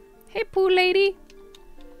standing. Hey, poo lady.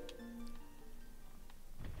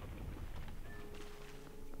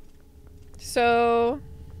 So,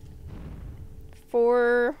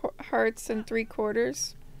 4 hearts and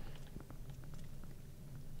 3/4.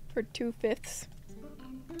 For 2/5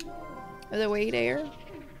 of the way there.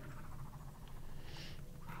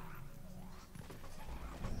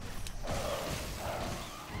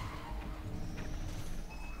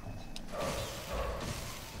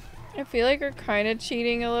 I feel like we're kind of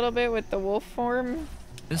cheating a little bit with the wolf form.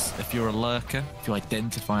 If you're a lurker, if you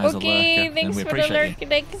identify as a Okay, lurker, then thanks we for the appreciate you.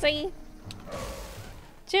 lurkadexy.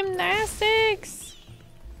 Gymnastics!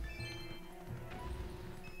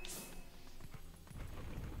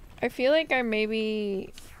 I feel like I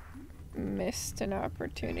maybe missed an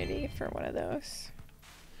opportunity for one of those.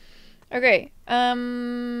 Okay,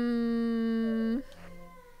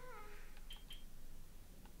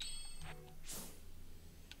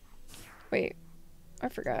 wait, I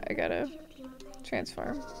forgot. I gotta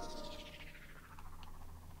transform.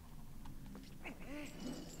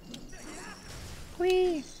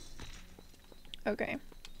 Whee! Okay.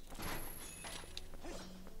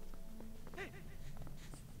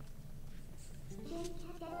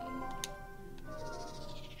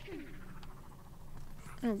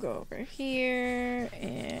 We'll go over here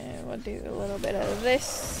and we'll do a little bit of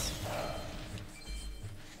this.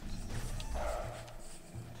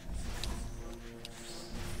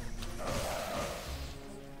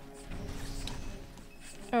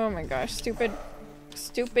 Oh my gosh, stupid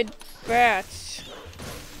batch.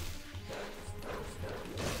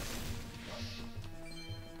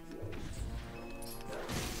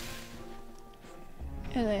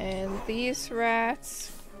 And then these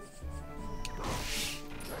rats.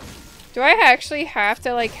 Do I actually have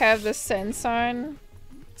to like have the sense on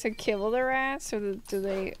to kill the rats, or do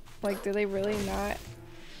they really not?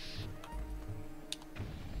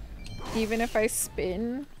 Even if I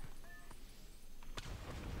spin?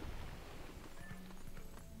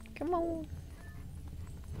 Come on.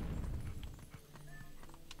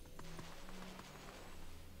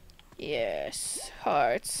 Yes,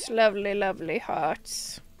 hearts. Lovely, lovely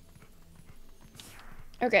hearts.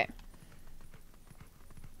 Okay.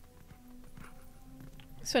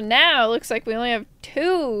 So now it looks like we only have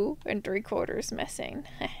 2 3/4 missing.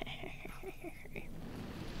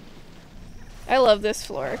 I love this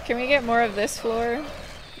floor. Can we get more of this floor?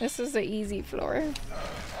 This is the easy floor.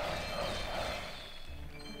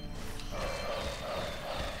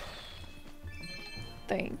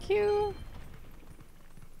 Thank you.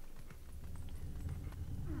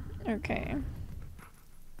 Okay.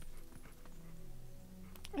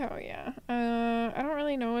 Oh yeah. I don't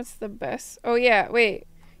really know what's the best. Oh yeah, wait.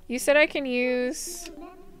 You said I can use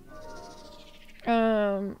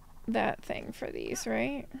that thing for these,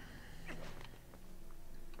 right?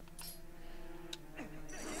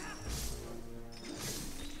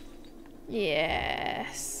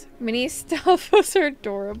 Yes. Mini Stalfos are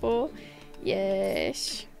adorable.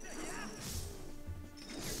 Yes.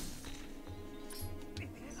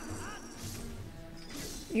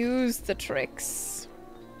 Use the tricks.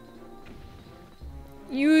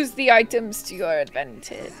 Use the items to your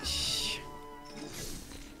advantage.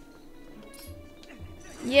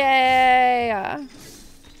 Yeah.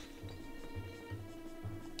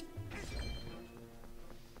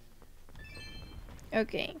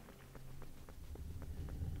 Okay.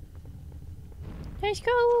 Let's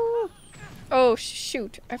go. Oh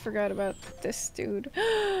shoot! I forgot about this dude.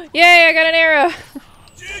 Yay! I got an arrow.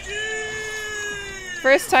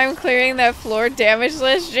 First time clearing that floor damage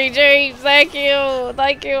list. GG! Thank you!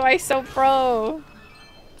 Thank you! I so pro!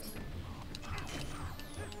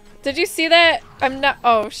 Did you see that? I'm not-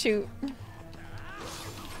 oh shoot.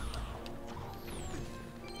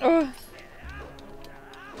 Oh.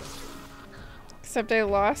 Except I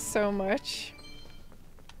lost so much.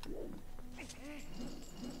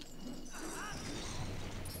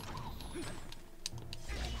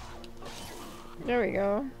 There we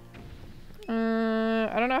go.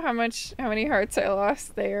 I don't know how many hearts I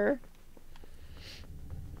lost there.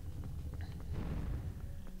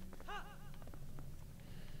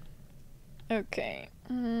 Okay.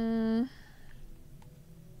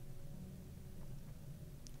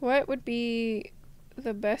 What would be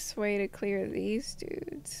the best way to clear these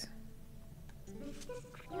dudes?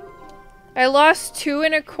 I lost 2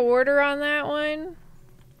 1/4 on that one.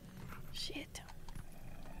 Shit.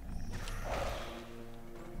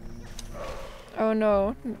 Oh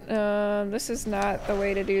no, this is not the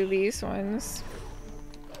way to do these ones.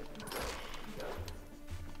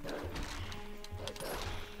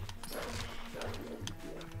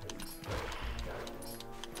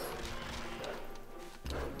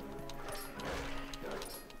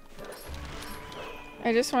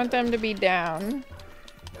 I just want them to be down.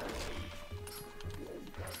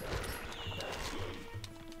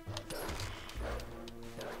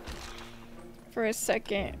 For a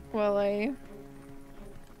second while I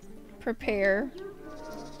prepare.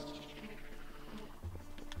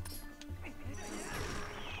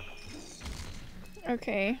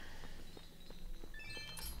 Okay.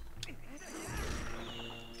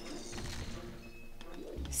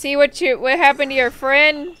 See what happened to your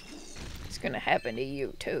friend? It's gonna happen to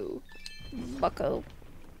you too, bucko.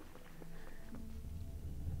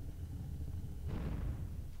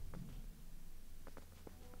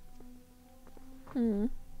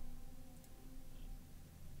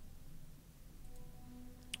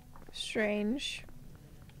 Strange.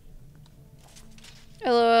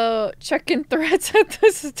 Hello, checking threats at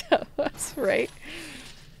the Stella's, right?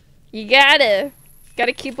 You gotta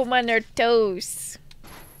keep them on their toes.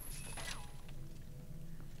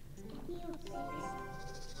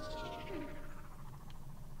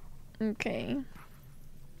 Okay.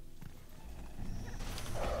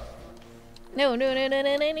 No.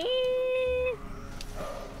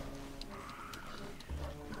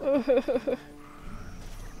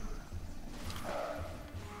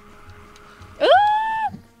 Ah!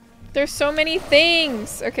 There's so many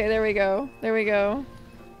things. Okay, there we go. There we go.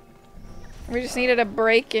 We just needed a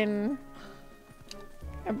break in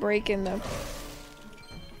the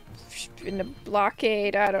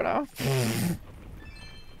blockade. I don't know.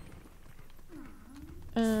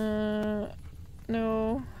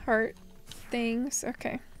 No heart things.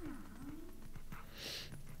 Okay.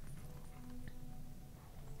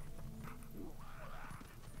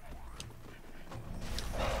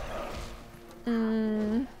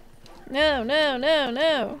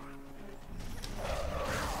 No.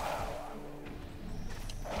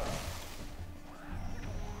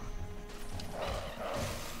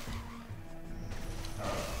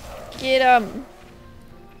 Get 'em.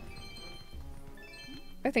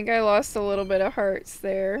 I think I lost a little bit of hearts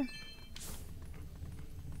there.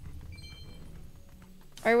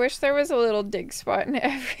 I wish there was a little dig spot in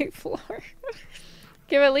every floor.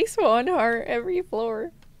 Give at least 1 heart every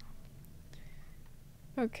floor.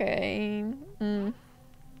 Okay.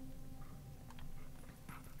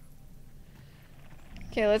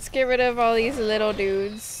 Okay, let's get rid of all these little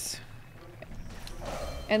dudes.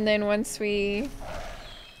 And then once we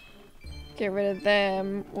get rid of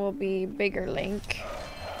them, we'll be bigger Link.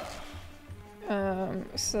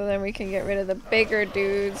 So then we can get rid of the bigger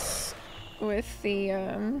dudes with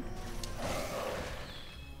the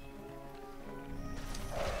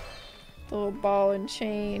little ball and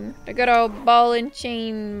chain. The good old ball and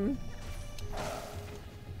chain.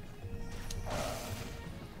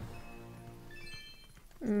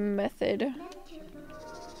 Method.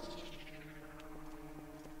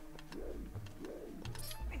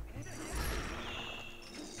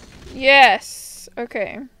 Yes.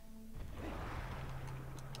 Okay.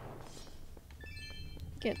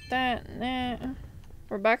 Get that and that.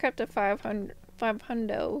 We're back up to 500.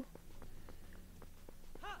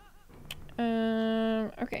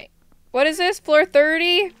 Okay. What is this? Floor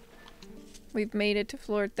 30? We've made it to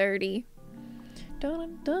floor 30.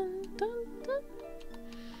 Dun, dun, dun, dun.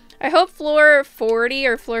 I hope floor 40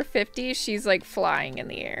 or floor 50, she's like flying in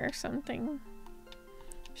the air or something.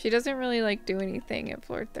 She doesn't really like do anything at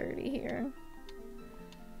floor 30 here.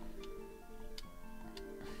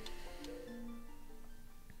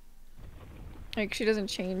 Like she doesn't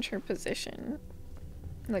change her position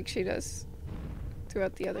like she does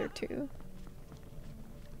throughout the other two.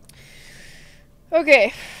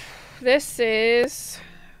 Okay, this is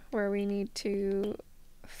where we need to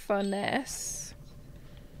finesse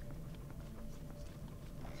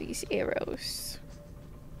these arrows.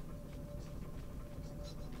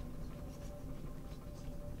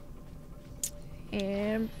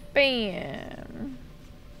 And bam.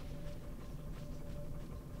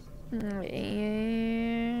 And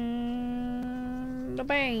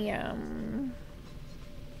bam.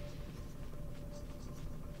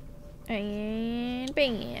 And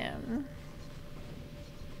bam.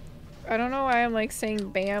 I don't know why I'm like saying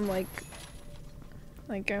bam like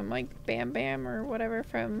I'm like Bam Bam or whatever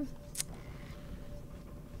from,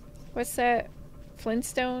 what's that?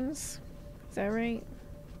 Flintstones? Is that right?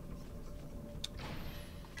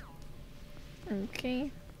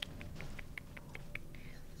 Okay.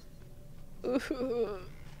 Ooh.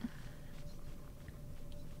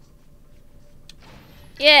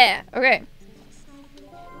 Yeah, okay.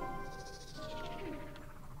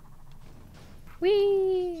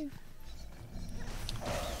 Whee!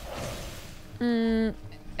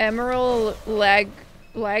 Emerald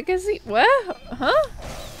Legacy? What? Huh?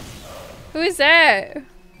 Who is that?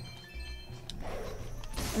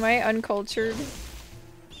 Am I uncultured?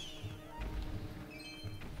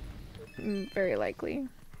 Very likely.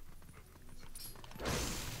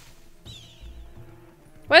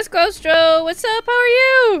 West Coastro, what's up? How are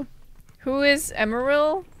you? Who is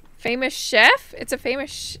Emerald? Famous chef? It's a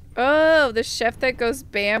famous oh, the chef that goes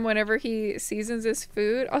bam whenever he seasons his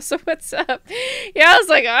food. Also, what's up? Yeah, I was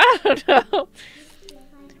like, I don't know.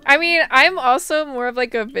 I mean, I'm also more of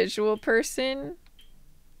like a visual person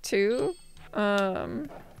too.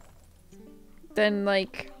 Than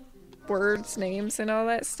like words, names, and all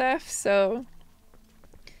that stuff. So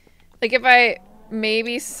like if I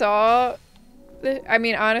maybe saw I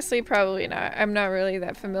mean, honestly, probably not. I'm not really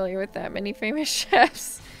that familiar with that many famous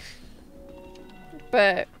chefs.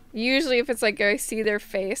 But usually if it's like I see their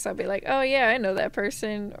face, I'll be like, oh yeah, I know that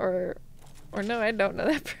person. Or no, I don't know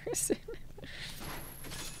that person.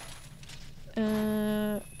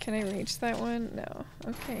 Can I reach that one? No.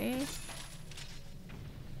 Okay.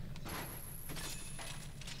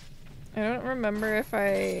 I don't remember if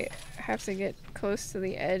I have to get close to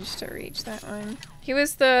the edge to reach that one. He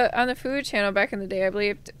was on the food channel back in the day, I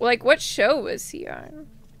believe. Like, what show was he on?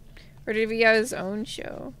 Or did he have his own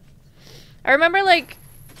show? I remember, like,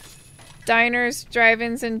 diners,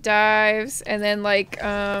 drive-ins, and dives, and then, like,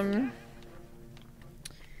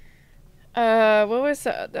 what was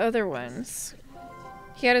the other ones?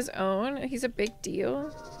 He had his own? He's a big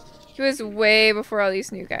deal. He was way before all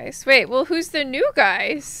these new guys. Wait, well, who's the new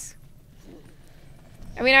guys?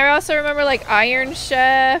 I mean, I also remember, like, Iron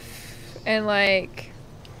Chef, and, like,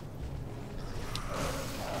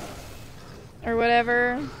 or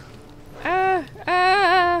whatever.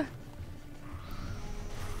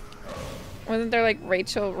 Wasn't there like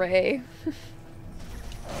Rachel Ray?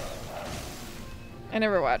 I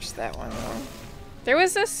never watched that one though. There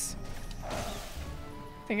was this. I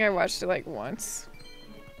think I watched it like once.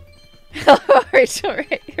 Hello, Rachel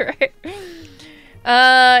Ray, you're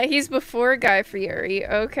right. He's before Guy Fieri.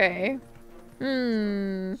 Okay.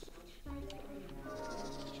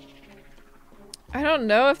 I don't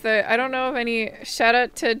know if any shout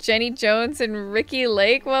out to Jenny Jones and Ricky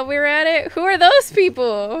Lake while we were at it. Who are those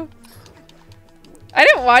people? I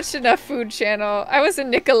didn't watch enough Food Channel. I was a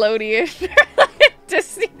Nickelodeon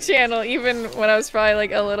Disney Channel even when I was probably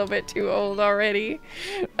like a little bit too old already.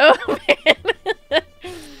 Oh man.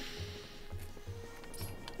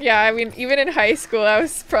 Yeah, I mean, even in high school, I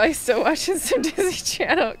was probably still watching some Disney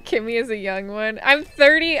Channel. Kimmy is a young one. I'm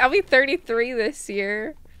 30. I'll be 33 this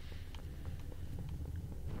year.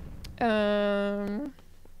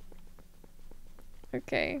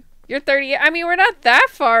 Okay. You're 30. I mean, we're not that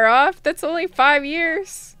far off. That's only 5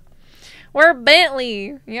 years. We're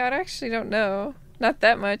Bentley. Yeah, I actually don't know. Not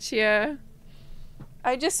that much, yeah.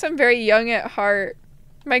 I just am very young at heart.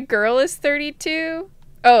 My girl is 32.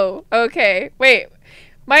 Oh, okay. Wait.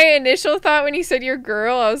 My initial thought when you said your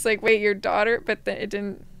girl, I was like, wait, your daughter? But then it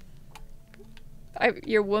didn't.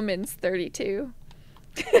 Your woman's 32.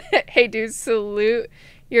 Hey, dude, salute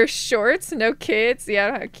your shorts. No kids. Yeah,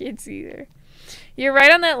 I don't have kids either. You're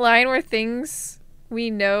right on that line where things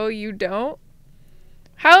we know you don't.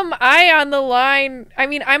 How am I on the line? I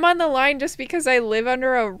mean, I'm on the line just because I live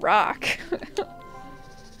under a rock.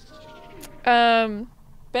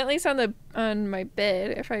 Bentley's on my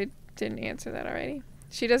bed, if I didn't answer that already.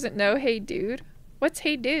 She doesn't know hey dude. What's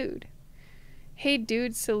hey dude? Hey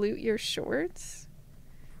dude, salute your shorts?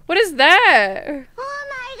 What is that? Oh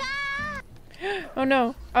my god! Oh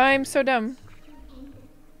no, I'm so dumb.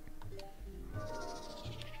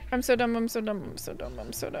 I'm so dumb, I'm so dumb, I'm so dumb,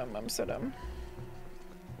 I'm so dumb, I'm so dumb.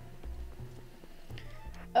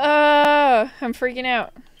 I'm freaking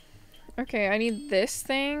out. Okay, I need this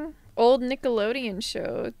thing. Old Nickelodeon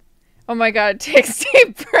show. Oh my god, takes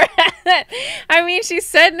deep breath. I mean, she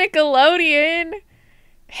said Nickelodeon.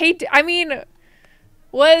 Hey, I mean,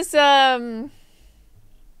 was, Kenan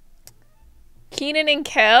and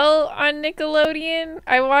Kel on Nickelodeon?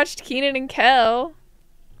 I watched Kenan and Kel.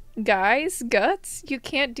 Guys, guts? You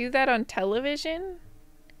can't do that on television?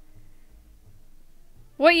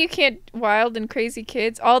 What, you can't? Wild and Crazy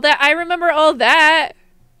Kids? All that? I remember all that.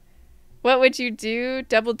 What would you do?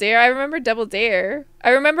 Double Dare? I remember Double Dare. I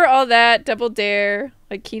remember all that. Double Dare.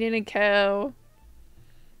 Like Kenan and Kel.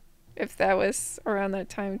 If that was around that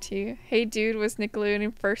time too. Hey Dude was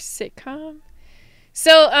Nickelodeon's first sitcom.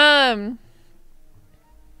 So,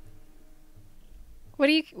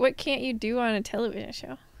 what can't you do on a television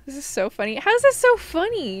show? This is so funny. How is this so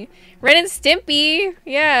funny? Ren and Stimpy.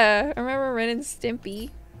 Yeah, I remember Ren and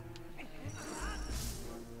Stimpy.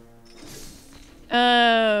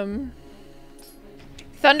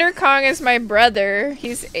 Thunder Kong is my brother.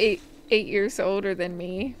 He's eight years older than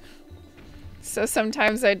me. So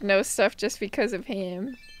sometimes I'd know stuff just because of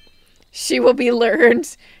him. She will be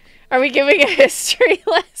learned. Are we giving a history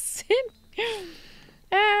lesson?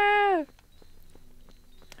 Ah.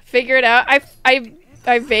 Figure It Out.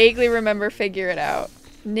 I vaguely remember Figure It Out.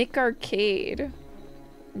 Nick Arcade.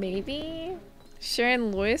 Maybe?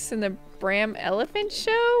 Sharon Lewis in the Bram Elephant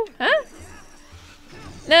Show? Huh?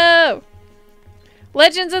 No!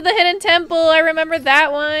 Legends of the Hidden Temple. I remember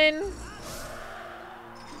that one.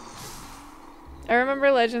 I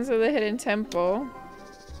remember Legends of the Hidden Temple.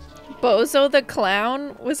 Bozo the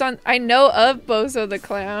Clown was on. I know of Bozo the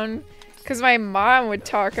Clown because my mom would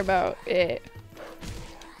talk about it.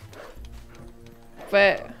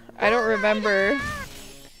 But I don't remember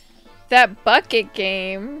that bucket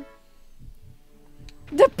game.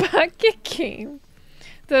 The bucket game.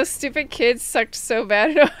 Those stupid kids sucked so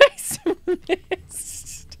bad at Ice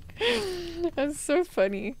Mist. That's so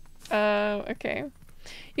funny. Okay.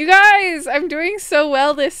 You guys, I'm doing so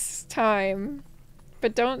well this time.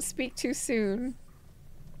 But don't speak too soon.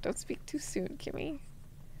 Don't speak too soon, Kimmy.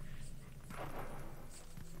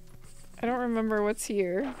 I don't remember what's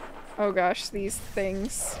here. Oh gosh, these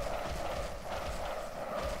things.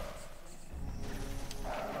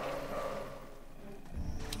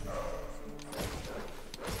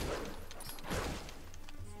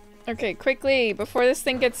 Okay, quickly, before this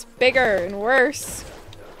thing gets bigger and worse.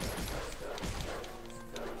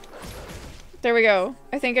 There we go.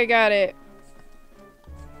 I think I got it.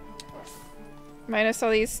 Minus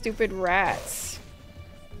all these stupid rats.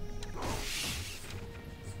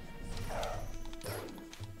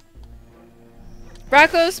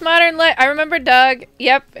 Rocko's Modern Life. I remember Doug.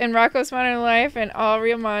 Yep, and Rocko's Modern Life and All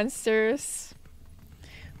Real Monsters.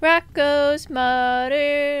 Rocko's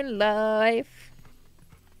Modern Life.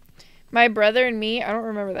 My Brother and Me. I don't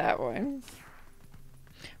remember that one.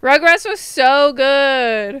 Rugrats was so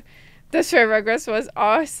good. That's right, Rugrats was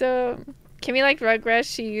awesome. Kimmy liked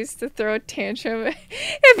Rugrats. She used to throw a tantrum if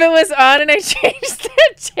it was on and I changed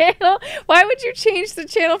the channel. Why would you change the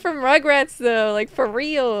channel from Rugrats though? Like for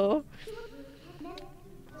real.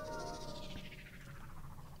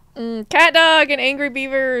 Cat Dog and Angry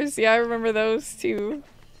Beavers. Yeah, I remember those too.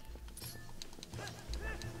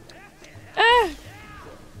 Ah.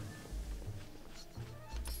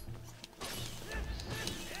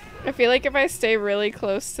 I feel like if I stay really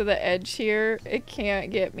close to the edge here, it can't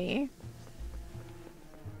get me.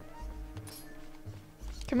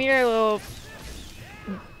 Come here, little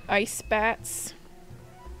ice bats.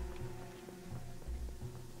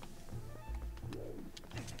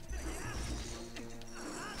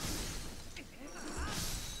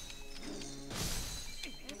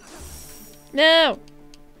 No!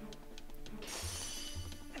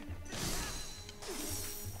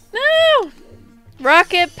 No!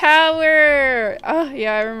 Rocket power! Oh,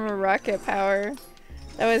 yeah, I remember rocket power.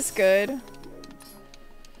 That was good.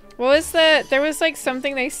 What was that? There was like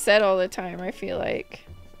something they said all the time, I feel like.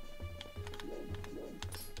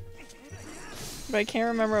 But I can't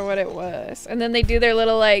remember what it was. And then they do their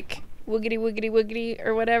little like woogity woogity woogity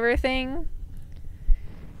or whatever thing.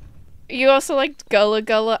 You also liked Gullah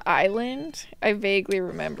Gullah Island? I vaguely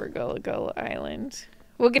remember Gullah Gullah Island.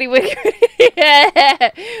 Woogity woogity.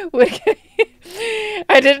 Yeah! Woogity.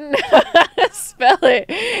 I didn't know how to spell it.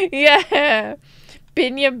 Yeah.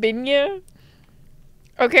 Binya binya.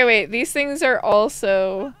 Okay, wait. These things are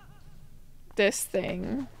also this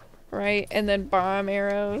thing, right? And then bomb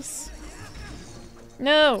arrows.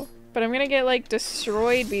 No, but I'm gonna get like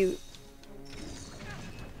destroyed.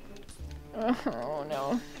 Oh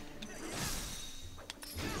no.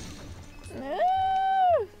 No.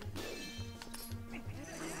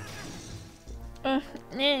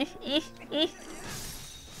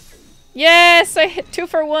 Yes, I hit 2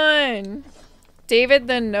 for 1. David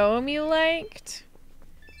the gnome you liked?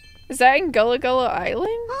 Is that in Gullah Gullah Island?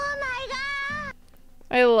 Oh my god!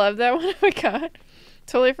 I love that one. Oh my god.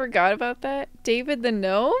 Totally forgot about that. David the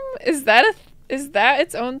gnome? Is that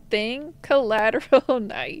its own thing? Collateral.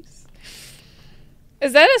 Nice.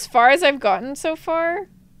 Is that as far as I've gotten so far?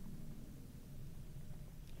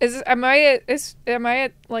 Am I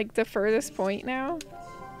at like the furthest point now?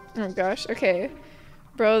 Oh gosh, okay.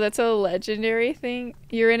 Bro, that's a legendary thing.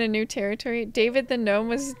 You're in a new territory. David the Gnome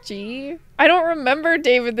was G? I don't remember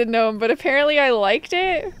David the Gnome, but apparently I liked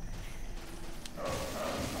it.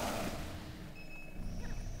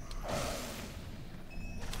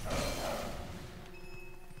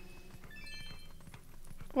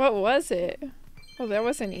 What was it? Oh, that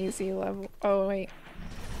was an easy level. Oh, wait.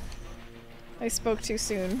 I spoke too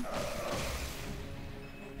soon.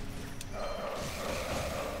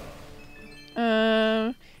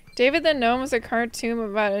 David the Gnome was a cartoon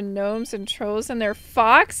about gnomes and trolls and their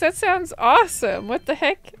fox? That sounds awesome. What the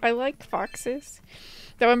heck? I like foxes.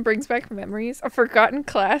 That one brings back memories. A forgotten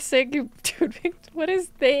classic. Dude, what is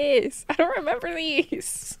this? I don't remember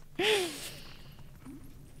these.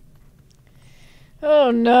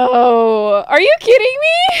 Oh no. Are you kidding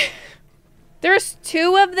me? There's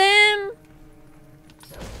 2 of them?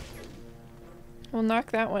 We'll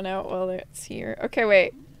knock that one out while it's here. Okay,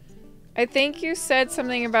 wait. I think you said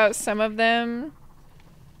something about some of them.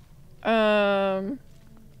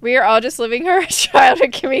 We are all just living our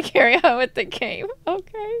childhood. Can we carry on with the game?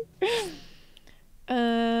 Okay.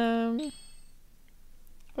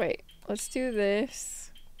 Wait. Let's do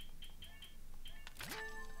this.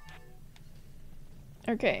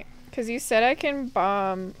 Okay. Because you said I can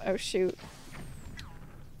bomb. Oh, shoot.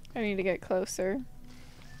 I need to get closer.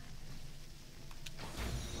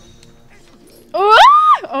 Oh!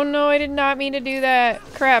 Oh no, I did not mean to do that.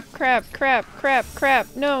 Crap, crap, crap, crap,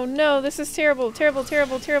 crap. No, no, this is terrible, terrible,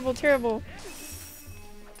 terrible, terrible, terrible.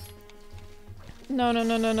 No, no,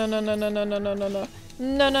 no, no, no, no, no, no, no, no, no, no, no.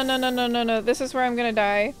 No, no, no, no, no, no, no. This is where I'm gonna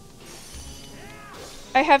die.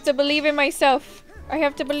 I have to believe in myself. I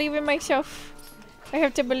have to believe in myself. I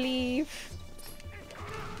have to believe.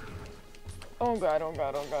 Oh god, oh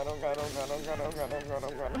god, oh god, oh god, oh god, oh god, oh god, oh god,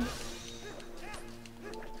 oh god.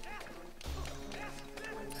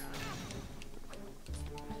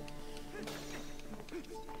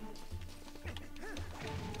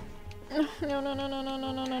 No, no, no, no, no,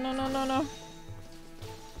 no, no, no, no, no, no, no.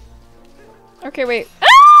 Okay, wait.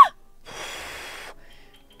 Ah!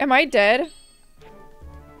 Am I dead?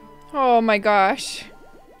 Oh my gosh.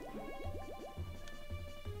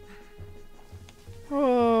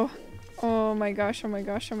 Oh. Oh my gosh, oh my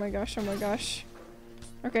gosh, oh my gosh, oh my gosh.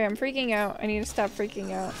 Okay, I'm freaking out. I need to stop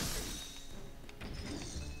freaking out.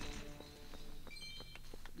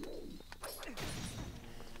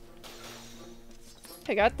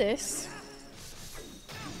 I got this.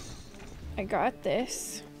 I got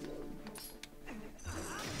this.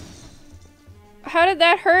 How did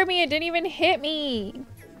that hurt me? It didn't even hit me.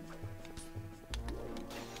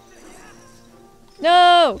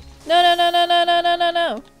 No! No, no, no, no, no, no, no, no,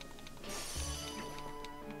 no.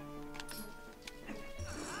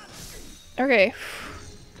 Okay.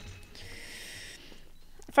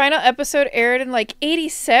 Final episode aired in like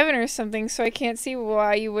 87 or something, so I can't see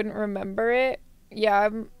why you wouldn't remember it. Yeah,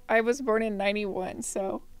 I was born in 91,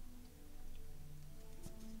 so.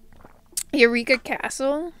 Eureka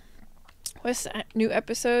Castle. What's that? New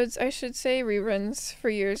episodes, I should say. Reruns for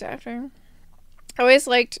years after. I always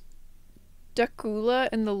liked Dracula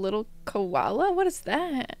and the Little Koala. What is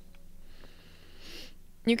that?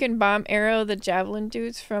 You can bomb arrow the javelin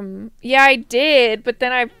dudes from... Yeah, I did, but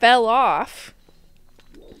then I fell off.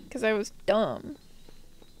 Because I was dumb.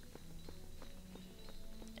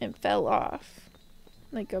 And fell off.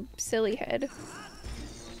 Like a silly head.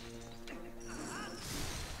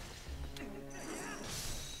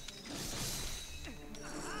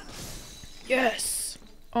 Yes!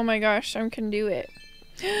 Oh my gosh, I can do it.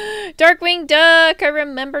 Darkwing Duck! I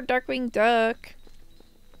remember Darkwing Duck.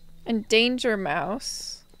 And Danger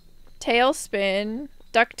Mouse. Tailspin.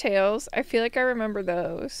 DuckTales. I feel like I remember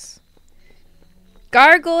those.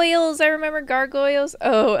 Gargoyles! I remember Gargoyles.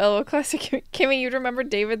 Oh, LO Classic. Kimmy, you'd remember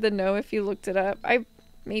David the Gnome if you looked it up.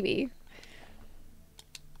 Maybe.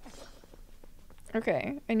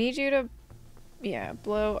 Okay. I need you to... Yeah,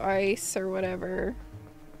 blow ice or whatever.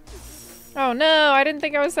 Oh no, I didn't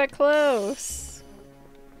think I was that close.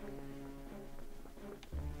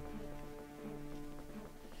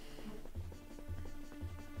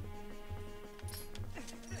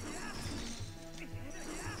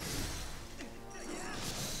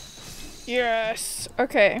 Yes.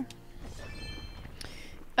 Okay.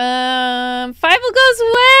 Fievel Goes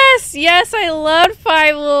West! Yes, I loved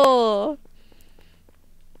Fievel!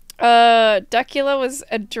 Duckula was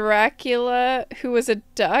a Dracula who was a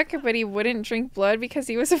duck, but he wouldn't drink blood because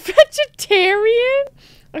he was a vegetarian.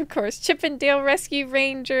 Of course, Chip and Dale Rescue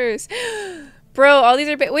Rangers. Bro, all these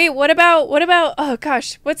are wait, what about oh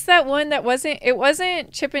gosh, what's that one that it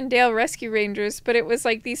wasn't Chip and Dale Rescue Rangers, but it was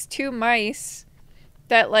like these two mice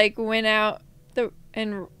that like went out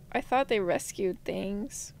and I thought they rescued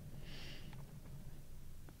things.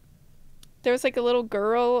 There was like a little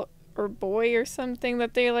girl or boy or something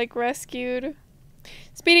that they like rescued.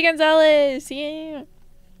 Speedy Gonzales, yeah.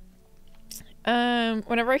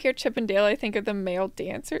 Whenever I hear Chip and Dale, I think of the male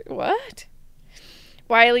dancer. What?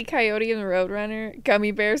 Wile E. Coyote and Roadrunner,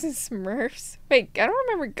 Gummy Bears and Smurfs. Wait, I don't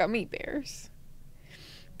remember Gummy Bears.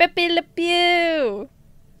 Pepe Le Pew,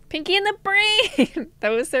 Pinky and the Brain. That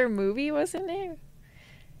was their movie, wasn't it?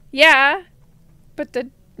 Yeah, but the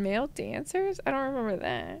male dancers? I don't remember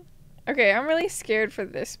that. Okay, I'm really scared for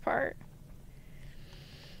this part.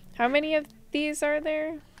 How many of these are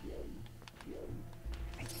there?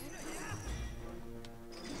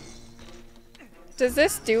 Does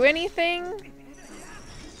this do anything?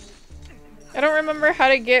 I don't remember how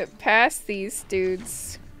to get past these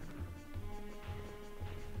dudes.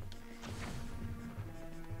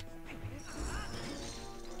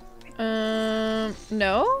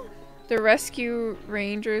 No? The Rescue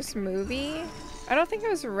Rangers movie? I don't think it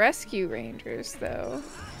was Rescue Rangers, though.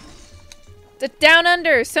 The Down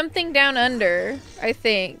Under! Something Down Under, I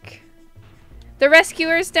think. The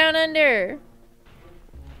Rescuers Down Under!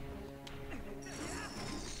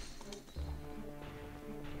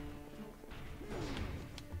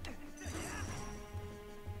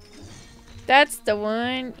 That's the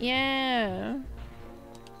one, yeah.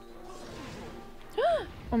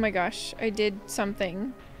 Oh my gosh, I did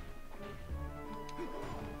something.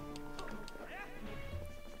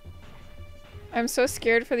 I'm so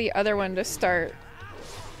scared for the other one to start.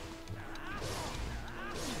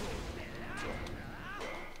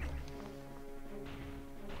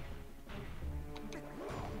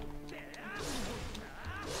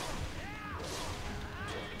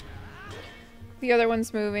 The other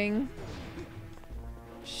one's moving.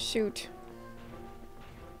 Shoot.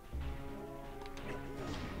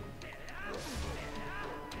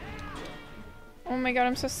 Oh my god,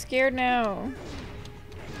 I'm so scared now.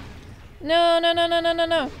 No, no, no, no, no, no,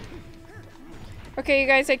 no. Okay, you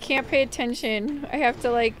guys, I can't pay attention. I have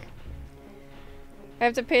to, like... I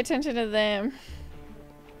have to pay attention to them.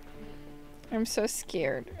 I'm so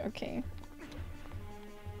scared. Okay.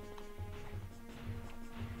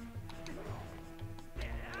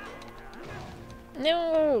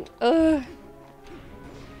 No! Ugh.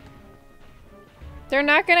 They're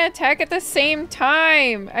not gonna attack at the same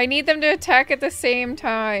time! I need them to attack at the same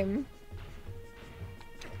time.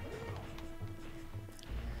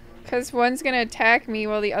 Because one's gonna attack me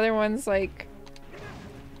while the other one's like...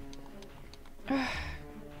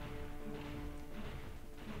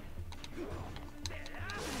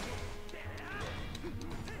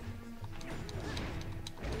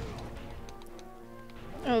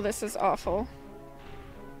 Oh, this is awful.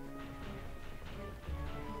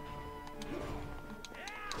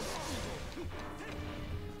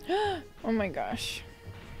 Oh my gosh.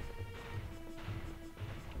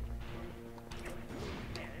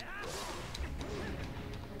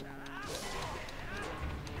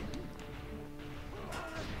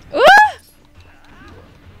 Ah!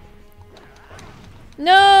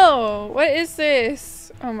 No! What is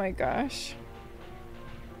this? Oh my gosh.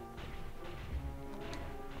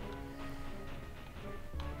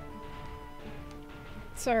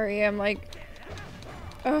 Sorry, I'm like...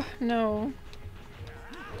 Oh, no.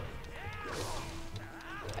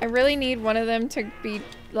 I really need one of them to be,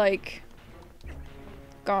 like...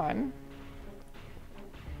 gone.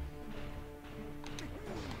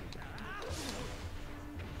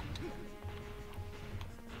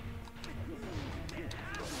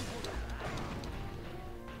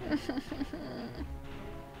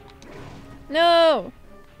 No!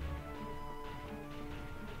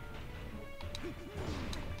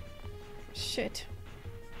 Shit.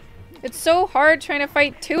 It's so hard trying to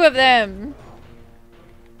fight two of them.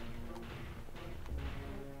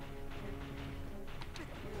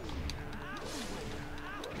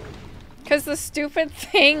 Because the stupid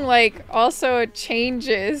thing, like, also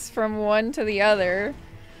changes from one to the other.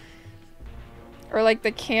 Or, like,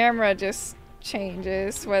 the camera just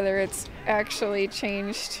changes, whether it's actually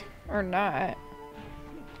changed or not.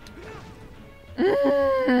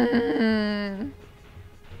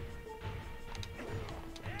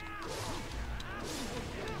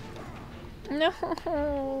 No.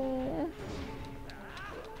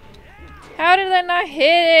 How did I not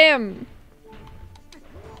hit him?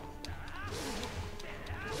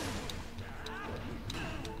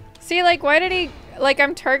 See, like, why did he... Like,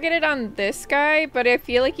 I'm targeted on this guy, but I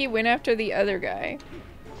feel like he went after the other guy.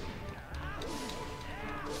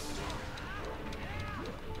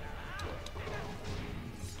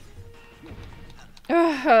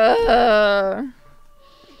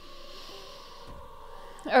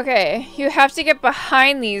 Okay, you have to get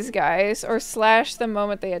behind these guys or slash the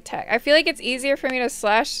moment they attack. I feel like it's easier for me to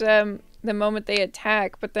slash them the moment they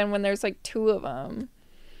attack, but then when there's like two of them.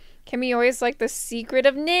 Can we always like the Secret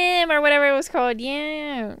of Nim or whatever it was called?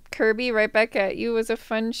 Yeah. Kirby, right back at you was a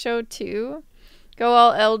fun show too. Go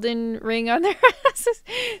all Elden Ring on their asses.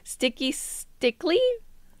 Sticky Stickly?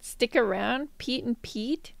 Stick around. Pete and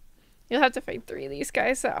Pete. You'll have to fight 3 of these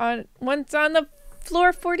guys. One's on the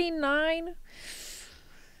floor 49.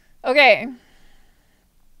 Okay.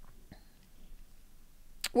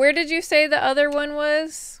 Where did you say the other one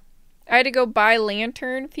was? I had to go buy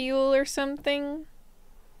lantern fuel or something.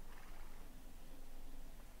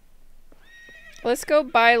 Let's go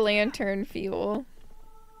buy lantern fuel.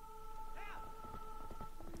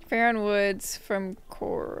 Farron Woods from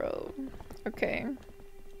Coro. Okay.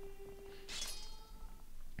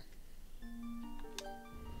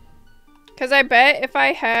 Because I bet if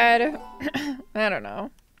I had... I don't know.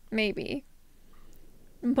 Maybe.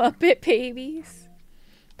 Muppet Babies.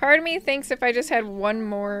 Part of me thinks if I just had one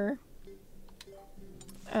more...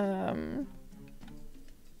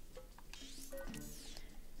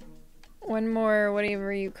 one more,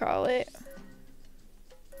 whatever you call it.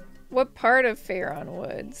 What part of Farron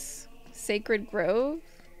Woods? Sacred Grove?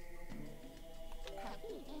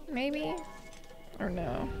 Maybe? Or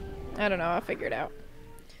no? I don't know. I'll figure it out.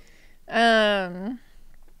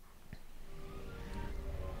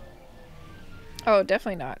 Oh,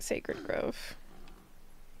 definitely not Sacred Grove.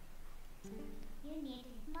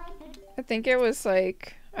 I think it was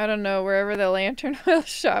like, I don't know, wherever the lantern oil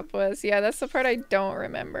shop was. Yeah, that's the part I don't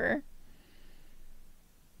remember.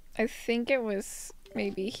 I think it was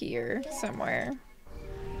maybe here somewhere.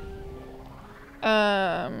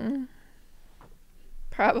 Probably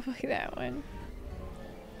that one.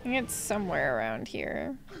 I think it's somewhere around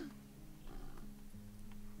here.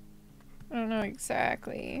 I don't know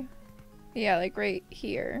exactly. Yeah, like right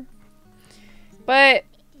here. But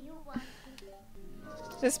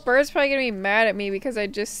this bird's probably gonna be mad at me because I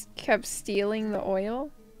just kept stealing the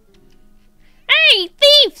oil. Hey,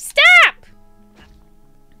 thief, stop!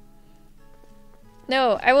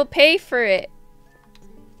 No, I will pay for it.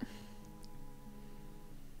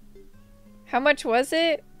 How much was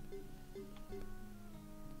it?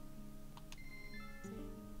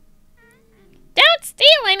 Don't steal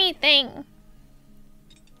anything!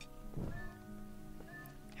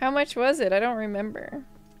 How much was it? I don't remember.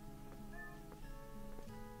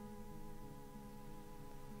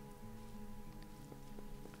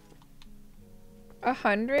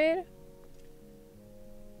 $100?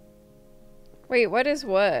 Wait, what is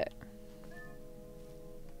what?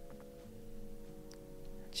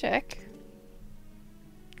 Check.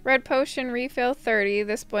 Red potion refill 30.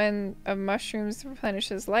 This blend of mushrooms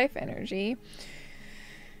replenishes life energy.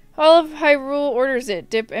 All of Hyrule orders it.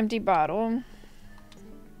 Dip empty bottle.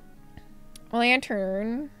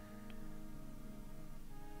 Lantern.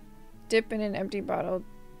 Dip in an empty bottle.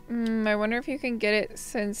 I wonder if you can get it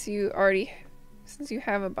since you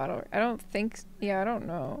have a bottle. I don't think, yeah, I don't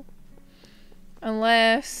know.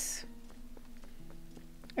 Unless,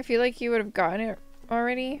 I feel like you would have gotten it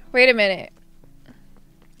already. Wait a minute.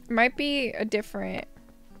 It might be a different,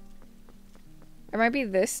 it might be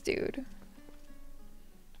this dude.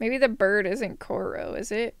 Maybe the bird isn't Koro,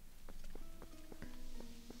 is it?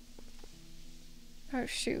 Oh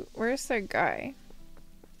shoot, where's the guy?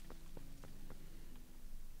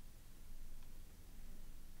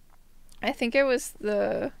 I think it was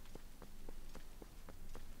the...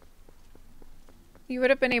 You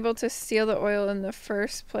would have been able to steal the oil in the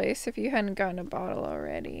first place if you hadn't gotten a bottle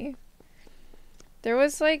already. There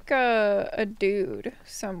was like a dude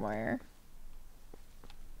somewhere.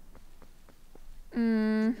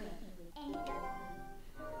 Because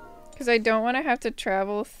I don't want to have to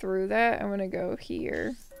travel through that. I'm going to go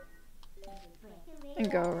here.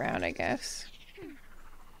 And go around, I guess.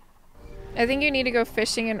 I think you need to go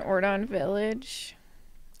fishing in Ordon Village.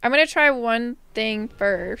 I'm gonna try one thing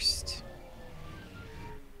first.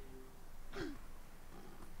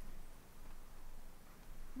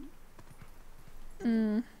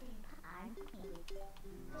 I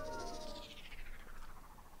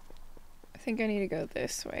think I need to go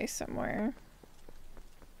this way somewhere.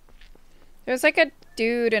 There's like a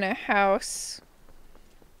dude in a house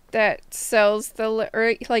that sells the,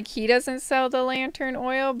 or like he doesn't sell the lantern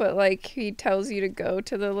oil, but like he tells you to go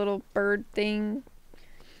to the little bird thing.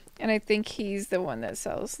 And I think he's the one that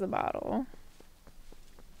sells the bottle.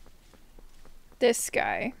 This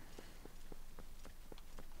guy.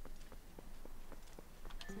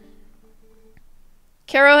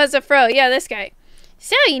 Carol has a fro. Yeah, this guy.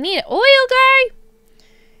 So, you need an oil guy?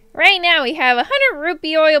 Right now we have a 100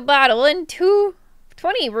 rupee oil bottle and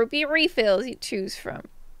 20 rupee refills you choose from.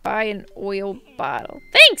 Buy an oil bottle.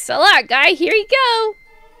 Thanks a lot, guy. Here you go.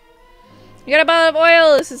 You got a bottle of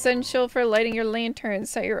oil. It's essential for lighting your lantern.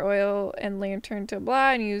 Set your oil and lantern to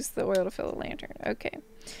blah and use the oil to fill the lantern. Okay.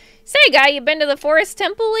 Say, guy, you been to the forest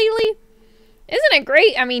temple lately? Isn't it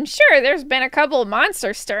great? I mean, sure, there's been a couple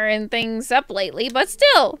monsters stirring things up lately, but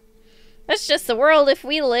still. That's just the world if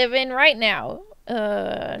we live in right now.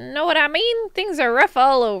 Know what I mean? Things are rough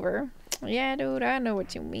all over. Yeah, dude, I know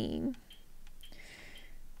what you mean.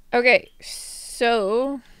 Okay,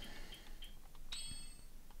 so...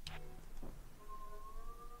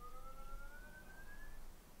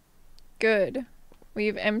 Good.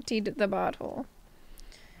 We've emptied the bottle.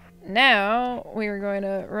 Now, we are going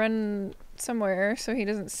to run somewhere so he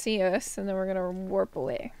doesn't see us, and then we're going to warp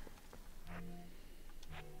away.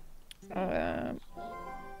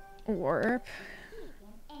 Warp.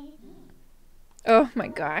 Oh my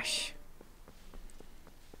gosh.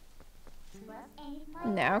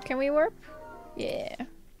 Now can we warp? Yeah.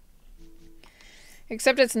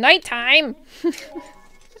 Except it's nighttime!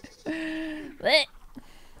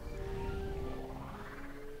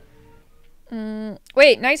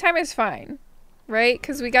 Wait, nighttime is fine. Right?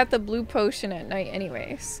 Because we got the blue potion at night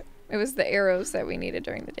anyways. It was the arrows that we needed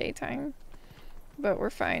during the daytime. But we're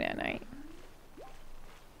fine at night.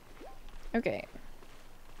 Okay.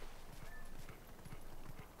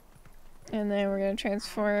 And then we're going to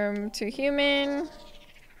transform to human.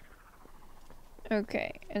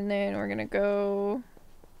 Okay. And then we're going to go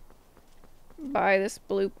buy this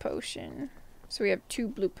blue potion. So we have 2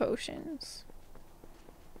 blue potions.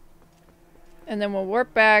 And then we'll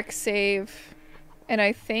warp back, save. And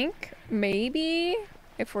I think maybe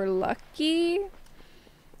if we're lucky,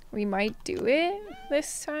 we might do it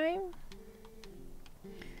this time.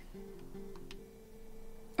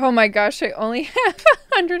 Oh my gosh, I only have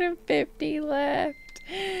 150 left.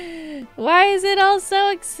 Why is it all so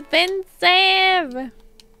expensive?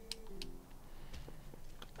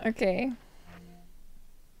 Okay.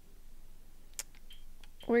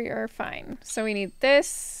 We are fine. So we need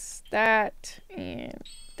this, that, and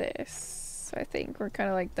this. So I think we're kind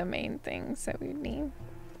of like the main things that we need.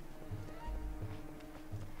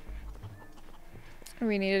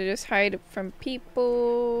 We need to just hide from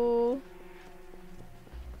people.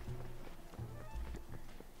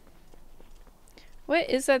 What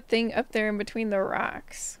is that thing up there in between the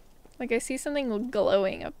rocks? Like I see something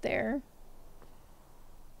glowing up there.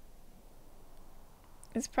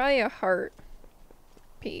 It's probably a heart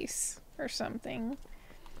piece or something.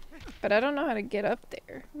 But I don't know how to get up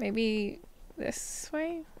there. Maybe this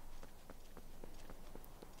way?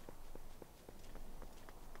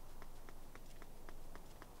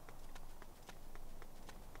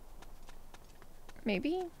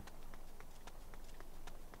 Maybe?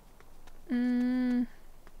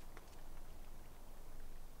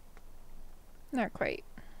 Not quite.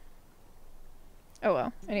 Oh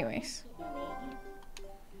well, anyways.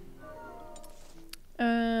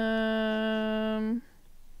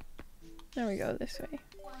 There we go, this way.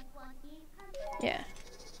 Yeah.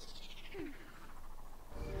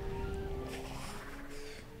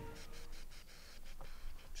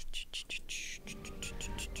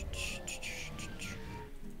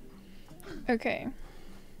 Okay.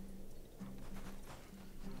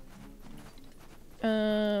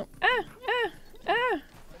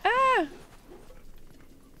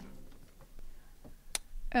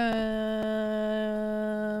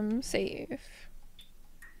 Save.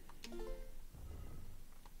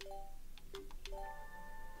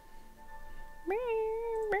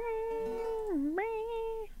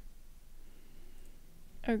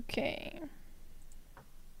 Okay.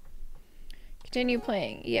 Continue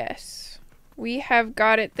playing. Yes. We have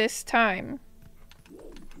got it this time.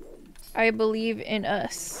 I believe in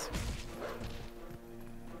us.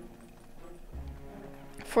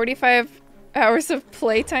 45 hours of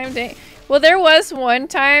playtime day. Well, there was one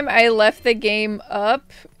time I left the game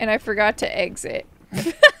up and I forgot to exit.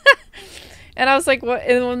 And I was like, what?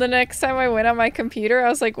 And when the next time I went on my computer, I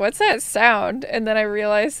was like, what's that sound? And then I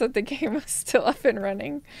realized that the game was still up and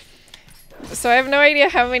running. So I have no idea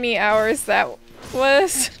how many hours that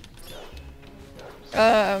was.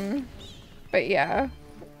 But yeah.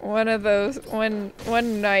 One of those, one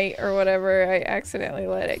night or whatever, I accidentally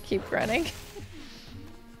let it keep running.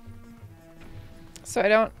 So I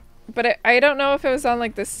don't, but I don't know if it was on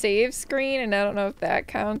like the save screen, and I don't know if that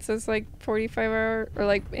counts as like 45 hours, or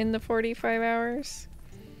like in the 45 hours.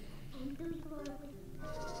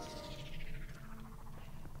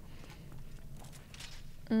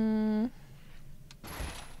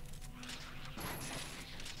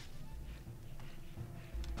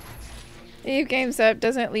 Leave games up,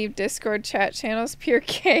 doesn't leave Discord chat channels, pure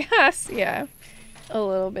chaos. Yeah, a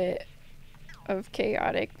little bit of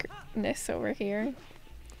chaoticness over here.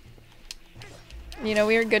 You know,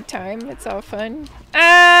 we had a good time. It's all fun.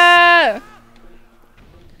 Ah!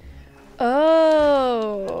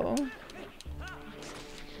 Oh.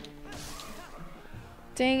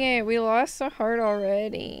 Dang it, we lost a heart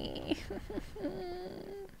already.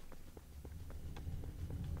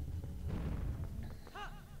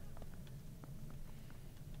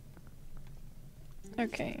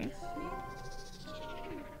 Okay.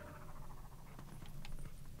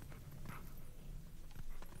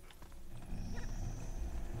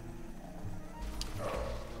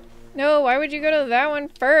 No, why would you go to that one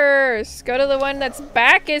first? Go to the one that's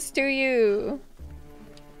backest to you.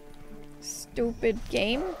 Stupid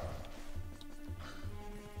game.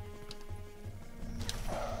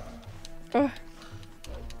 Oh.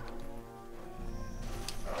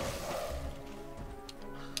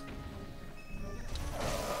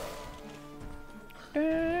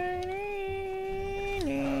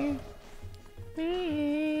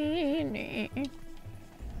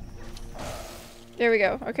 There we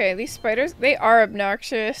go. Okay, these spiders, they are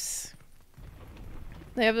obnoxious.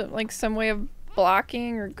 They have like some way of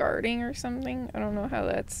blocking or guarding or something. I don't know how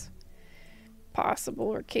that's possible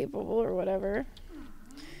or capable or whatever.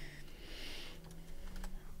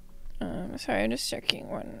 Sorry, I'm just checking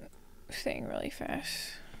one thing really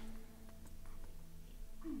fast.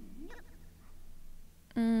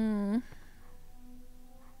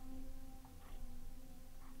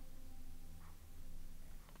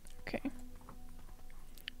 Okay.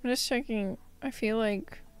 I'm just checking. I feel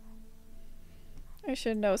like I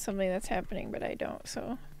should know something that's happening, but I don't,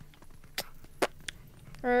 so.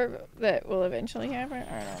 Or that will eventually happen.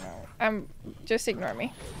 I don't know. Just ignore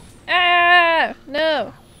me. Ah!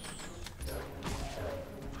 No!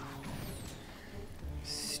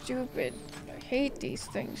 Stupid. I hate these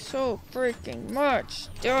things so freaking much.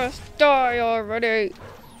 Just die already!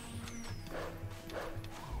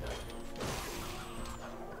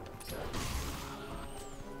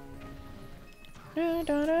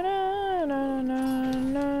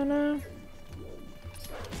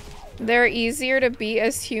 They're easier to beat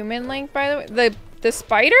as human Link, by the way. The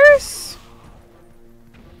spiders?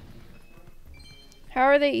 How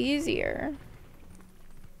are they easier?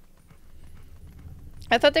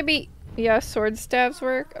 I thought they'd be... Yeah, sword stabs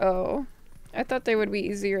work? Oh. I thought they would be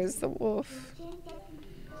easier as the wolf.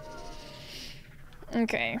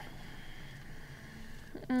 Okay.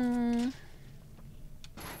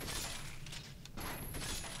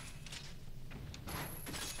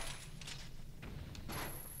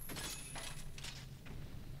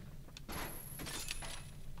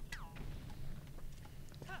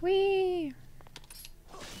 Whee!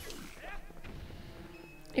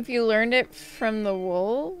 If you learned it from the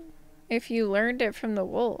wool? If you learned it from the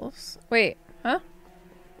wolves. Wait, huh?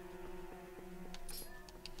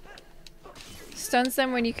 Stuns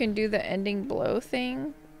them when you can do the ending blow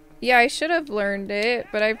thing. Yeah, I should have learned it,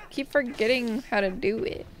 but I keep forgetting how to do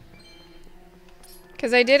it.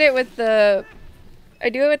 Cause I did it with the... I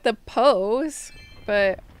do it with the pose,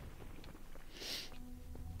 but...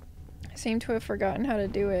 I seem to have forgotten how to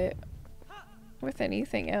do it with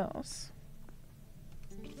anything else.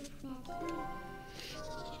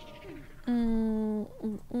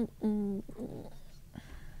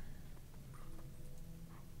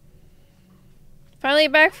 Finally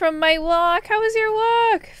back from my walk. How was your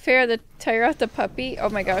walk? Fair the tire out the puppy. Oh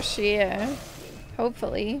my gosh, yeah.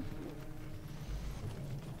 Hopefully.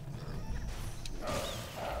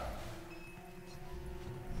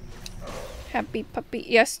 Happy puppy.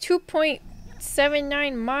 Yes,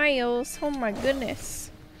 2.79 miles. Oh my goodness.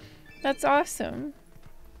 That's awesome.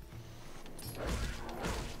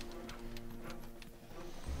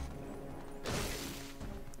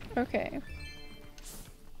 Okay.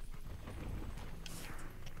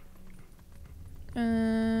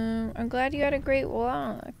 I'm glad you had a great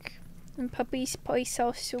walk. And puppy's probably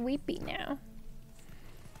so sleepy now.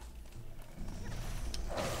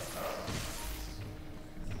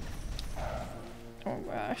 Oh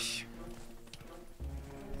gosh.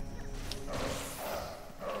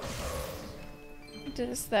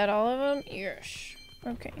 Is that all of them? Yes.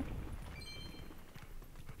 Okay.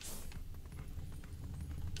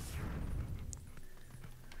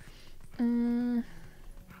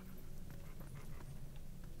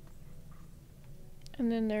 And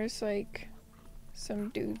then there's like some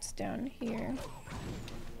dudes down here.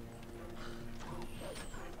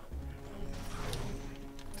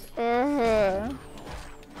 I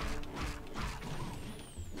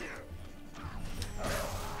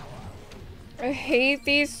hate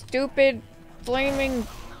these stupid flaming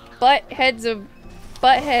butt heads of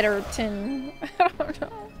Buttheaderton. I don't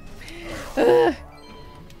know. Ugh.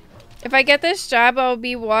 If I get this job, I'll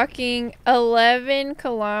be walking 11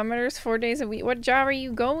 kilometers 4 days a week. What job are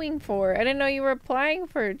you going for? I didn't know you were applying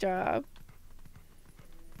for a job.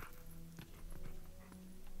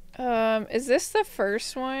 Is this the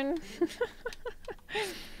first one?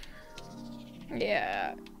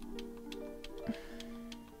 Yeah.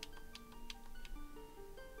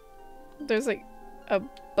 There's like a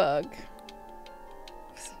bug.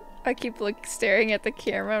 I keep staring at the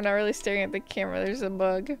camera. I'm not really staring at the camera. There's a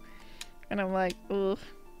bug. And I'm like, ugh.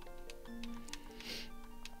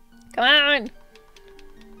 Come on!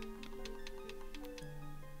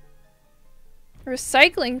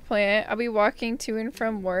 Recycling plant. I'll be walking to and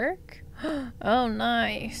from work. Oh,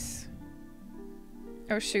 nice.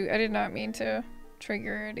 Oh shoot, I did not mean to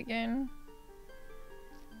trigger it again.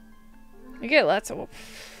 You get lots of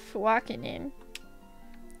walking in.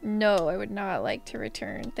 No, I would not like to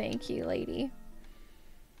return. Thank you, lady.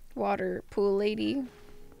 Water pool lady.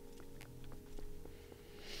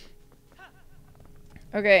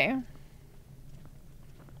 Okay.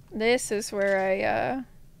 This is where I,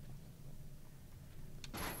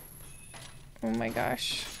 oh my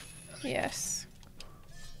gosh. Yes.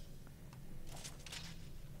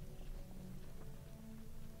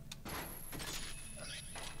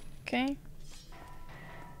 Okay.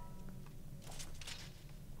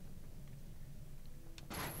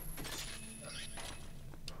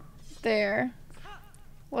 There.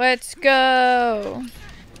 Let's go.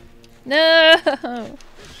 No.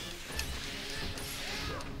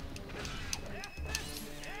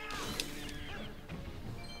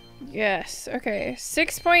 Yes. Okay.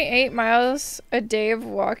 6.8 miles a day of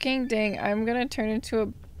walking. Dang, I'm gonna turn into a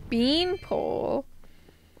beanpole.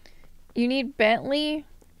 You need Bentley?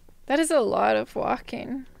 That is a lot of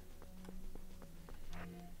walking.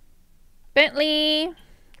 Bentley!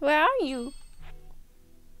 Where are you?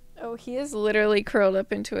 Oh, he is literally curled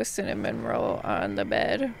up into a cinnamon roll on the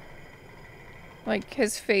bed. Like,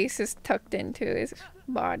 his face is tucked into his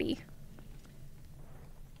body.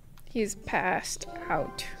 He's passed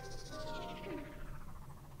out.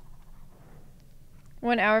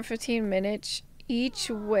 1 hour, 15 minutes each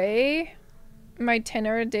way. My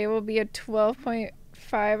 10-hour day will be a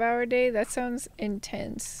 12.5-hour day. That sounds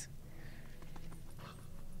intense.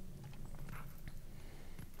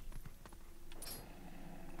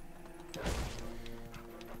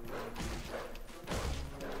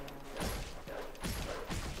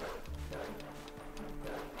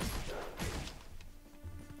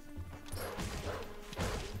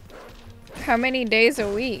 How many days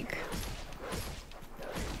a week?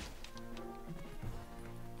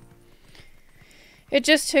 It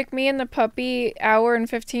just took me and the puppy hour and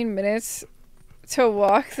 15 minutes to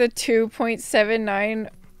walk the 2.79.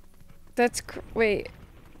 That's wait.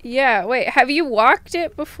 Yeah, wait. Have you walked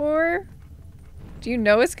it before? Do you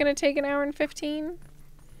know it's gonna take an hour and 15?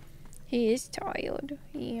 He is tired.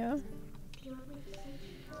 Yeah.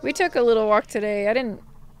 We took a little walk today. I didn't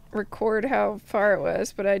record how far it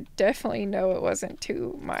was, but I definitely know it wasn't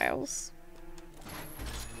 2 miles.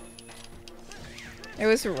 It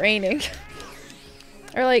was raining.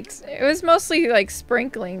 Or like, it was mostly like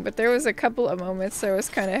sprinkling, but there was a couple of moments there was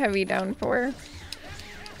kind of heavy downpour.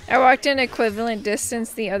 I walked an equivalent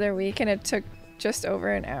distance the other week and it took just over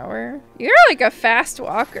an hour. You're like a fast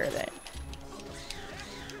walker then.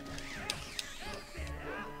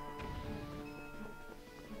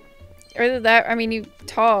 Or that, I mean, you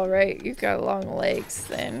tall, right? You've got long legs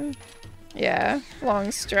then. Yeah,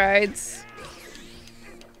 long strides.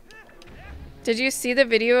 Did you see the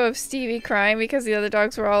video of Stevie crying because the other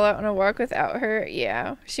dogs were all out on a walk without her?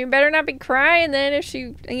 Yeah. She better not be crying then if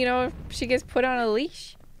she, you know, if she gets put on a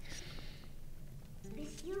leash.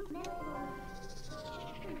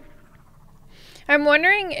 I'm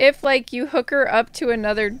wondering if, like, you hook her up to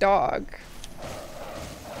another dog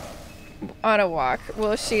on a walk.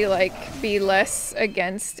 Will she, like, be less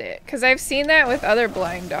against it? Because I've seen that with other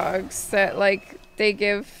blind dogs that, like, they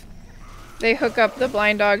hook up the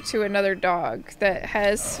blind dog to another dog that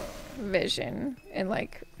has vision and,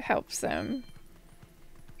 like, helps them.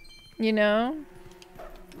 You know?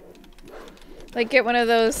 Like, get one of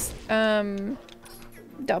those,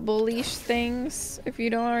 double leash things if you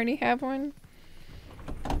don't already have one.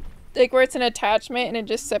 Like, where it's an attachment and it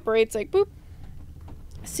just separates, like, boop.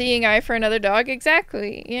 Seeing eye for another dog?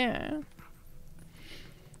 Exactly, yeah.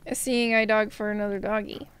 A seeing eye dog for another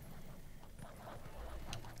doggy.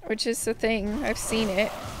 Which is the thing. I've seen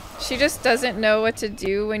it. She just doesn't know what to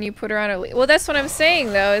do when you put her on a leash. Well, that's what I'm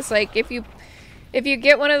saying, though. It's like, if you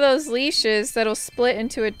get one of those leashes that'll split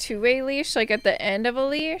into a two-way leash, like at the end of a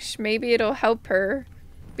leash, maybe it'll help her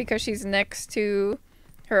because she's next to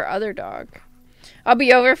her other dog. I'll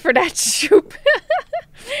be over for that soup.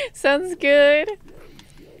 Sounds good.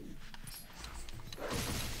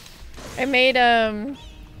 I made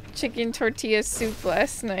chicken tortilla soup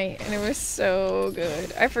last night and it was so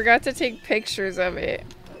good. I forgot to take pictures of it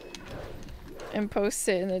and post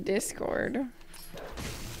it in the Discord.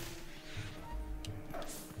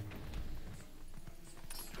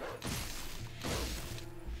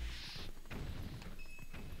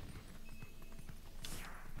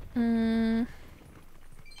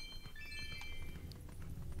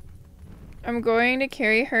 I'm going to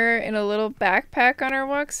carry her in a little backpack on our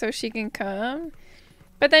walk so she can come.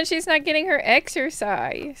 But then she's not getting her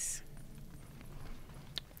exercise.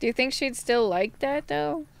 Do you think she'd still like that,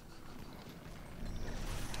 though?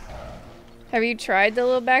 Have you tried the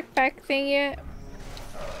little backpack thing yet?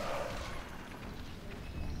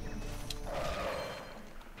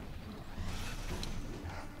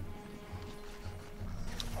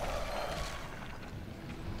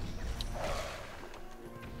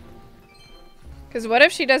 Because what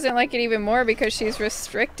if she doesn't like it even more because she's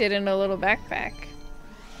restricted in a little backpack?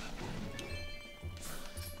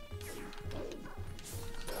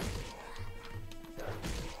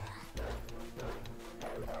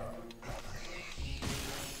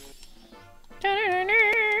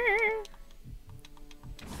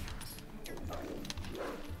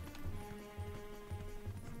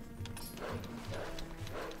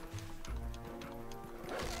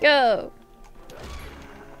 Go!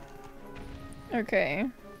 Okay.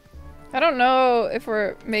 I don't know if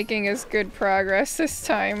we're making as good progress this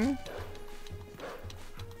time.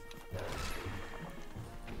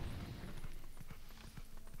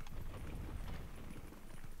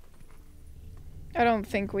 I don't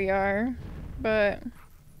think we are, but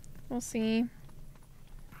we'll see.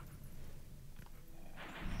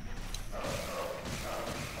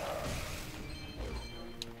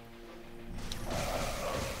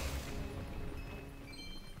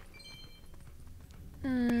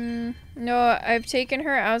 No, I've taken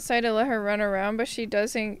her outside to let her run around, but she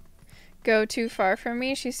doesn't go too far from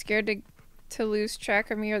me. She's scared to lose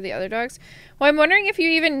track of me or the other dogs. Well, I'm wondering if you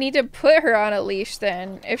even need to put her on a leash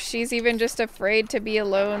then. If she's even just afraid to be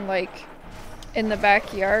alone, like, in the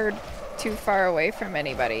backyard too far away from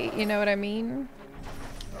anybody. You know what I mean?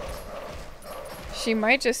 She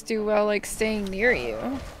might just do well, like, staying near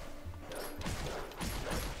you.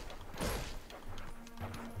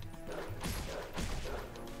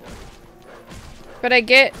 But I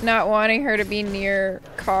get not wanting her to be near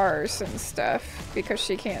cars and stuff because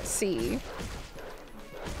she can't see.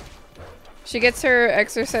 She gets her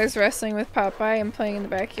exercise wrestling with Popeye and playing in the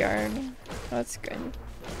backyard. Oh, that's good.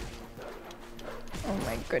 Oh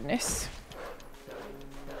my goodness.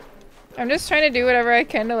 I'm just trying to do whatever I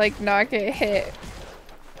can to like not get hit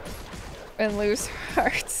and lose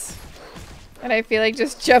hearts. And I feel like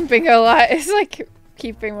just jumping a lot is like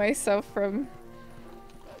keeping myself from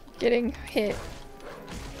getting hit.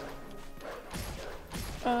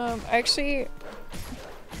 Actually,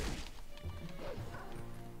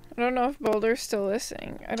 I don't know if Boulder's still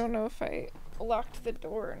listening. I don't know if I locked the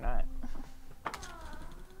door or not.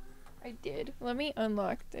 I did. Let me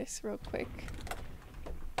unlock this real quick.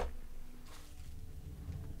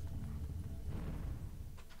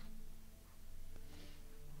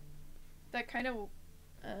 That kind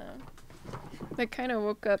of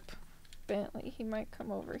woke up Bentley. He might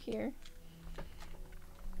come over here.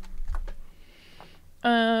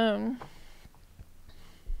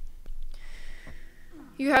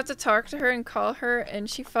 You have to talk to her and call her, and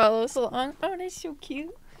she follows along. Oh, that's so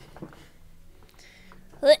cute.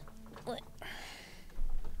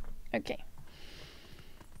 Okay.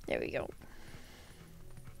 There we go.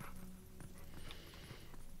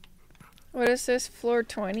 What is this? Floor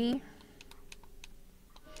 20?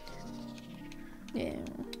 Yeah.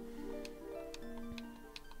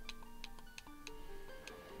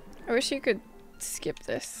 I wish you could skip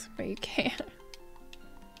this, but you can't.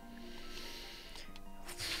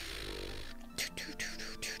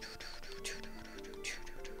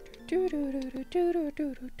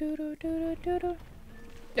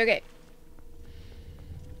 Okay.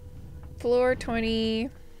 Floor 20.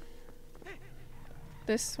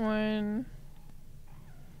 This one.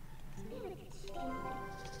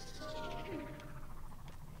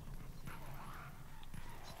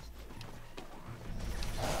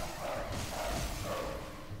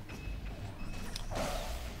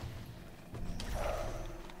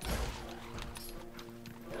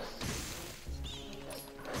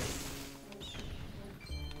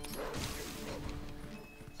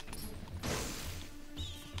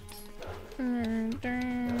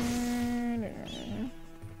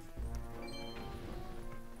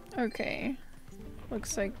 Okay,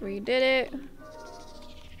 looks like we did it.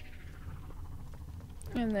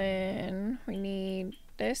 And then we need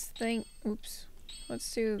this thing. Oops.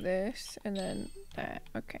 Let's do this and then that.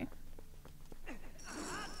 Okay.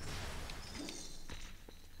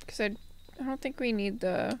 Because I don't think we need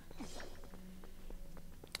the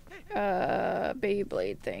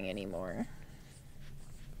Beyblade thing anymore.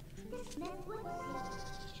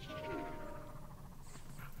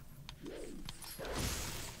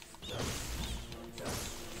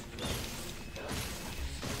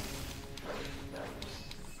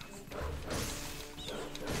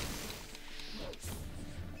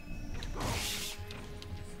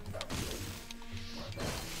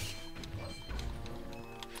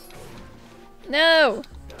 No!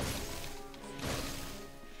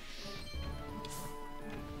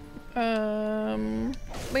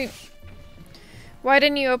 Wait. Why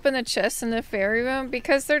didn't you open the chest in the fairy room?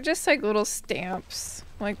 Because they're just like little stamps.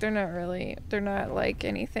 Like they're not like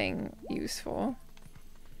anything useful.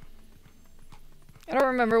 I don't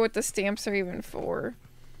remember what the stamps are even for.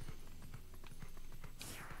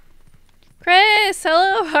 Chris,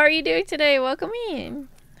 hello, how are you doing today? Welcome in.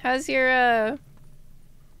 How's your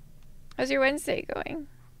Wednesday going?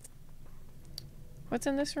 What's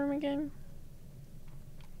in this room again?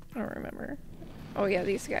 I don't remember. Oh yeah,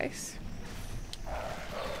 these guys.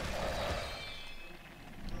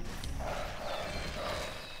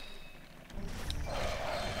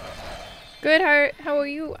 Good, how are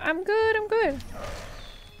you? I'm good, I'm good.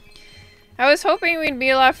 I was hoping we'd be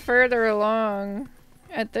a lot further along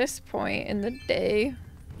at this point in the day.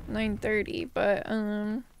 9:30, but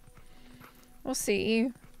we'll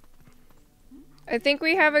see. I think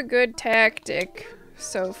we have a good tactic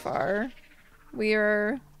so far. We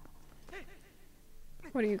are,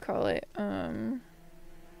 what do you call it?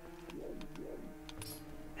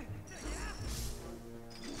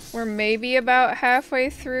 We're maybe about halfway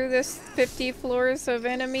through this 50 floors of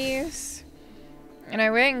enemies. And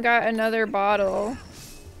I went and got another bottle.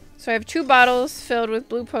 So I have 2 bottles filled with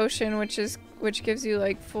blue potion, which gives you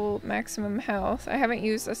like full maximum health. I haven't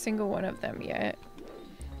used a single one of them yet.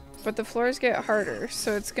 But the floors get harder,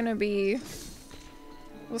 so it's gonna be,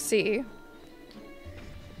 we'll see.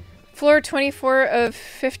 Floor 24 of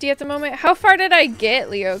 50 at the moment. How far did I get,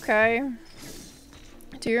 Leokai?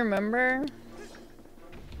 Do you remember?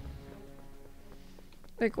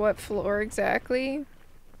 Like what floor exactly?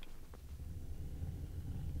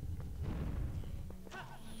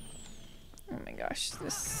 Oh my gosh,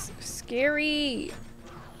 this is scary.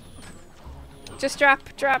 Just drop.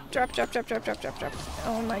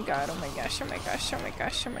 Oh my god, oh my gosh, oh my gosh, oh my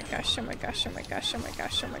gosh, oh my gosh, oh my gosh, oh my gosh, oh my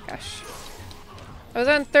gosh, oh my gosh. I was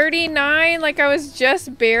on 39, like I was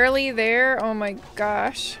just barely there. Oh my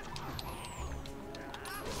gosh.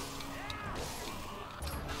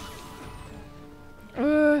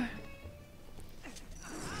 Ugh.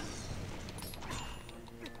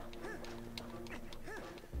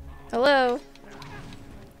 Hello?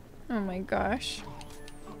 Oh my gosh.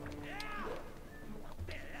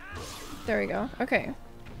 There we go. Okay.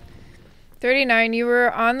 39, you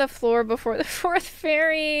were on the floor before the fourth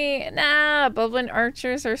fairy. Nah, bubbling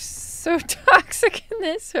archers are so toxic in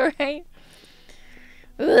this, right?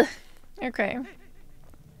 Ugh. Okay.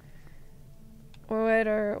 What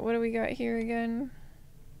do we got here again?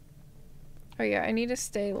 Oh yeah, I need to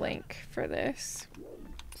stay Link for this.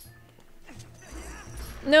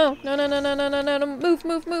 No, no, no, no, no, no, no, no, no, move,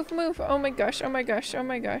 move, move, move. Oh my gosh, oh my gosh, oh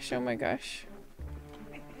my gosh, oh my gosh.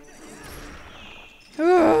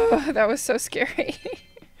 Oh, that was so scary.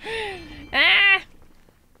 Ah!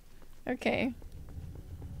 Okay.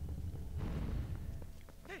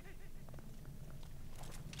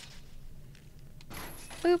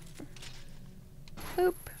 Boop.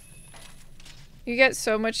 Boop. You get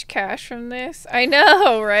so much cash from this. I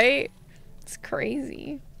know, right? It's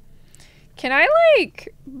crazy. Can I,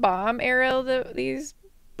 like, bomb arrow these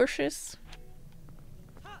bushes?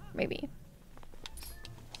 Maybe.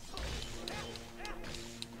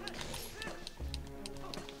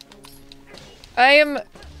 I am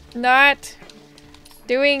not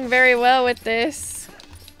doing very well with this.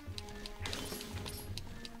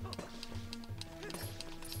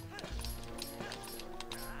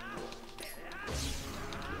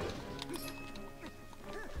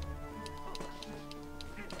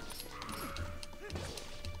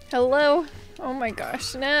 Hello? Oh my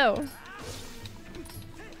gosh, no.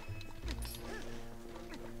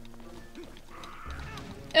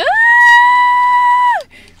 Ah!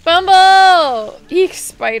 Bumble! Eek,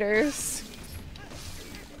 spiders.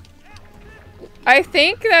 I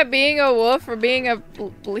think that being a wolf or being a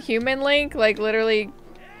human Link, like literally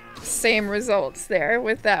same results there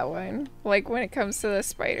with that one. Like when it comes to the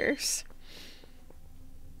spiders.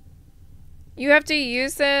 You have to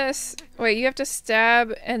use this. Wait, you have to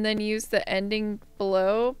stab and then use the ending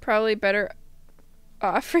blow. Probably better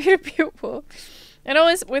off for your pupil. And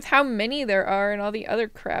always with how many there are and all the other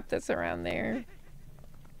crap that's around there.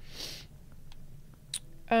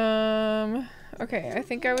 Okay, I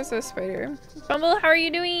think I was a spider. Bumble, how are you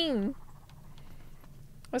doing?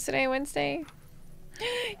 What's today, Wednesday?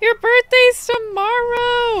 Your birthday's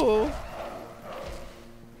tomorrow!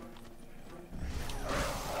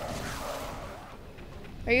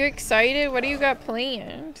 Are you excited? What do you got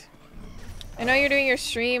planned? I know you're doing your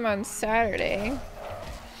stream on Saturday.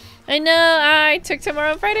 I know, I took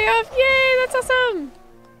tomorrow and Friday off. Yay, that's awesome!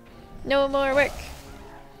 No more work.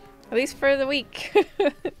 At least for the week.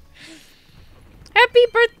 Happy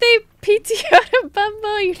birthday, PTO to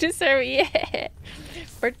Bumble! You deserve it, yeah!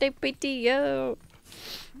 Birthday PTO!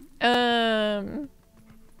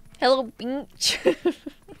 Hello, Beach!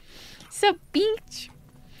 Sup, Beach?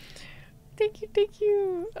 Thank you, thank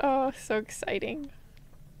you! Oh, so exciting.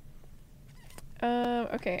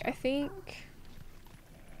 Okay, I think...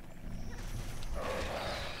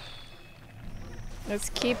 Let's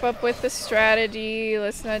keep up with the strategy.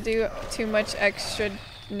 Let's not do too much extra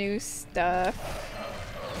new stuff.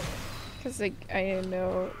 Because, like, I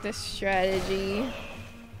know the strategy.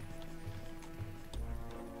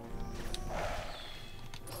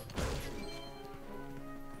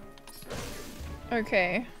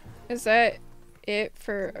 Okay. Is that it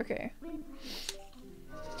for... Okay.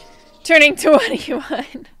 Turning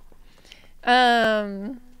 21.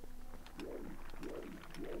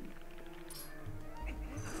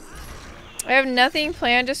 I have nothing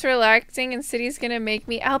planned, just relaxing, and City's gonna make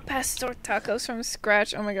me al pastor tacos from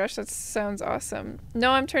scratch. Oh my gosh, that sounds awesome. No,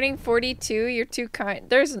 I'm turning 42. You're too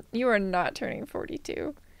kind. You are not turning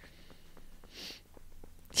 42.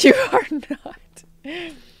 You are not.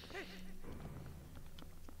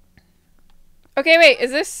 Okay, wait, is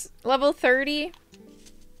this level 30?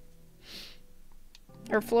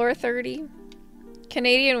 Or floor 30?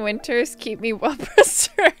 Canadian winters keep me well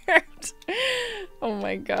preserved. Oh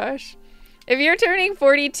my gosh. If you're turning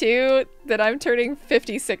 42, then I'm turning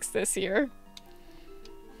 56 this year.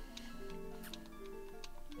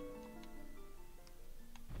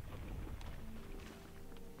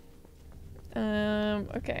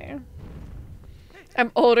 Okay.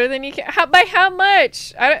 I'm older than you can. By how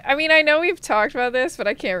much? I mean, I know we've talked about this, but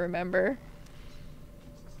I can't remember.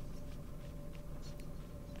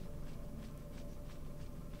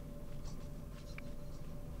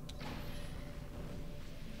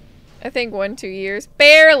 I think 1-2 years.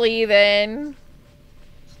 Barely, then.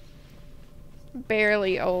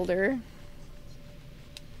 Barely older.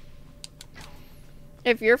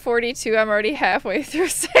 If you're 42, I'm already halfway through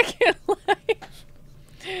Second Life.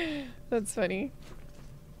 That's funny.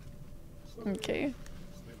 Okay.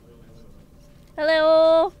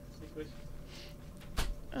 Hello.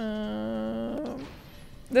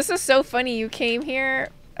 This is so funny. You came here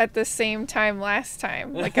at the same time last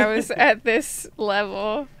time. Like I was at this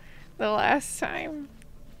level the last time.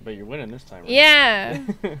 But you're winning this time, right? Yeah.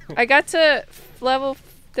 I got to level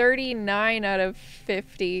 39 out of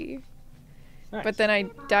 50. Nice. But then I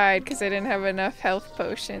died because I didn't have enough health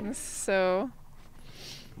potions, so...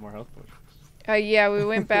 More health potions. Yeah, we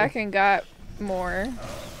went back and got more.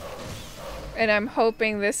 And I'm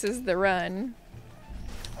hoping this is the run.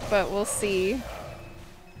 But we'll see.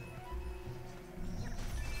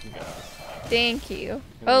 Thank you.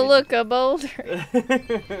 Oh, look, a boulder.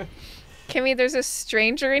 Kimmy, there's a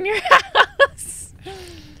stranger in your house.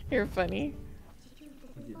 You're funny.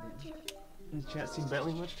 Has chat seen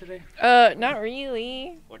Bentley much today? Not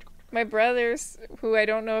really. My brother's, who I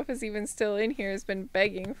don't know if is even still in here, has been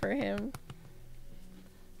begging for him.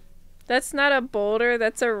 That's not a boulder,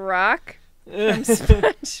 that's a rock from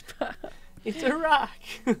SpongeBob. It's a rock.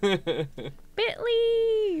 Bentley!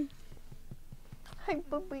 Hi,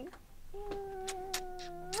 Bubby.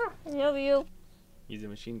 I love you. Use a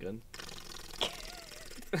machine gun.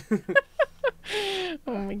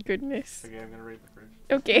 Oh my goodness. Okay, I'm gonna raid the fridge.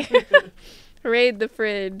 Okay. Raid the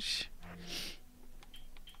fridge.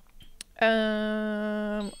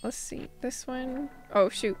 Let's see. This one. Oh,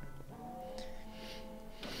 shoot.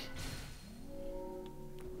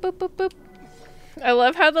 Boop, boop, boop. I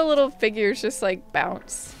love how the little figures just like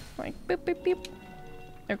bounce. Like boop, boop, boop.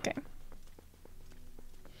 Okay.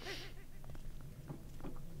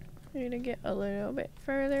 I'm gonna get a little bit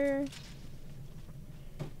further.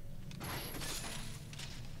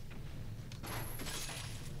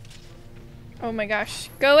 Oh my gosh.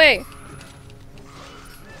 Go away!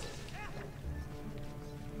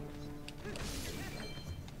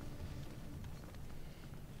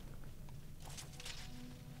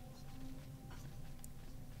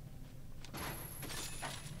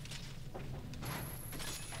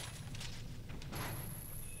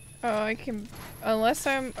 Oh, I can... Unless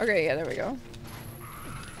I'm... Okay, yeah, there we go.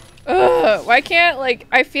 Ugh! Why can't, like...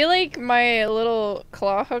 I feel like my little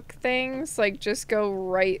claw hook things, like, just go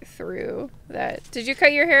right through that. Did you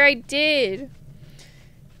cut your hair? I did!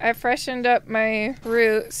 I freshened up my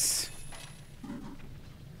roots.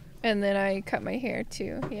 And then I cut my hair,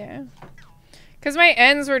 too. Yeah. Because my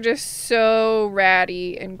ends were just so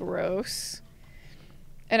ratty and gross.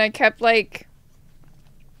 And I kept, like...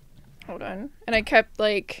 Hold on. And I kept,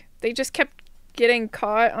 like... They just kept getting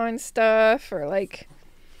caught on stuff, or like,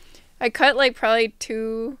 I cut like probably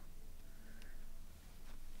two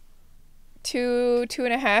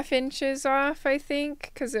and a half inches off, I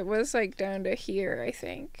think, because it was like down to here, I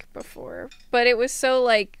think, before. But it was so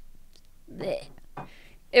like, bleh.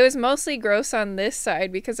 It was mostly gross on this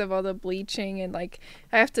side because of all the bleaching, and like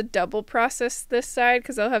I have to double process this side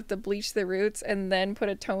because I'll have to bleach the roots and then put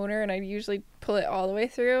a toner, and I usually pull it all the way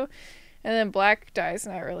through. And then black dye is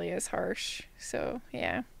not really as harsh. So,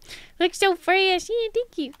 yeah. Looks so fresh. Yeah,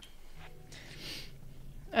 thank you.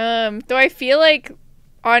 Though I feel like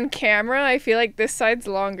on camera, I feel like this side's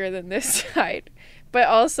longer than this side. But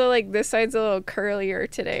also, like, this side's a little curlier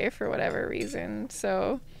today for whatever reason.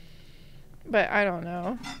 So, but I don't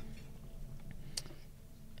know.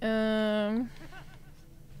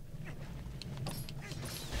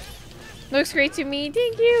 Looks great to me.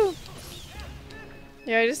 Thank you.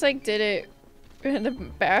 Yeah, I just like did it in the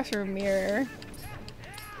bathroom mirror.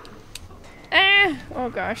 Ah! Oh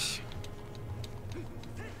gosh.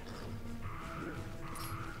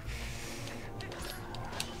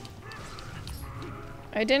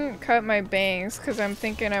 I didn't cut my bangs because I'm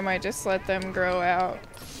thinking I might just let them grow out.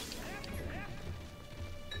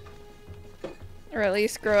 Or at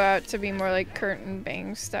least grow out to be more like curtain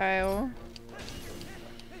bang style.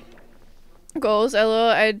 Goals, LOL,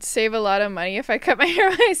 I'd save a lot of money if I cut my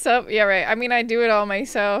hair myself. Yeah, right. I mean, I do it all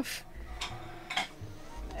myself.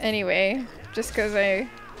 Anyway, just because I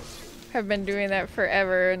have been doing that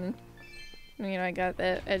forever and, you know, I got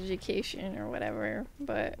that education or whatever.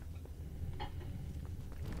 But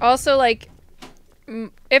also, like, I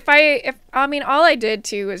mean, all I did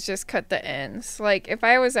too was just cut the ends. Like, if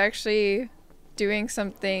I was actually doing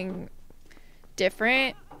something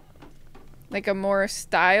different, like a more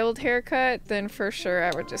styled haircut, then for sure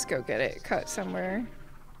I would just go get it cut somewhere.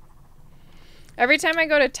 Every time I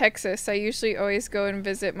go to Texas, I usually always go and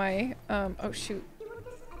visit my, oh shoot.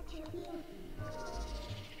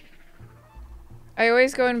 I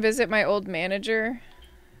always go and visit my old manager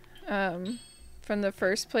from the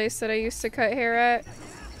first place that I used to cut hair at.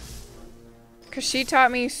 Because she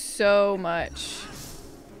taught me so much.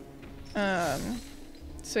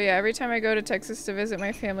 So yeah, every time I go to Texas to visit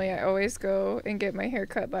my family, I always go and get my hair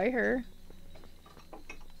cut by her.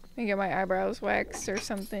 And get my eyebrows waxed or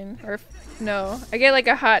something. Or, no, I get like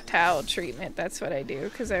a hot towel treatment. That's what I do,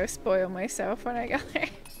 because I spoil myself when I go there.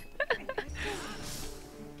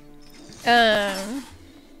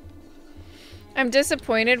 I'm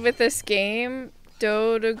disappointed with this game.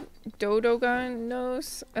 Dodoganos.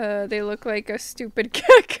 They look like a stupid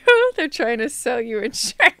gecko. They're trying to sell you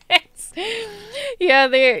insurance. yeah,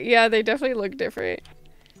 they definitely look different.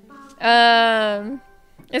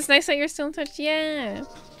 It's nice that you're still in touch. Yeah.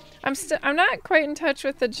 I'm not quite in touch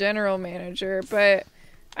with the general manager, but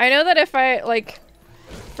I know that if I, like,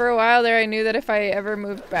 for a while there, I knew that if I ever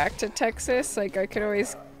moved back to Texas, like, I could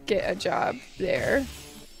always get a job there.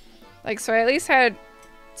 Like, so I at least had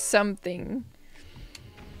something.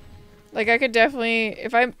 Like, I could definitely,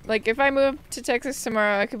 if I moved to Texas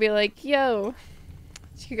tomorrow, I could be like, yo,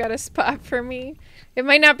 you got a spot for me? It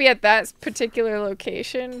might not be at that particular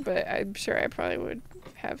location, but I'm sure I probably would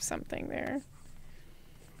have something there.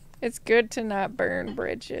 It's good to not burn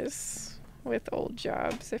bridges with old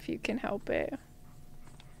jobs if you can help it.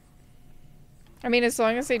 I mean, as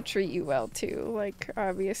long as they treat you well too. Like,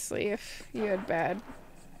 obviously, if you had bad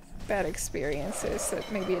experiences,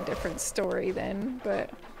 that may be a different story then,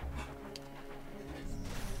 but...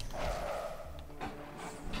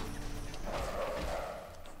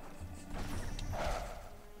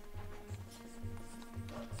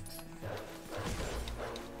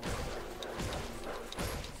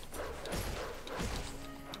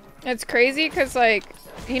 It's crazy because, like,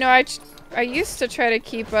 you know, I used to try to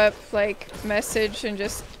keep up, like, message and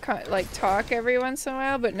just, like, talk every once in a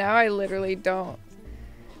while, but now I literally don't.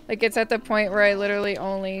 Like, it's at the point where I literally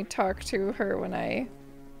only talk to her when I,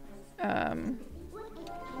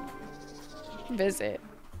 visit.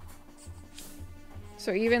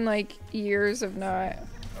 So even, like, years of not,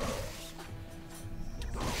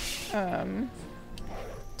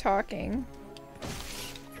 talking.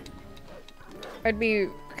 I'd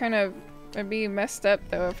be messed up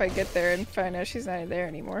though if I get there and find out she's not there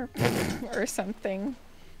anymore or something.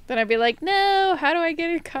 Then I'd be like, no, how do I get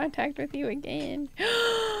in contact with you again?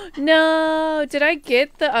 No, did I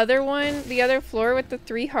get the other one, the other floor with the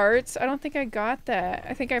 3 hearts? I don't think I got that.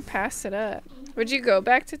 I think I passed it up. Would you go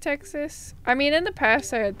back to Texas? I mean, in the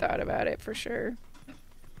past I had thought about it for sure.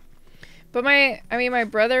 But my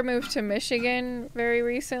brother moved to Michigan very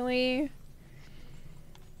recently.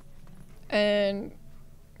 And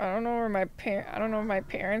I don't know where I don't know if my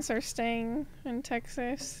parents are staying in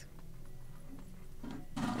Texas.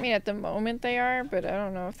 I mean, at the moment they are, but I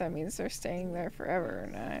don't know if that means they're staying there forever or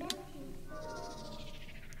not.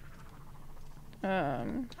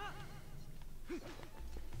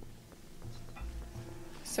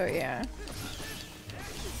 So yeah.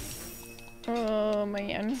 Oh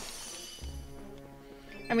man.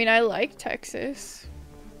 I mean, I like Texas.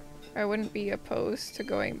 I wouldn't be opposed to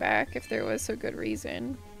going back if there was a good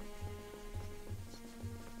reason.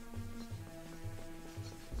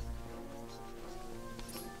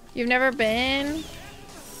 You've never been?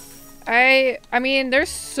 I mean,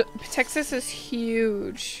 Texas is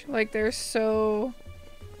huge. Like, there's so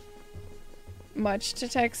much to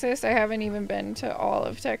Texas. I haven't even been to all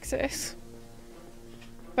of Texas.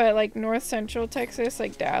 But, like, north central Texas,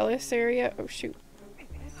 like Dallas area. Oh, shoot.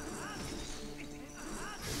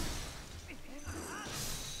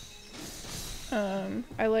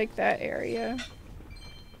 I like that area.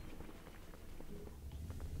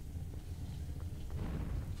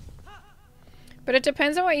 But it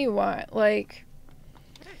depends on what you want. Like,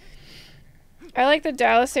 I like the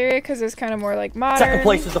Dallas area because it's kind of more like modern. Second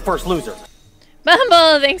place is the first loser.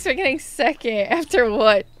 Bumble, thanks for getting second after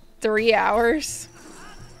what, 3 hours?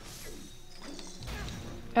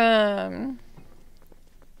 And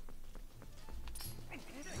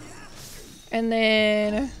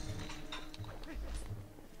then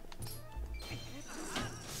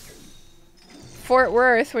Fort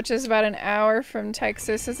Worth, which is about an hour from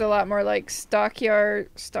Texas, is a lot more like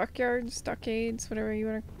stockades, whatever you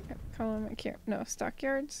want to call them. I can't, no,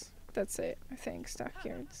 stockyards? That's it, I think,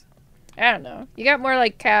 stockyards. I don't know. You got more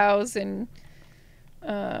like cows and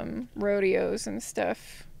rodeos and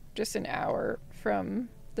stuff just an hour from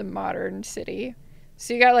the modern city.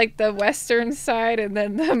 So you got like the western side and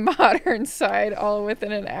then the modern side all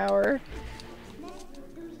within an hour.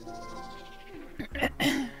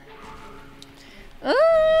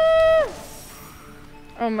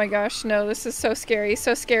 Oh my gosh, no, this is so scary,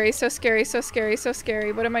 so scary, so scary, so scary, so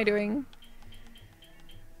scary. What am I doing?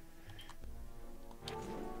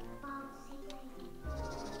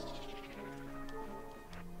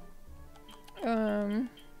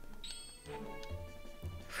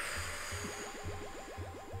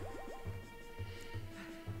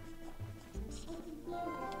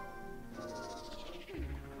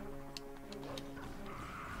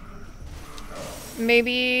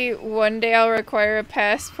 Maybe one day I'll require a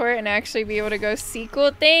passport and actually be able to go see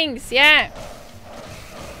cool things. Yeah.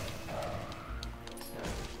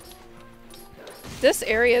 This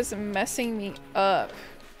area is messing me up.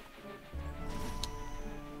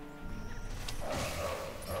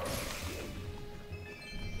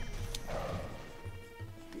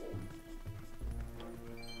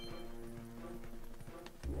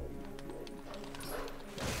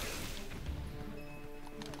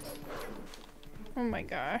 Oh my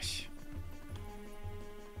gosh.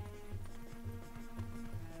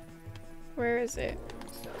 Where is it?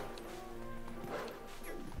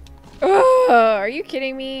 Oh, are you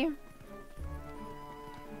kidding me?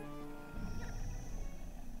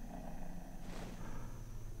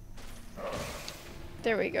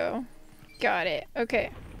 There we go. Got it.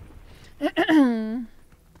 Okay.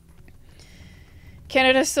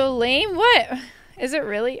 Canada's so lame? What? Is it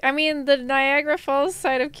really? I mean, the Niagara Falls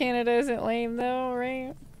side of Canada isn't lame though,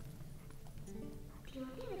 right?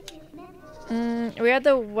 We had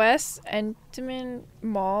the West Entenmann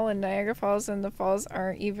Mall in Niagara Falls, and the falls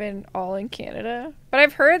aren't even all in Canada. But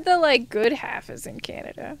I've heard the, like, good half is in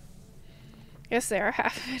Canada. Yes, they are.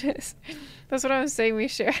 Half of it is. That's what I'm saying. We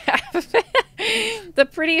share half of it. The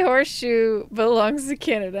pretty horseshoe belongs to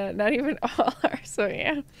Canada. Not even all are. So,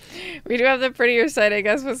 yeah. We do have the prettier side, I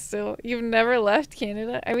guess, but still. You've never left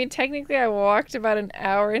Canada? I mean, technically, I walked about an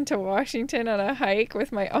hour into Washington on a hike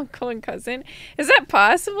with my uncle and cousin. Is that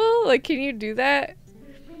possible? Like, can you do that?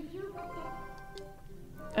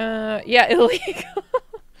 Yeah, illegal.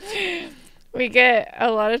 We get a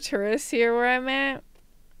lot of tourists here where I'm at.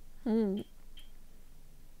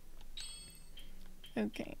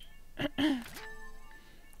 Okay.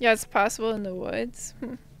 Yeah, it's possible in the woods.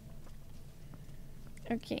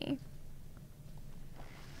 Okay.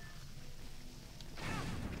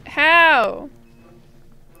 How?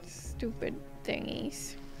 Stupid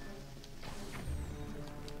thingies.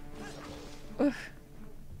 Ugh.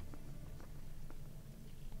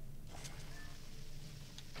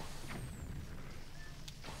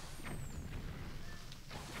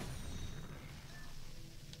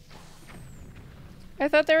 I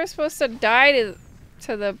thought they were supposed to die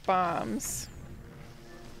to the bombs.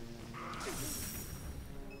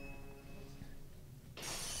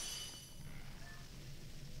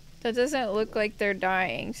 That doesn't look like they're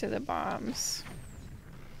dying to the bombs.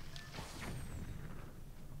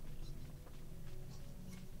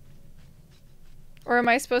 Or am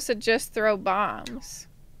I supposed to just throw bombs?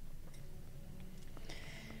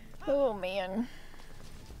 Oh man.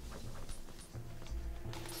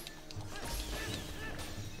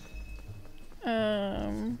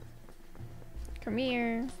 Come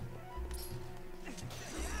here.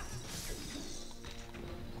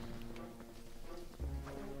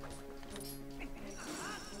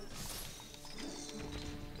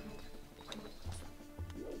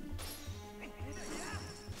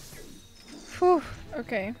 Whew,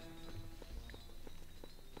 okay.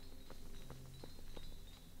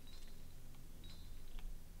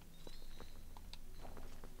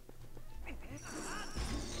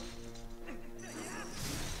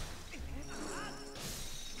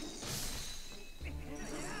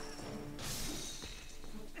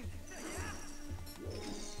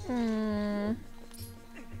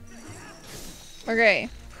 Okay.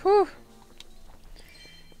 Whew.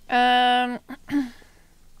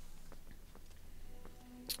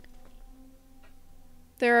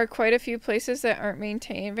 There are quite a few places that aren't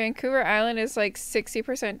maintained. Vancouver Island is like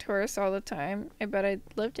 60% tourists all the time. I bet I'd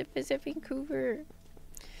love to visit Vancouver.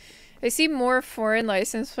 I see more foreign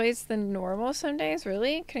license plates than normal some days.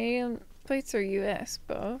 Really? Canadian plates or US?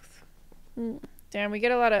 Both? Damn, we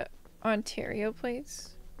get a lot of Ontario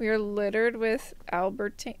plates. We are littered with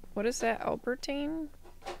Albertine. What is that? Albertine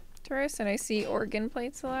tourists? And I see Oregon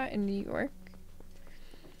plates a lot in New York.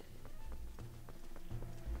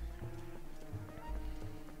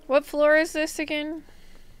 What floor is this again?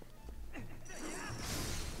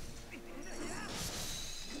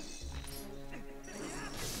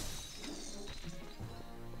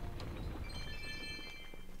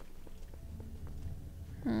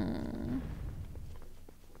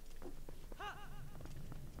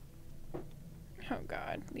 Oh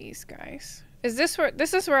god, these guys. Is this where—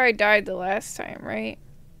 this is where I died the last time, right?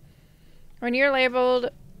 When you're labeled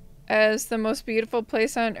as the most beautiful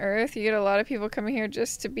place on earth, you get a lot of people coming here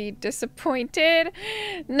just to be disappointed.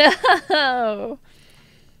 No!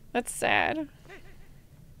 That's sad.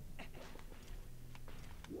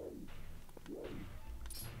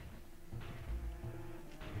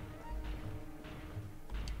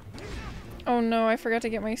 Oh no, I forgot to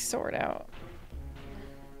get my sword out.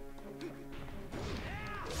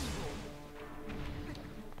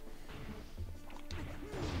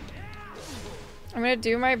 I'm gonna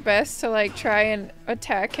do my best to like try and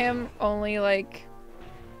attack him only like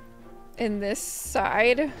in this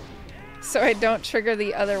side so I don't trigger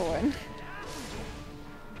the other one.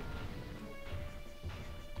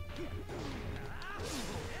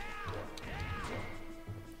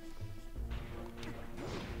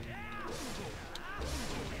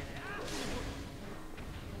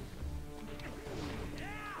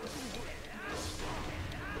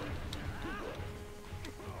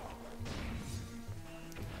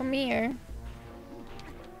 Come here.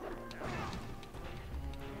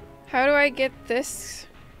 How do I get this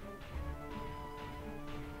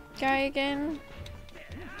guy again?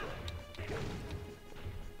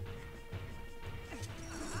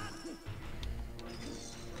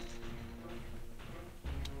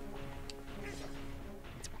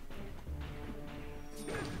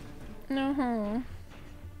 No.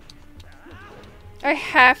 I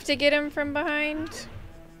have to get him from behind.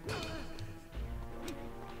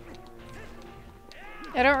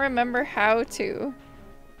 I don't remember how to.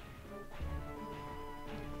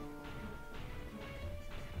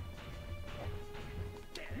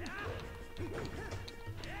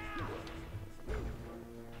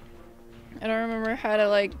 I don't remember how to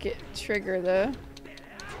like trigger the...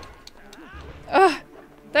 Ugh!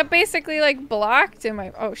 That basically like blocked in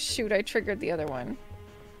my... Oh shoot, I triggered the other one.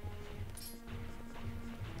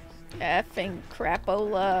 Effing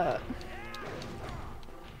crapola.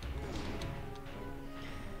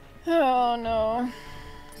 Oh no.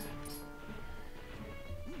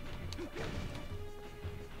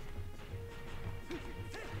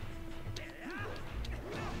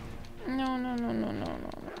 No.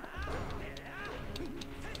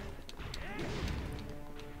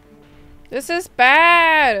 This is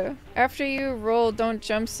bad! After you roll, don't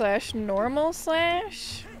jump slash normal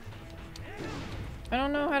slash? I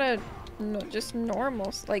don't know how to... No, just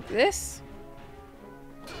normal, like this?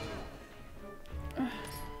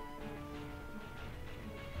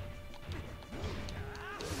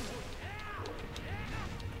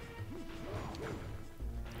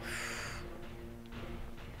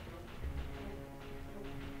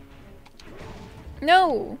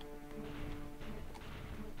 No!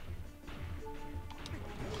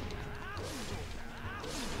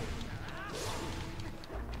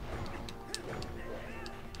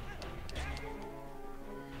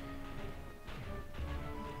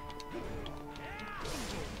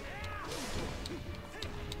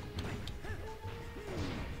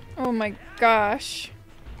 Oh my gosh.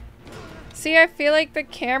 See, I feel like the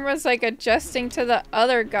camera's like adjusting to the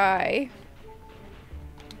other guy.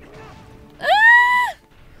 Ah!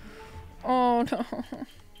 Oh no.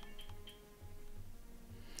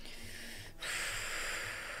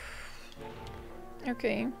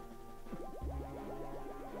 Okay.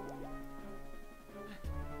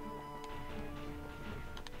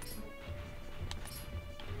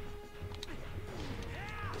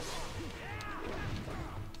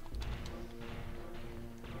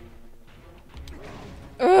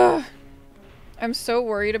 Ugh. I'm so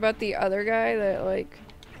worried about the other guy that like...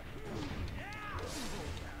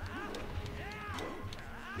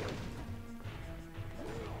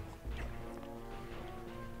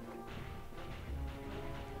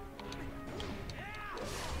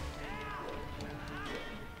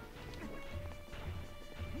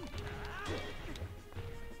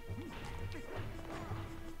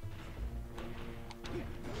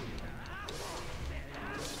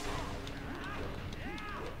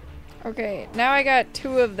 Okay, now I got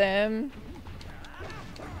two of them.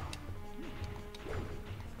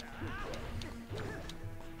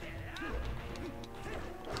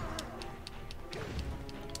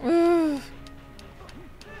 Ugh.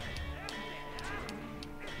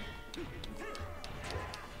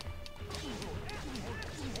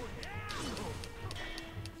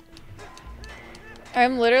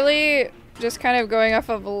 I'm literally just kind of going off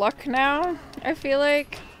of luck now, I feel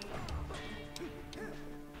like.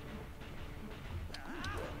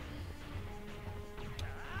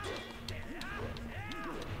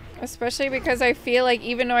 Especially because I feel like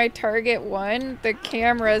even though I target one, the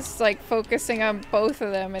camera's like focusing on both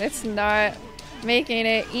of them and it's not making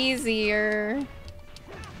it easier.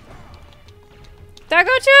 Taco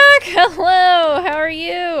Truck! Hello! How are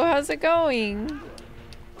you? How's it going?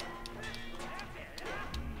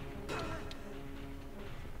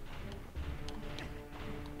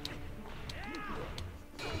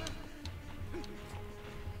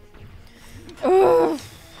 Oh.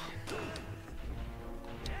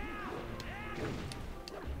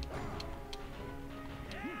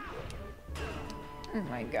 Oh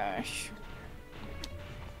my gosh.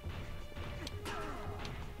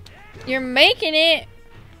 You're making it!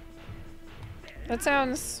 That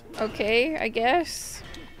sounds okay, I guess.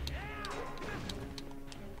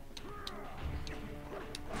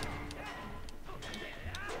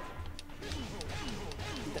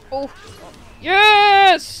 Oh.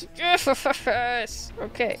 Yes! Yes!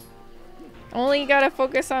 Okay. Only gotta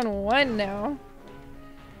focus on one now.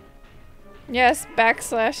 Yes,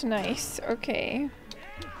 backslash nice. Okay.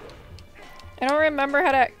 I don't remember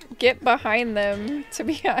how to get behind them, to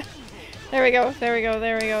be honest. There we go, there we go,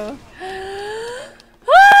 there we go.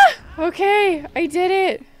 Ah! Okay, I did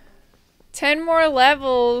it. 10 more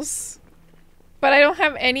levels. But I don't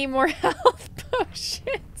have any more health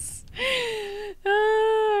potions.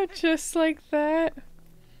 Ah, just like that.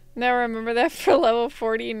 Now remember that for level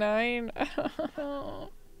 49. I don't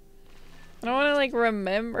want to like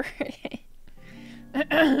remember it.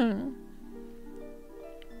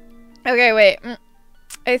 Okay, wait.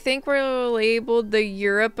 I think we're labeled the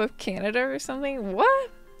Europe of Canada or something.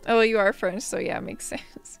 What? Oh, you are French, so yeah, makes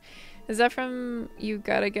sense. Is that from you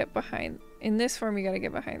gotta get behind? In this form, you gotta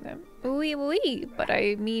get behind them. Oui, oui, but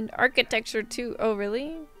I mean architecture too. Oh,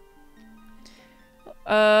 really?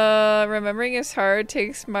 Remembering is hard.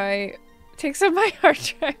 Takes up my hard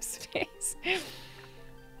drive space.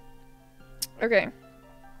 Okay.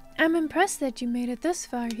 I'm impressed that you made it this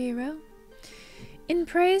far, hero. In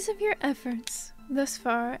praise of your efforts thus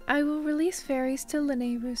far, I will release fairies to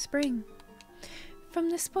Lanayru Spring. From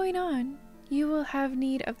this point on, you will have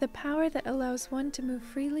need of the power that allows one to move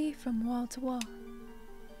freely from wall to wall.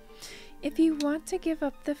 If you want to give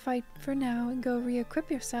up the fight for now and go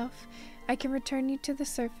re-equip yourself, I can return you to the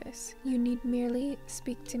surface. You need merely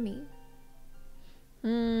speak to me.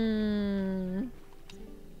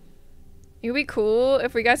 It would be cool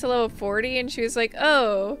if we got to level 40 and she was like,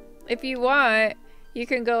 oh, if you want, you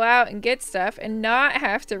can go out and get stuff and not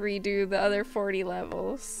have to redo the other 40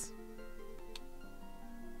 levels.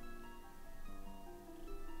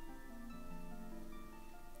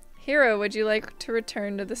 Hero, would you like to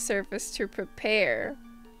return to the surface to prepare?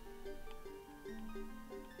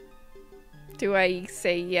 Do I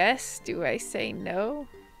say yes? Do I say no?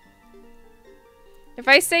 If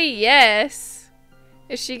I say yes,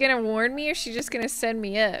 is she gonna warn me or is she just gonna send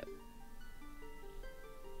me up?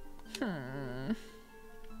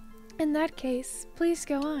 In that case, please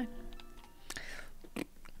go on.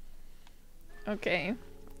 Okay.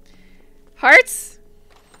 Hearts?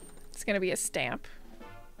 It's gonna be a stamp.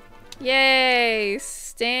 Yay!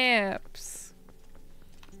 Stamps.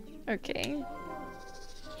 Okay.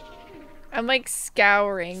 I'm like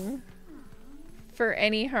scouring for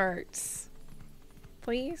any hearts.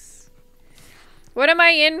 Please? What am I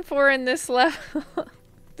in for in this level?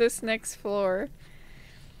 This next floor?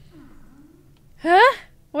 Huh?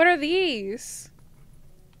 What are these?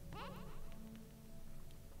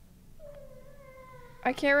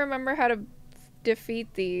 I can't remember how to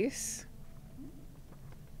defeat these.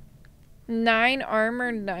 9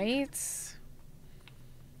 armored knights?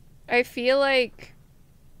 I feel like...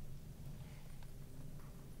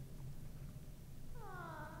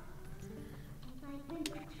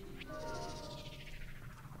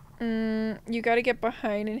 you gotta get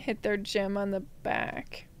behind and hit their gem on the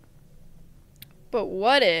back. But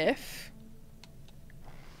what if...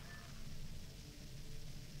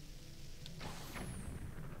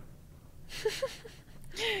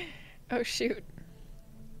 oh shoot.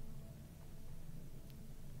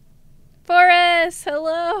 Forrest!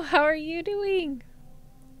 Hello! How are you doing?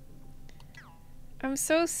 I'm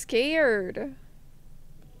so scared.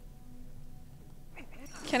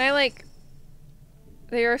 Can I like...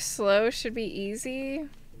 They are slow, should be easy?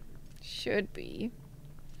 Should be.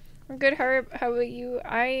 I'm good, how about you?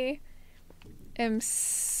 I am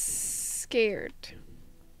scared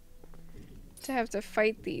to have to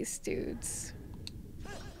fight these dudes.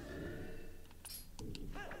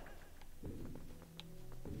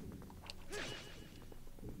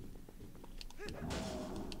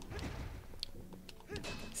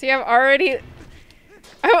 See, I'm already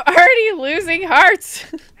losing hearts.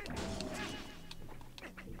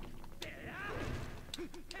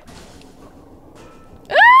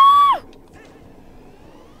 Ah!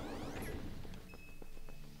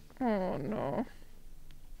 Oh no.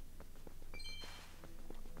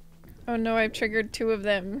 Oh no, I've triggered 2 of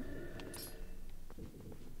them.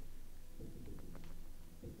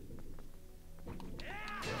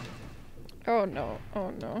 Oh no, oh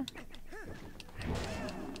no.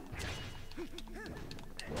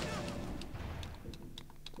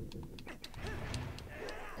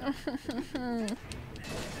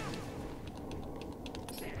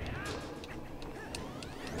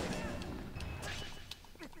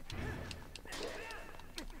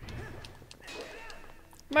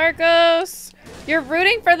 Marcos! You're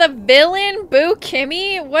rooting for the villain? Boo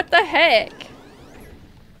Kimmy? What the heck?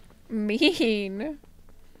 Mean.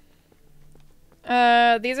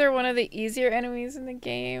 These are one of the easier enemies in the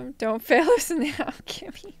game. Don't fail us now,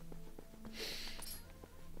 Kimmy.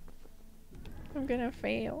 I'm gonna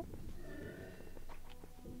fail.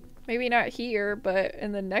 Maybe not here, but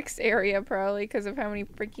in the next area probably because of how many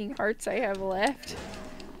freaking hearts I have left.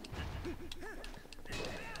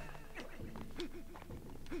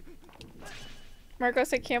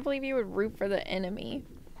 Marcos, I can't believe you would root for the enemy.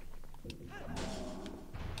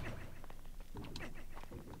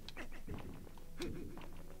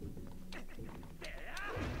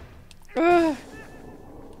 Ugh.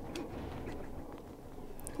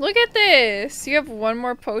 Look at this! You have 1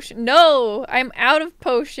 more potion. No! I'm out of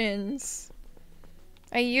potions.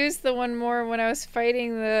 I used the 1 more when I was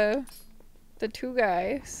fighting the 2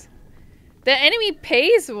 guys. The enemy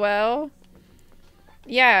pays well.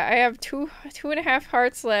 Yeah, I have 2.5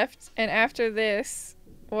 hearts left, and after this,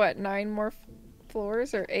 what, 9 more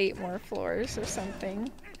floors or 8 more floors or something.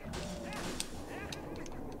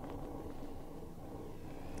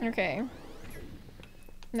 Okay.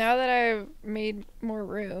 Now that I've made more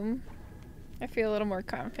room, I feel a little more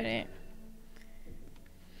confident.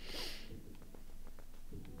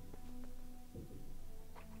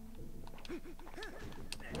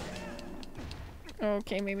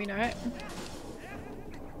 Okay, maybe not.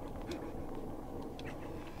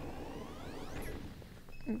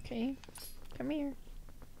 Okay, come here.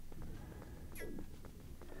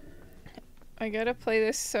 I gotta play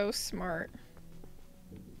this so smart.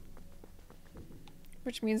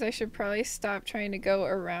 Which means I should probably stop trying to go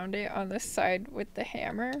around it on the side with the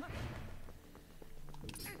hammer.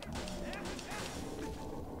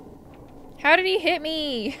 How did he hit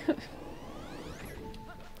me?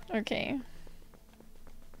 Okay.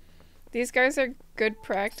 These guys are good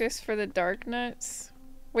practice for the dark nuts.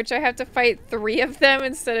 Which I have to fight 3 of them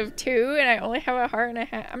instead of 2, and I only have a heart and a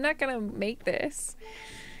half. I'm not gonna make this.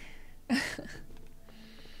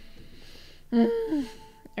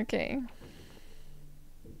 Okay.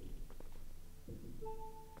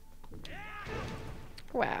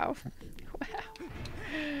 Wow. Wow.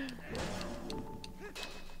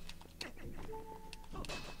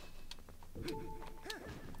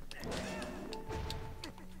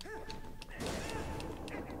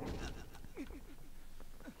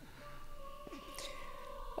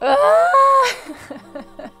 Ah!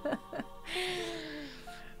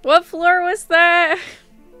 What floor was that?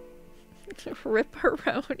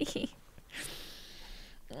 Ripperoni.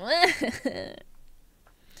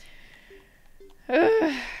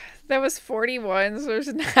 That was 41, so there's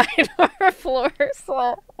 9 more floors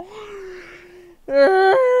left.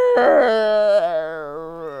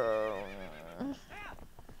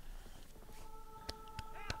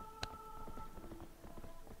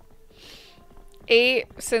 8,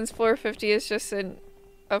 since floor 50 is just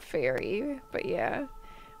a fairy, but yeah.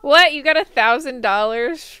 What? You got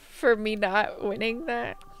 $1,000 for me not winning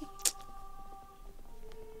that?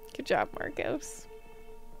 Good job, Marcos.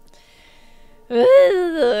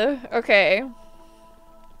 Ugh. Okay. I'm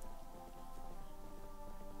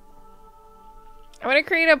gonna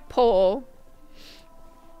create a poll.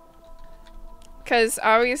 Because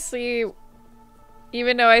obviously,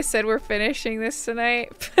 even though I said we're finishing this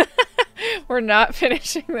tonight, we're not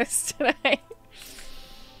finishing this tonight.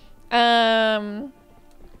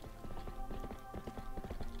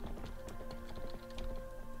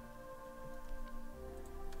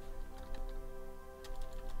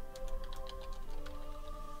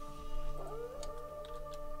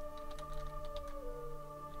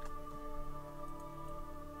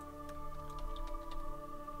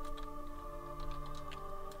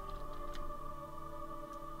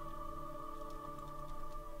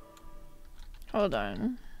 Hold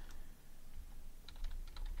on.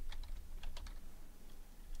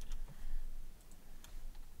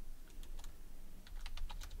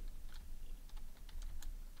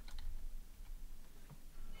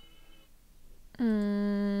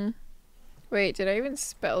 Wait, did I even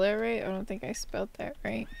spell that right? I don't think I spelled that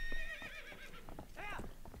right.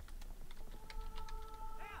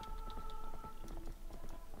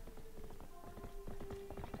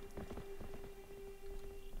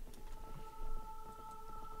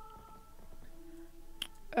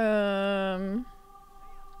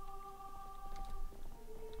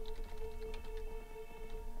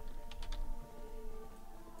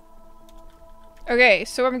 Okay,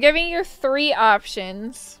 so I'm giving you 3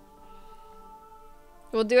 options.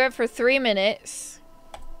 We'll do it for 3 minutes.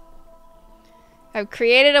 I've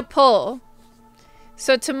created a poll.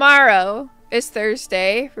 So tomorrow is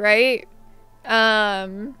Thursday, right?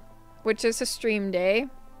 Which is a stream day.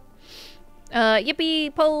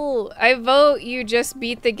 Yippee poll! I vote you just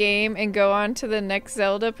beat the game and go on to the next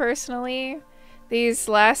Zelda personally. These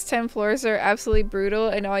last 10 floors are absolutely brutal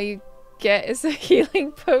and all you get is a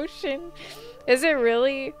healing potion. Is it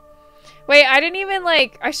really? Wait, I didn't even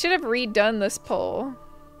like... I should have redone this poll.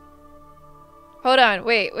 Hold on,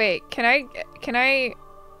 wait. Can I...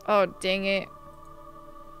 Oh, dang it.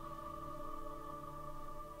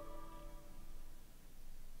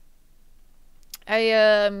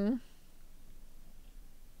 Yeah,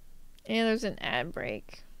 there's an ad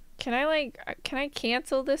break. Can I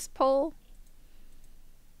cancel this poll?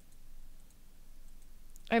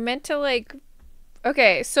 I meant to like...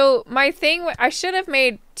 Okay, so my thing... I should have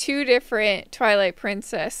made 2 different Twilight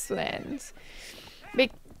Princess things.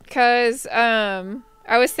 Because,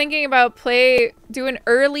 I was thinking about do an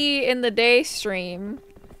early in the day stream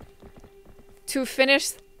to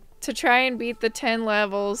try and beat the 10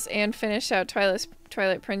 levels and finish out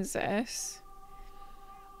Twilight Princess.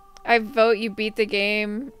 I vote you beat the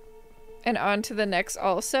game and on to the next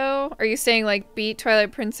also? Are you saying like beat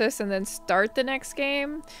Twilight Princess and then start the next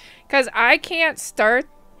game? Because I can't start,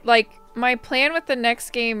 like, my plan with the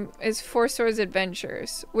next game is Four Swords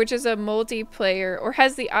Adventures, which is a multiplayer, or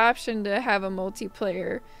has the option to have a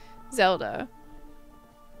multiplayer Zelda.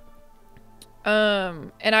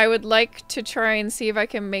 And I would like to try and see if I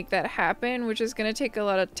can make that happen, which is going to take a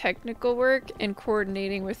lot of technical work and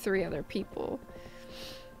coordinating with 3 other people.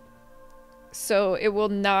 So it will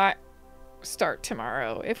not start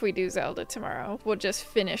tomorrow if we do Zelda tomorrow. We'll just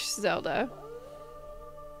finish Zelda.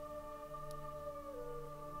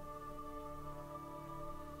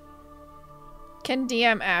 Can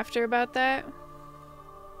DM after about that?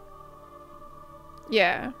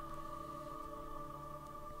 Yeah.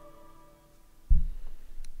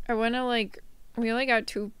 I wanna like... We only got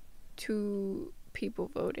two people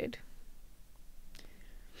voted.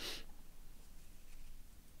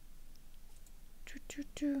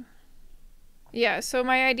 Yeah, so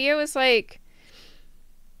my idea was like...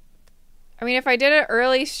 I mean, if I did an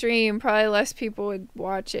early stream, probably less people would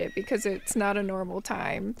watch it because it's not a normal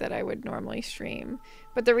time that I would normally stream.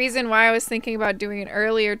 But the reason why I was thinking about doing an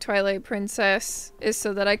earlier Twilight Princess is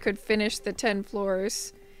so that I could finish the 10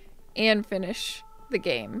 floors and finish the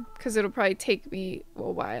game. Because it'll probably take me a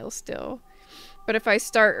while still. But if I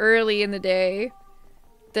start early in the day,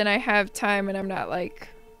 then I have time and I'm not like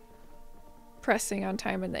pressing on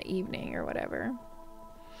time in the evening or whatever.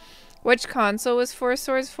 Which console was Four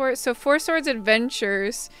Swords for? So Four Swords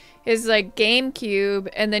Adventures is like GameCube,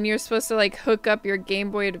 and then you're supposed to like hook up your Game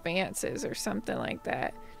Boy Advances or something like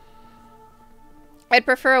that. I'd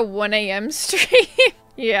prefer a 1 a.m. stream.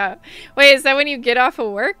 Yeah. Wait, is that when you get off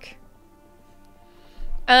of work?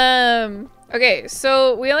 Okay,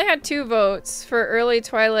 so we only had 2 votes for early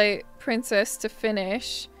Twilight Princess to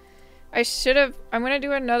finish. I should have... I'm gonna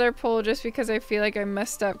do another poll just because I feel like I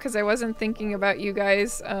messed up because I wasn't thinking about you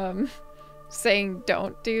guys saying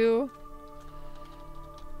don't do.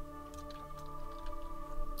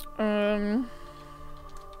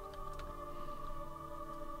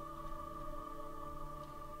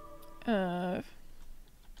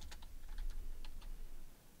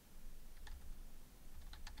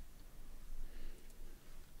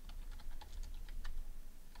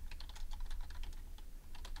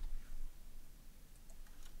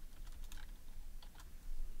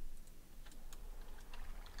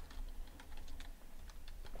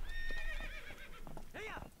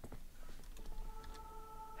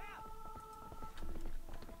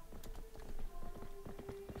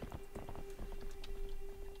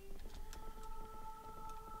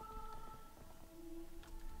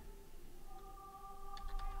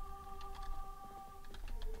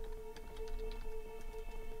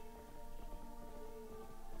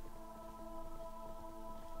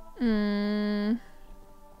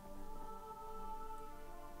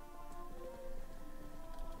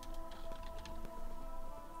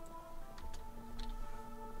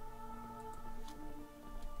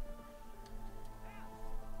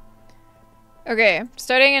 Okay,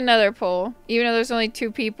 starting another poll, even though there's only 2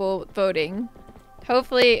 people voting.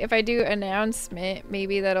 Hopefully, if I do announcement,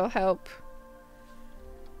 maybe that'll help.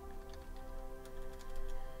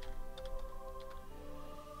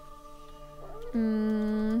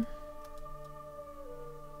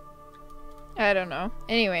 I don't know.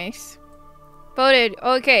 Anyways. Voted.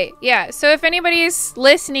 Okay, yeah. So if anybody's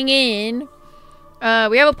listening in,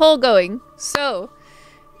 we have a poll going. So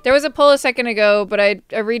there was a poll a second ago, but I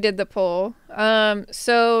redid the poll.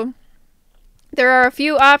 So there are a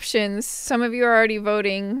few options. Some of you are already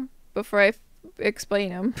voting before I explain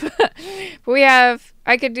them. But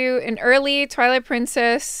I could do an early Twilight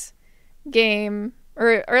Princess game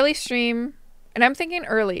or early stream, and I'm thinking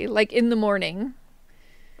early, like in the morning.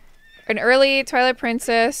 An early Twilight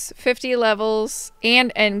Princess, 50 levels,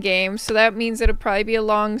 and endgame, so that means it'll probably be a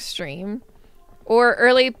long stream. Or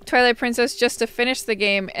early Twilight Princess just to finish the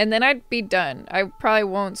game, and then I'd be done. I probably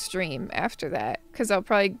won't stream after that, because I'll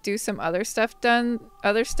probably do some other stuff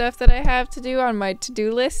that I have to do on my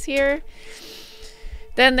to-do list here.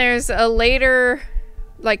 Then there's a later,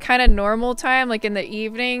 like kind of normal time, like in the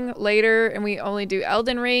evening, later, and we only do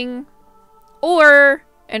Elden Ring. Or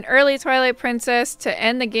an early Twilight Princess to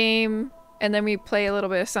end the game, and then we play a little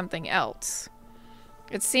bit of something else.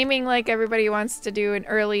 It's seeming like everybody wants to do an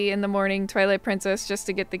early in the morning Twilight Princess just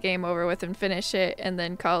to get the game over with and finish it, and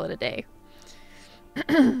then call it a day.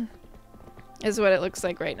 Is what it looks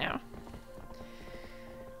like right now.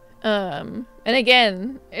 And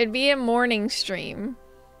again, it'd be a morning stream.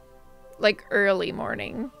 Like early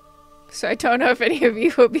morning. So I don't know if any of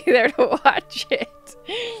you will be there to watch it.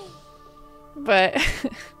 But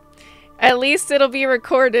at least it'll be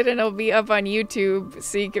recorded and it'll be up on YouTube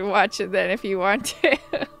so you can watch it then if you want to.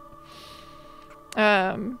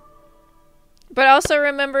 But also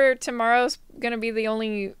remember, tomorrow's gonna be the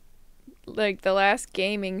only, like, the last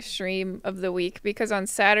gaming stream of the week, because on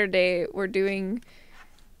Saturday we're doing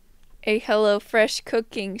a HelloFresh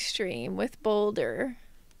cooking stream with Boulder.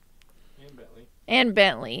 And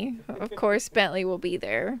Bentley. Of course, Bentley will be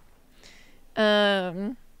there.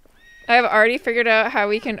 I've already figured out how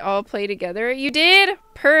we can all play together. You did?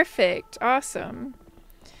 Perfect. Awesome.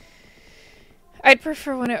 I'd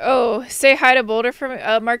prefer when oh, say hi to Boulder for me.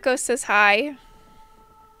 Marco says hi.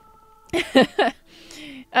 Right,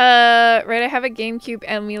 I have a GameCube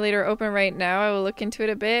emulator open right now. I will look into it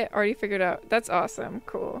a bit. Already figured out. That's awesome.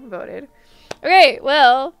 Cool. Voted. Okay,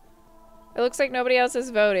 well, it looks like nobody else is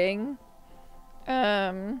voting.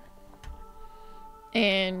 And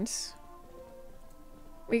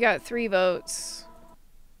we got 3 votes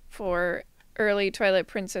for early Twilight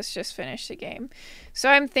Princess just finished the game. So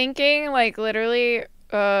I'm thinking, like, literally,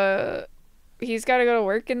 he's got to go to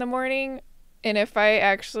work in the morning, and if I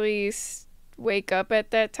actually wake up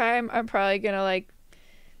at that time, I'm probably gonna, like,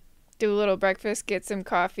 do a little breakfast, get some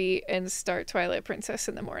coffee, and start Twilight Princess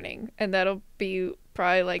in the morning. And that'll be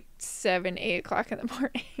probably, like, 7, 8 o'clock in the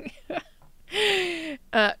morning.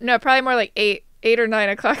 No, probably more like 8 or 9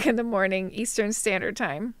 o'clock in the morning, Eastern Standard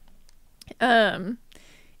Time.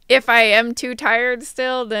 If I am too tired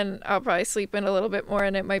still, then I'll probably sleep in a little bit more,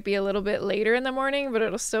 and it might be a little bit later in the morning, but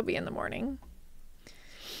it'll still be in the morning.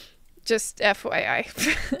 Just FYI.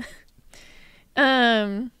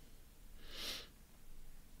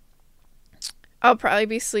 I'll probably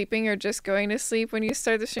be sleeping or just going to sleep when you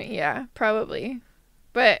start the stream. Yeah, probably.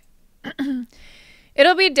 But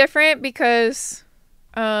it'll be different because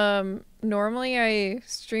normally I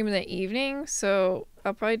stream in the evening, so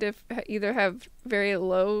I'll probably either have very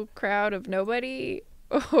low crowd of nobody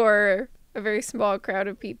or a very small crowd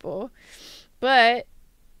of people. But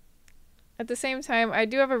at the same time, I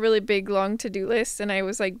do have a really big long to-do list, and I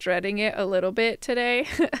was like dreading it a little bit today.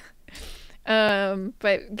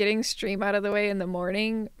 But getting stream out of the way in the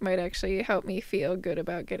morning might actually help me feel good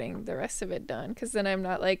about getting the rest of it done, because then I'm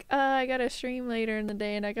not like, I gotta stream later in the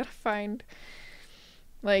day and I gotta find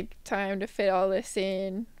like time to fit all this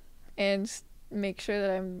in and make sure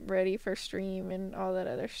that I'm ready for stream and all that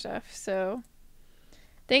other stuff. So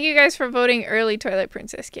thank you guys for voting early Twilight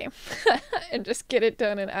Princess game. And just get it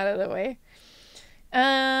done and out of the way.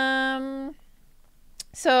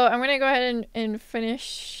 So I'm gonna go ahead and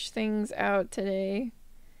finish things out today.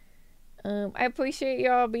 I appreciate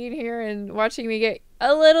y'all being here and watching me get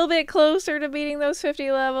a little bit closer to beating those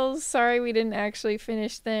 50 levels. Sorry we didn't actually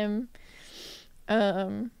finish them.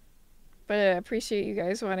 But I appreciate you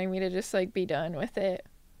guys wanting me to just like be done with it.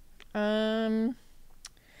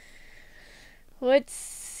 Let's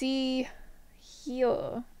see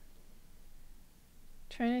here.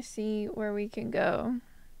 Trying to see where we can go.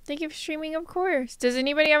 Thank you for streaming, of course. Does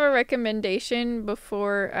anybody have a recommendation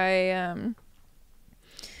before I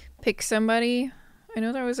pick somebody? I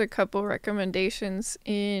know there was a couple recommendations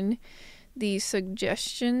in the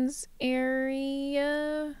suggestions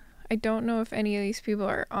area. I don't know if any of these people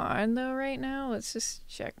are on though right now. Let's just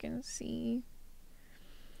check and see.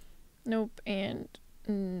 Nope and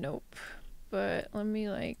nope. But let me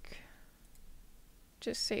like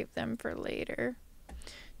just save them for later.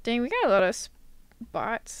 Dang, we got a lot of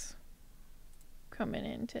bots coming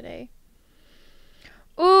in today.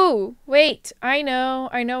 Ooh, wait, I know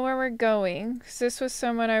where we're going. 'Cause this was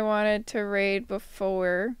someone I wanted to raid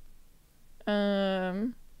before.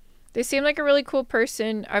 They seem like a really cool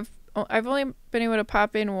person. I've only been able to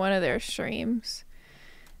pop in one of their streams.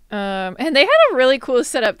 And they had a really cool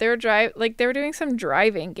setup. They were doing some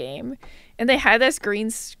driving game, and they had this green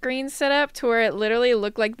screen set up to where it literally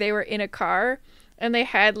looked like they were in a car, and they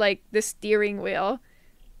had like the steering wheel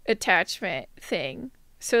attachment thing.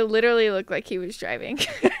 So it literally looked like he was driving.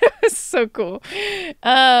 It was so cool.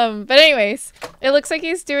 But anyways, it looks like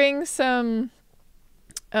he's doing some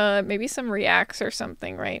maybe some reacts or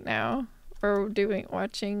something right now, or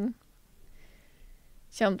watching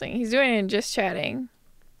something. He's doing it in just chatting.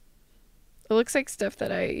 It looks like stuff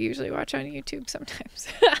that I usually watch on YouTube sometimes.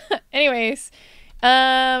 Anyways,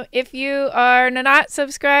 if you are not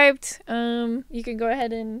subscribed, you can go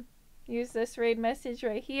ahead and use this raid message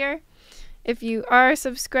right here. If you are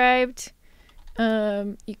subscribed,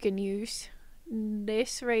 you can use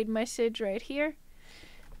this raid message right here.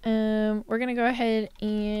 We're gonna go ahead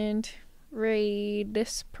and raid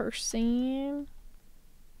this person.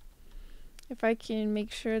 If I can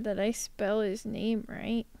make sure that I spell his name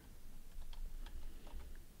right.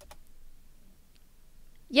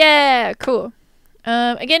 Yeah, cool.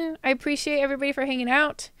 Again, I appreciate everybody for hanging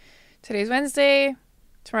out. Today's Wednesday.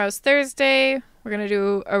 Tomorrow's Thursday. We're going to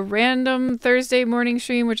do a random Thursday morning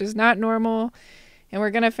stream, which is not normal. And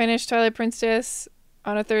we're going to finish Twilight Princess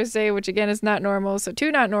on a Thursday, which again is not normal. So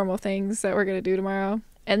 2 not normal things that we're going to do tomorrow.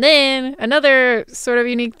 And then another sort of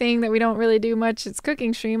unique thing that we don't really do much. It's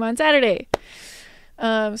cooking stream on Saturday.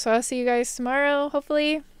 So I'll see you guys tomorrow,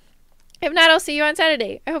 hopefully. If not, I'll see you on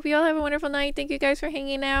Saturday. I hope you all have a wonderful night. Thank you guys for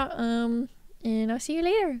hanging out. And I'll see you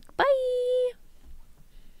later. Bye.